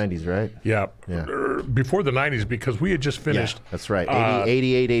 early 90s, right? Yeah. Yeah. Before the 90s, because we had just finished. That's right.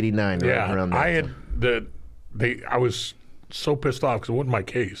 88, 89, right Yeah, around that I had time. I was so pissed off because it wasn't my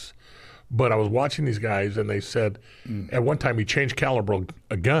case, but I was watching these guys and they said at one time he changed caliber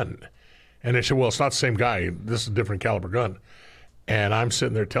a gun, and they said, "Well, it's not the same guy. This is a different caliber gun." And I'm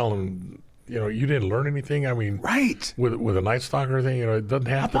sitting there telling them, you didn't learn anything. I mean, Right. with a Night Stalker thing, it doesn't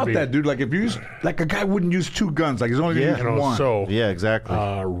How have to about be. that, dude? Like if you use, like a guy wouldn't use two guns. Like he's only Yeah. gonna use one. So Yeah, exactly.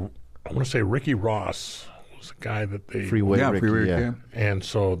 I want to say Ricky Ross was the guy that they Freeway yeah, Ricky, Freeway yeah. Ricky. And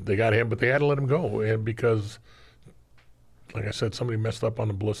so they got him, but they had to let him go, and because, like I said, somebody messed up on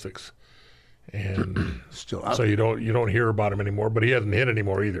the ballistics, and Still out. so you don't hear about him anymore. But he hasn't hit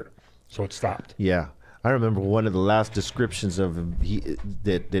anymore either, so it stopped. Yeah. I remember one of the last descriptions of him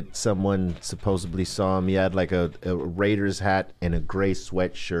that someone supposedly saw him. He had like a Raiders hat and a gray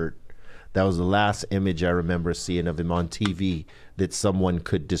sweatshirt. That was the last image I remember seeing of him on TV that someone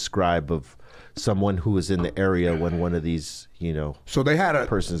could describe of someone who was in the area when one of these, So they had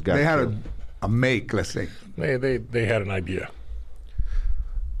persons got they had killed. a make, let's say. They had an idea.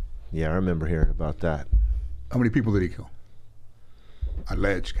 Yeah, I remember hearing about that. How many people did he kill?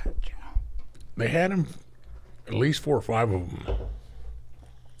 Alleged. They had him, at least 4 or 5 of them.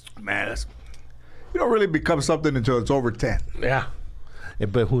 Man, you don't really become something until it's over 10. Yeah,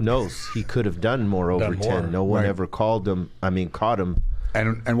 But who knows? He could have done more over Done more, 10. No one right. ever caught him.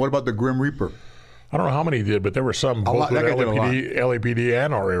 And what about the Grim Reaper? I don't know how many he did, but there were some both lot. with That guy did a lot. LAPD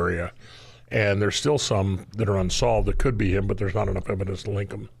and our area. And there's still some that are unsolved that could be him, but there's not enough evidence to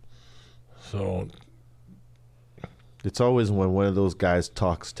link him. So It's always when one of those guys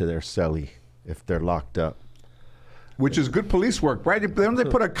talks to their cellie if they're locked up. Which is good police work, right? Then they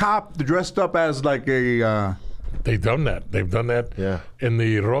put a cop dressed up as like a... they've done that. They've done that Yeah. in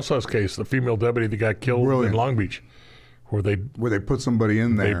the Rosas case, the female deputy that got killed Brilliant. in Long Beach, where they put somebody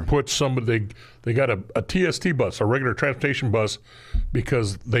in there. put somebody. They got a TST bus, a regular transportation bus,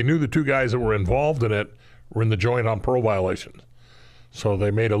 because they knew the two guys that were involved in it were in the joint on parole violations. So they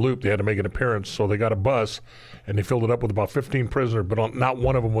made a loop. They had to make an appearance. So they got a bus, and they filled it up with about 15 prisoners, but not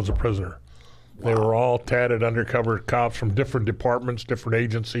one of them was a prisoner. They were all tatted undercover cops from different departments, different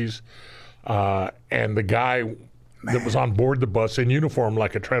agencies. And the guy that was on board the bus in uniform,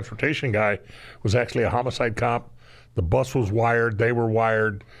 like a transportation guy, was actually a homicide cop. The bus was wired. They were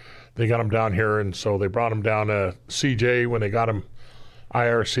wired. They got him down here, and so they brought him down to CJ. When they got him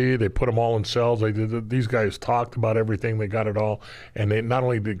IRC, they put them all in cells. These guys talked about everything. They got it all. And they not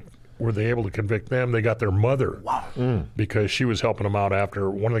only were they able to convict them, they got their mother because she was helping them out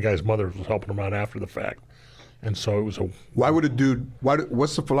after. One of the guy's mothers was helping them out after the fact. And so it was a... Why would a dude...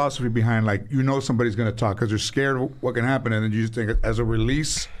 What's the philosophy behind, like, somebody's going to talk because they're scared of what can happen, and then you just think as a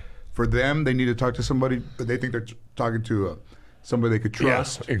release for them, they need to talk to somebody, but they think they're talking to somebody they could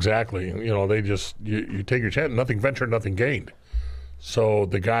trust? Yeah, exactly. They just... You take your chance. Nothing ventured, nothing gained. So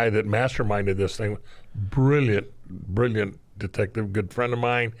the guy that masterminded this thing, brilliant detective, good friend of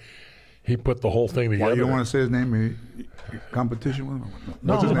mine, he put the whole thing together. Why you don't want to say his name? Competition with him?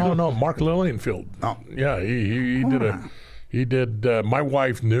 No. Mark Lilienfeld. Oh. Yeah, he did. My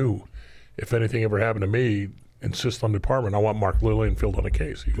wife knew if anything ever happened to me, insist on the department. I want Mark Lilienfeld on a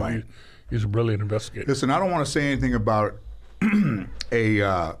case. He's a brilliant investigator. Listen, I don't want to say anything about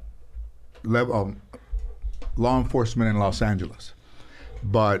a law enforcement in Los Angeles,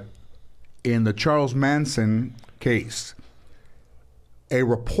 but in the Charles Manson case, a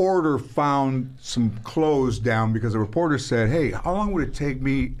reporter found some clothes down because a reporter said, "Hey, how long would it take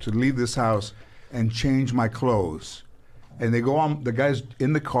me to leave this house and change my clothes?" And they go on, the guy's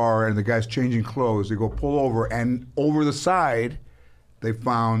in the car and the guy's changing clothes. They go pull over, and over the side, they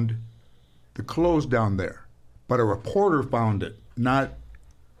found the clothes down there. But a reporter found it, not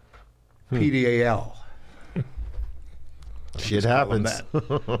PDAL. Shit happens.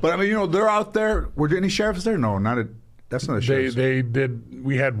 But I mean, they're out there. Were there any sheriffs there? No, that's not a sheriff. They did.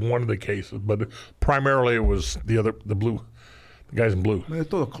 We had one of the cases, but primarily it was the guys in blue. They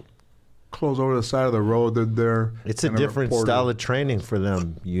throw the clothes over the side of the road. They're there. It's a different style of training for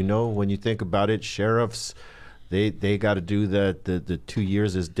them. When you think about it, sheriffs, they got to do the 2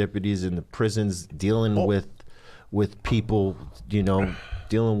 years as deputies in the prisons, dealing with people,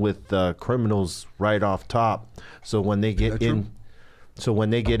 dealing with criminals right off top. So when they get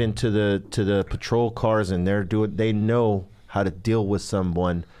into the patrol cars and they know how to deal with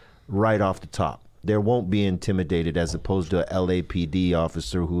someone right off the top. There won't be intimidated as opposed to a LAPD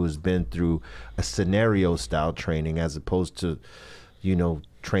officer who has been through a scenario style training, as opposed to,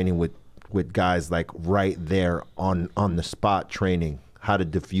 training with guys like right there on the spot training how to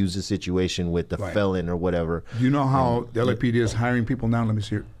diffuse a situation with the felon or whatever. Do you know how the LAPD is hiring people now? Let me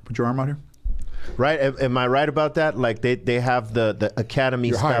see here. Put your arm out here. Right? Am I right about that? Like they have the academy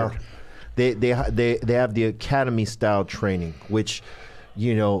You're style. hired. They have the academy style training, which,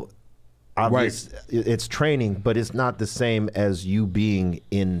 obviously it's training, but it's not the same as you being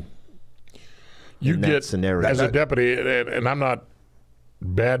in that scenario. As a deputy, and I'm not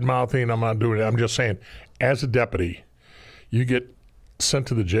bad mouthing, I'm not doing it. I'm just saying, as a deputy, you get sent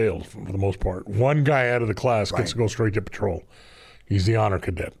to the jail for the most part. One guy out of the class gets to go straight to patrol. He's the honor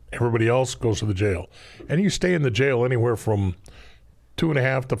cadet. Everybody else goes to the jail. And you stay in the jail anywhere from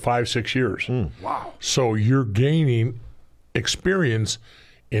 2.5 to 5, 6 years. Wow. So you're gaining experience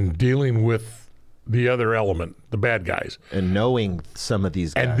in dealing with the other element, the bad guys. And knowing some of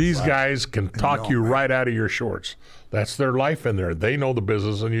these guys. And these guys can talk you right out of your shorts. That's their life in there. They know the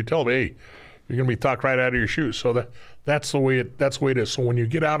business, and you tell them, hey, you're going to be talked right out of your shoes. So that's the way it is. So when you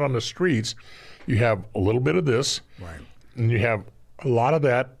get out on the streets, you have a little bit of this, and you have a lot of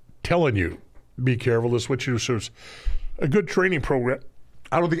that telling you, be careful, this is what you do. So it's a good training program.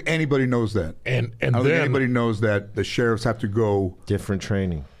 I don't think anybody knows that. And I don't think anybody knows that the sheriffs have to go different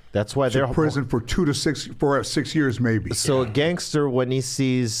training. That's why they're to prison for 2 to 6 years, maybe. So a gangster, when he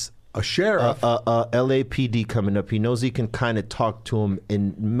sees a sheriff, LAPD coming up, he knows he can kind of talk to him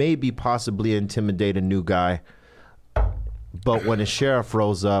and maybe possibly intimidate a new guy. But when a sheriff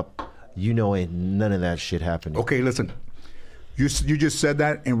rolls up, ain't none of that shit happening. Okay, listen. You just said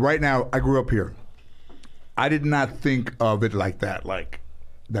that, and right now I grew up here. I did not think of it like that. Like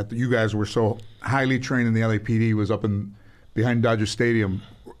that you guys were so highly trained in the LAPD was up in behind Dodger Stadium,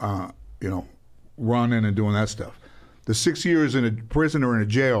 running and doing that stuff. The 6 years in a prison or in a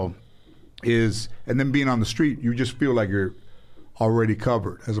jail is, and then being on the street, you just feel like you're already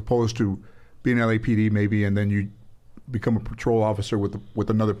covered, as opposed to being LAPD maybe, and then you become a patrol officer with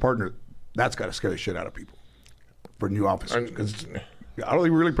another partner. That's got to scare the shit out of people for new officers, because I don't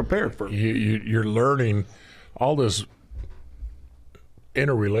even really prepared for. You're learning all this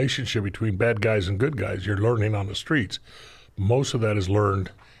interrelationship between bad guys and good guys. You're learning on the streets. Most of that is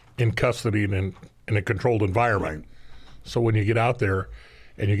learned in custody and in a controlled environment. Right. So when you get out there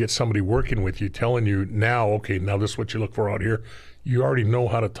and you get somebody working with you, telling you now, okay, now this is what you look for out here, you already know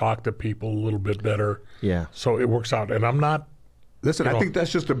how to talk to people a little bit better. Yeah. So it works out. And I'm not. Listen, I think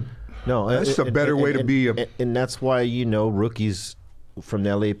that's just a better way to be. And that's why, rookies from the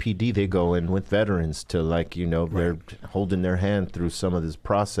LAPD, they go in with veterans to they're holding their hand through some of this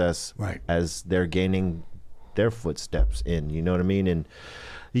process as they're gaining their footsteps in, you know what I mean? And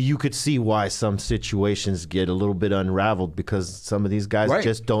you could see why some situations get a little bit unraveled, because some of these guys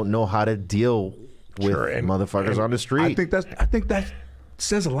just don't know how to deal with motherfuckers on the street. I think that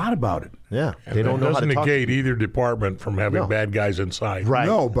says a lot about it. Yeah, and they don't know how to talk. Doesn't negate either department from having bad guys inside. Right.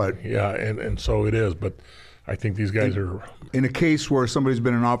 No, but and so it is. But I think these guys are in a case where somebody's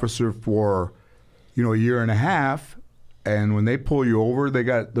been an officer for, a year and a half, and when they pull you over,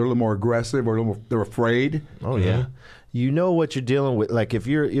 they're a little more aggressive or they're afraid. Oh yeah. You know what you're dealing with. Like if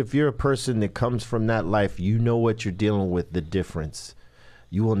you're a person that comes from that life, you know what you're dealing with, the difference.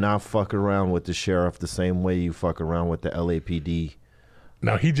 You will not fuck around with the sheriff the same way you fuck around with the LAPD.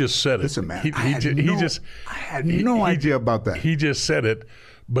 Now he just said it. Listen, man, I had no idea about that. He just said it,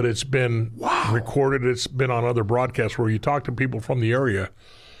 but it's been recorded. It's been on other broadcasts where you talk to people from the area,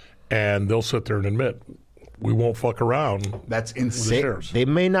 and they'll sit there and admit, we won't fuck around. That's insane. They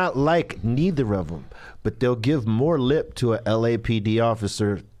may not like neither of them, but they'll give more lip to a LAPD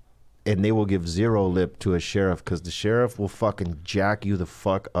officer, and they will give zero lip to a sheriff, because the sheriff will fucking jack you the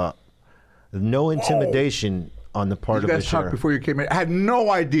fuck up. No intimidation on the part of the sheriff. You guys talked before you came in. I had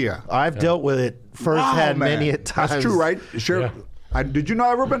no idea. I've dealt with it firsthand many a times. That's true, right? Sheriff. Yeah. Did you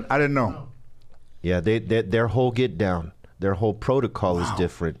know, Ruben? I didn't know. Yeah, their whole get down, their whole protocol is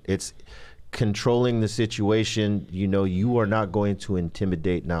different. It's controlling the situation. You are not going to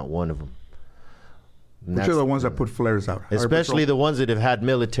intimidate not one of them. Which are the ones that put flares out? Especially the ones that have had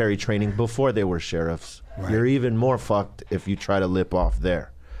military training before they were sheriffs. Right. You're even more fucked if you try to lip off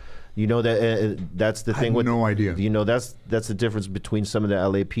there. That's the thing. I had no idea. That's the difference between some of the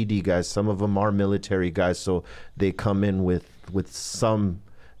LAPD guys. Some of them are military guys, so they come in with some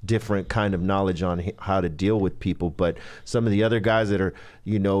different kind of knowledge on how to deal with people. But some of the other guys that are,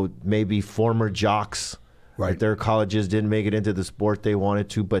 maybe former jocks, right? Their colleges didn't make it into the sport they wanted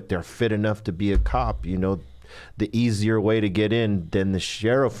to, but they're fit enough to be a cop. The easier way to get in than the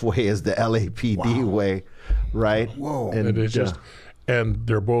sheriff way is the LAPD way, right? Whoa! And it's and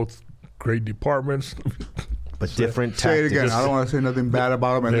they're both great departments, but different tactics. Say it again. I don't want to say nothing bad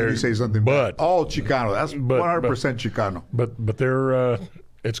about them, and then you say something bad. All Chicano. That's 100% Chicano. But they're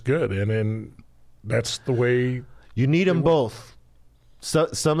it's good, and that's the way you need them both. So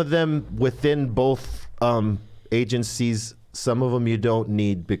some of them within both agencies. Some of them you don't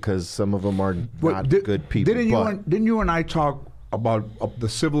need, because some of them are not good people. Didn't you and I talk about the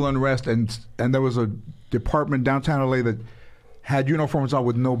civil unrest, and there was a department downtown LA that had uniforms on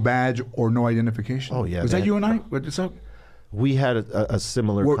with no badge or no identification? Oh yeah, was that you and I? What's up? We had a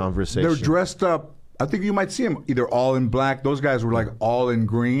similar conversation. They're dressed up. I think you might see them either all in black. Those guys were like all in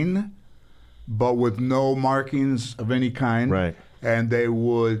green, but with no markings of any kind. Right. And they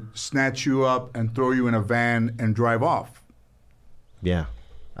would snatch you up and throw you in a van and drive off. Yeah.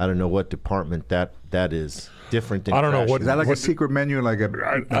 I don't know what department that is. Different than I don't know what is that like a secret menu, like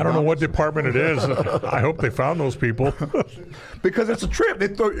I don't know what department it is. I hope they found those people. Because it's a trip. They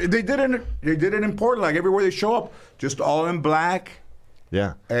did it in Portland, like everywhere they show up, just all in black.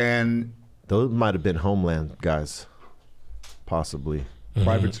 Yeah. And those might have been Homeland guys, possibly.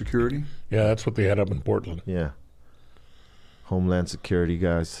 Private security? Yeah, that's what they had up in Portland. Yeah. Homeland security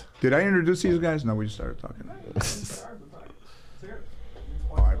guys. Did I introduce these guys? No, we just started talking.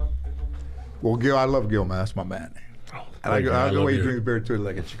 All right. Well, Gil, I love Gil, man. That's my man. I like the way he drinks beer too,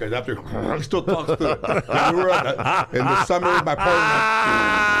 like a Chicano. After he still talks to it. We were in the summer with my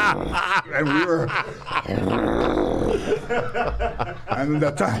partner, and we were, and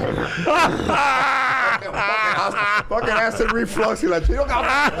that time, fucking acid reflux. He's like, I got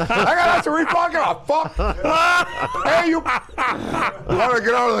acid reflux. Fuck. Hey, you want to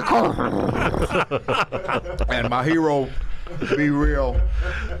get out of the car? And my hero, Be Real,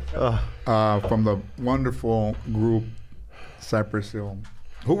 from the wonderful group Cypress Hill.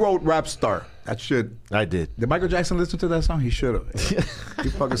 Who wrote Rap Star? That shit. I did. Did Michael Jackson listen to that song? He should have. He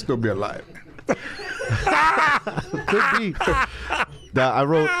fucking still be alive. Could be. I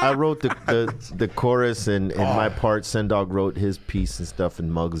wrote the chorus and my part. Sendog wrote his piece and stuff,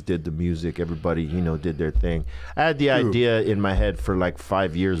 and Muggs did the music. Everybody, did their thing. I had the idea in my head for like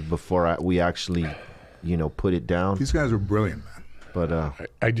 5 years before we actually, put it down. These guys were brilliant, man. But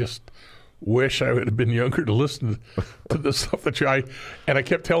I just wish I would have been younger to listen to the stuff that I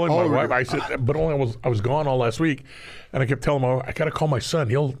kept telling my wife. I said, but only I was gone all last week, and I kept telling my wife, I got to call my son.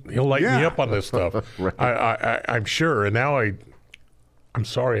 He'll light me up on this stuff. Right. I'm sure. And now I'm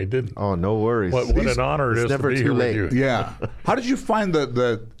sorry I didn't. Oh, no worries. What an honor it is to be here with you. Yeah. How did you find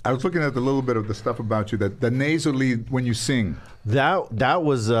the? I was looking at the little bit of the stuff about you, that the nasally when you sing. That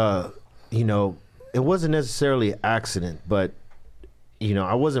was it wasn't necessarily an accident, but.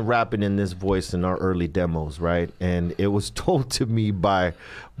 I wasn't rapping in this voice in our early demos, right? And it was told to me by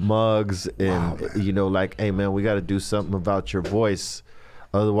Muggs and, like, hey, man, we got to do something about your voice.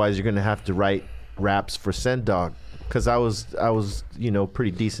 Otherwise, you're going to have to write raps for Sendog. Because I was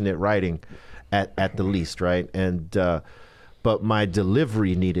pretty decent at writing at the least, right? And but my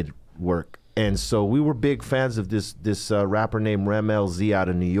delivery needed work. And so we were big fans of this rapper named Rem LZ out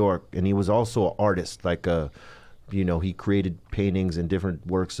of New York. And he was also an artist, like he created paintings and different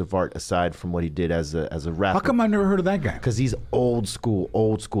works of art aside from what he did as a rapper. How come I never heard of that guy? Because he's old school.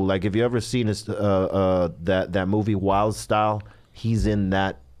 Like, have you ever seen that movie Wild Style? He's in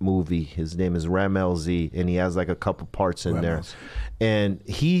that movie. His name is Rem LZ, and he has like a couple parts in there. And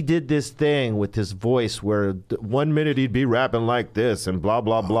he did this thing with his voice where 1 minute he'd be rapping like this and blah,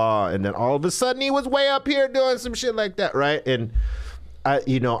 blah, blah. And then all of a sudden he was way up here doing some shit like that, right? And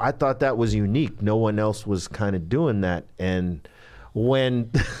I thought that was unique. No one else was kind of doing that. And when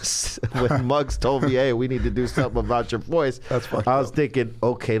Muggs told me, hey, we need to do something about your voice, I was thinking,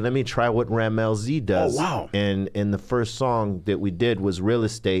 okay, let me try what Ram LZ does. Oh, wow. And the first song that we did was Real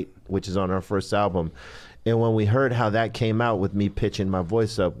Estate, which is on our first album. And when we heard how that came out with me pitching my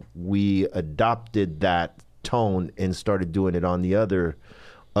voice up, we adopted that tone and started doing it on the other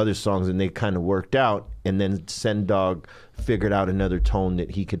songs, and they kind of worked out. And then Sendog figured out another tone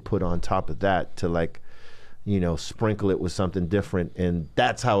that he could put on top of that to, like, sprinkle it with something different. And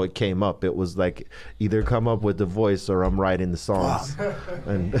that's how it came up. It was like either come up with the voice or I'm writing the songs. Wow.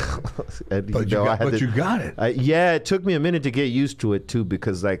 And you got it. Yeah, it took me a minute to get used to it too,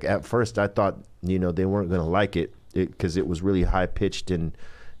 because like at first I thought they weren't gonna like it because it was really high pitched and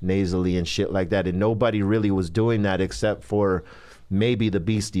nasally and shit like that, and nobody really was doing that except for maybe the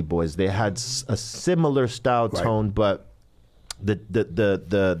Beastie Boys. They had a similar style tone, but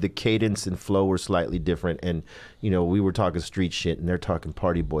the cadence and flow were slightly different. And we were talking street shit and they're talking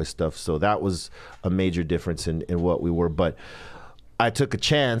party boy stuff, so that was a major difference in what we were. But I took a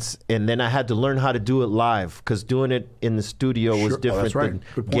chance, and then I had to learn how to do it live, because doing it in the studio was different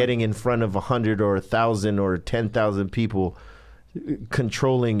than getting in front of 100 or 1,000 or 10,000 people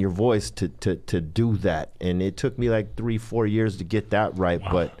controlling your voice to do that. And it took me like 3-4 years to get that right.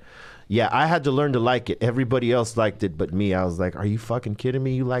 Wow. But yeah, I had to learn to like it. Everybody else liked it but me. I was like, are you fucking kidding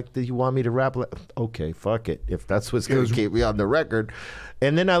me? You like this? You want me to rap? Okay, fuck it, if that's what's gonna keep me on the record.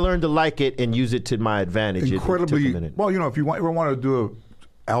 And then I learned to like it and use it to my advantage. Incredibly, it took a minute. well, if you ever want to do an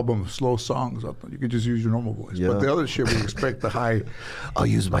album of slow songs, you can just use your normal voice. Yeah. But the other shit, we expect the high. I'll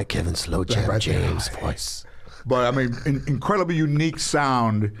use my Kevin Slow Jam James voice. But I mean, incredibly unique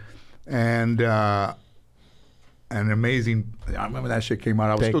sound, and an amazing. I remember that shit came out.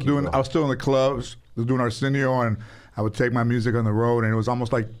 I was still in the clubs. I was doing Arsenio, and I would take my music on the road, and it was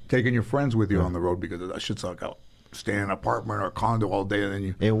almost like taking your friends with you on the road, because that shit's like stay in an apartment or a condo all day, and then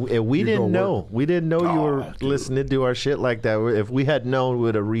you. And we didn't know. We didn't know you were listening to our shit like that. If we had known, we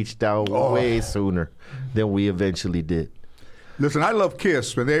would have reached out way sooner than we eventually did. Listen, I love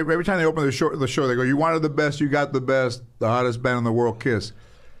Kiss. When every time they open the show, they go, "You wanted the best, you got the best, the hottest band in the world, Kiss."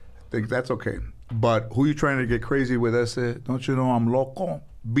 I think that's okay. But who you trying to get crazy with? Don't you know I'm loco?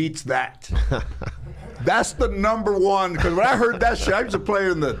 Beats that. That's the number one. Because when I heard that shit, I used to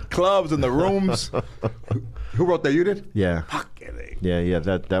play in the clubs and the rooms. Who wrote that? You did? Yeah. Yeah.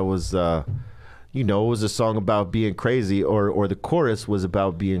 That was. It was a song about being crazy, or the chorus was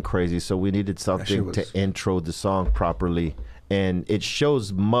about being crazy. So we needed something to intro the song properly. And it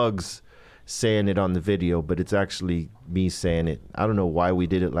shows Muggs saying it on the video, but it's actually me saying it. I don't know why we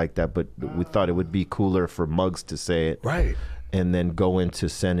did it like that, but we thought it would be cooler for Muggs to say it, Right. and then go into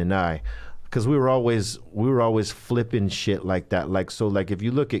Sen and I, because we were always flipping shit like that. Like if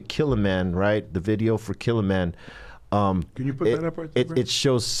you look at Kill a Man, right, the video for Kill a Man. Can you put that up right there? It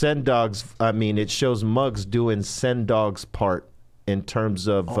shows it shows Muggs doing Sen Dog's part in terms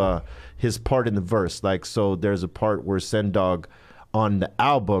of his part in the verse. Like, so there's a part where Sen Dog on the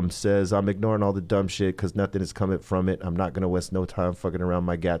album says, I'm ignoring all the dumb shit because nothing is coming from it. I'm not going to waste no time fucking around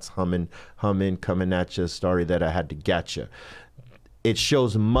my gats, humming, coming at you, sorry that I had to gat you. It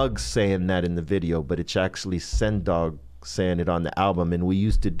shows Muggs saying that in the video, but it's actually Sen Dog saying it on the album. And we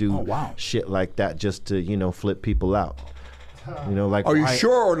used to do shit like that just to, flip people out. Like, are you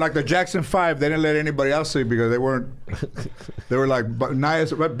sure? Or like the Jackson 5, they didn't let anybody else sing because they weren't. They were like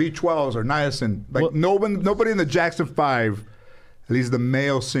B12s or niacin. Like nobody in the Jackson 5, at least the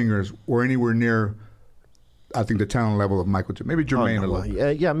male singers, were anywhere near, I think, the talent level of Michael Jackson. Maybe Jermaine a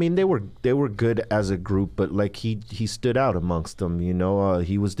little. Yeah. I mean, they were good as a group, but like he stood out amongst them.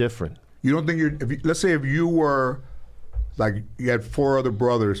 He was different. You don't think let's say if you were, like, you had four other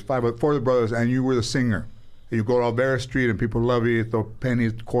brothers, and you were the singer. You go to Alvera Street and people love you, throw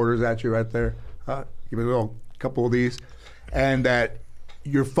pennies, quarters at you right there. Give it a little couple of these. And that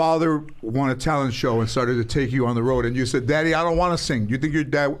your father won a talent show and started to take you on the road. And you said, Daddy, I don't want to sing. Do you think your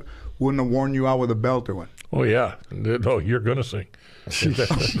dad wouldn't have worn you out with a belt or what? Oh, yeah. No, you're going to sing.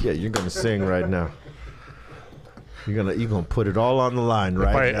 Yeah, you're going to sing right now. You're gonna put it all on the line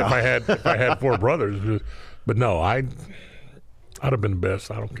right now. If I had four brothers. But no, I'd have been the best.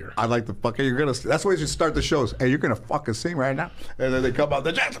 I don't care. I like the fucking. That's why you should start the shows. Hey, you're gonna fucking sing right now, and then they come out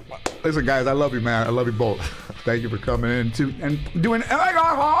the Jackson. Listen, guys, I love you, man. I love you both. Thank you for coming in and doing.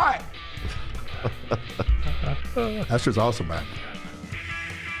 That's just awesome, man.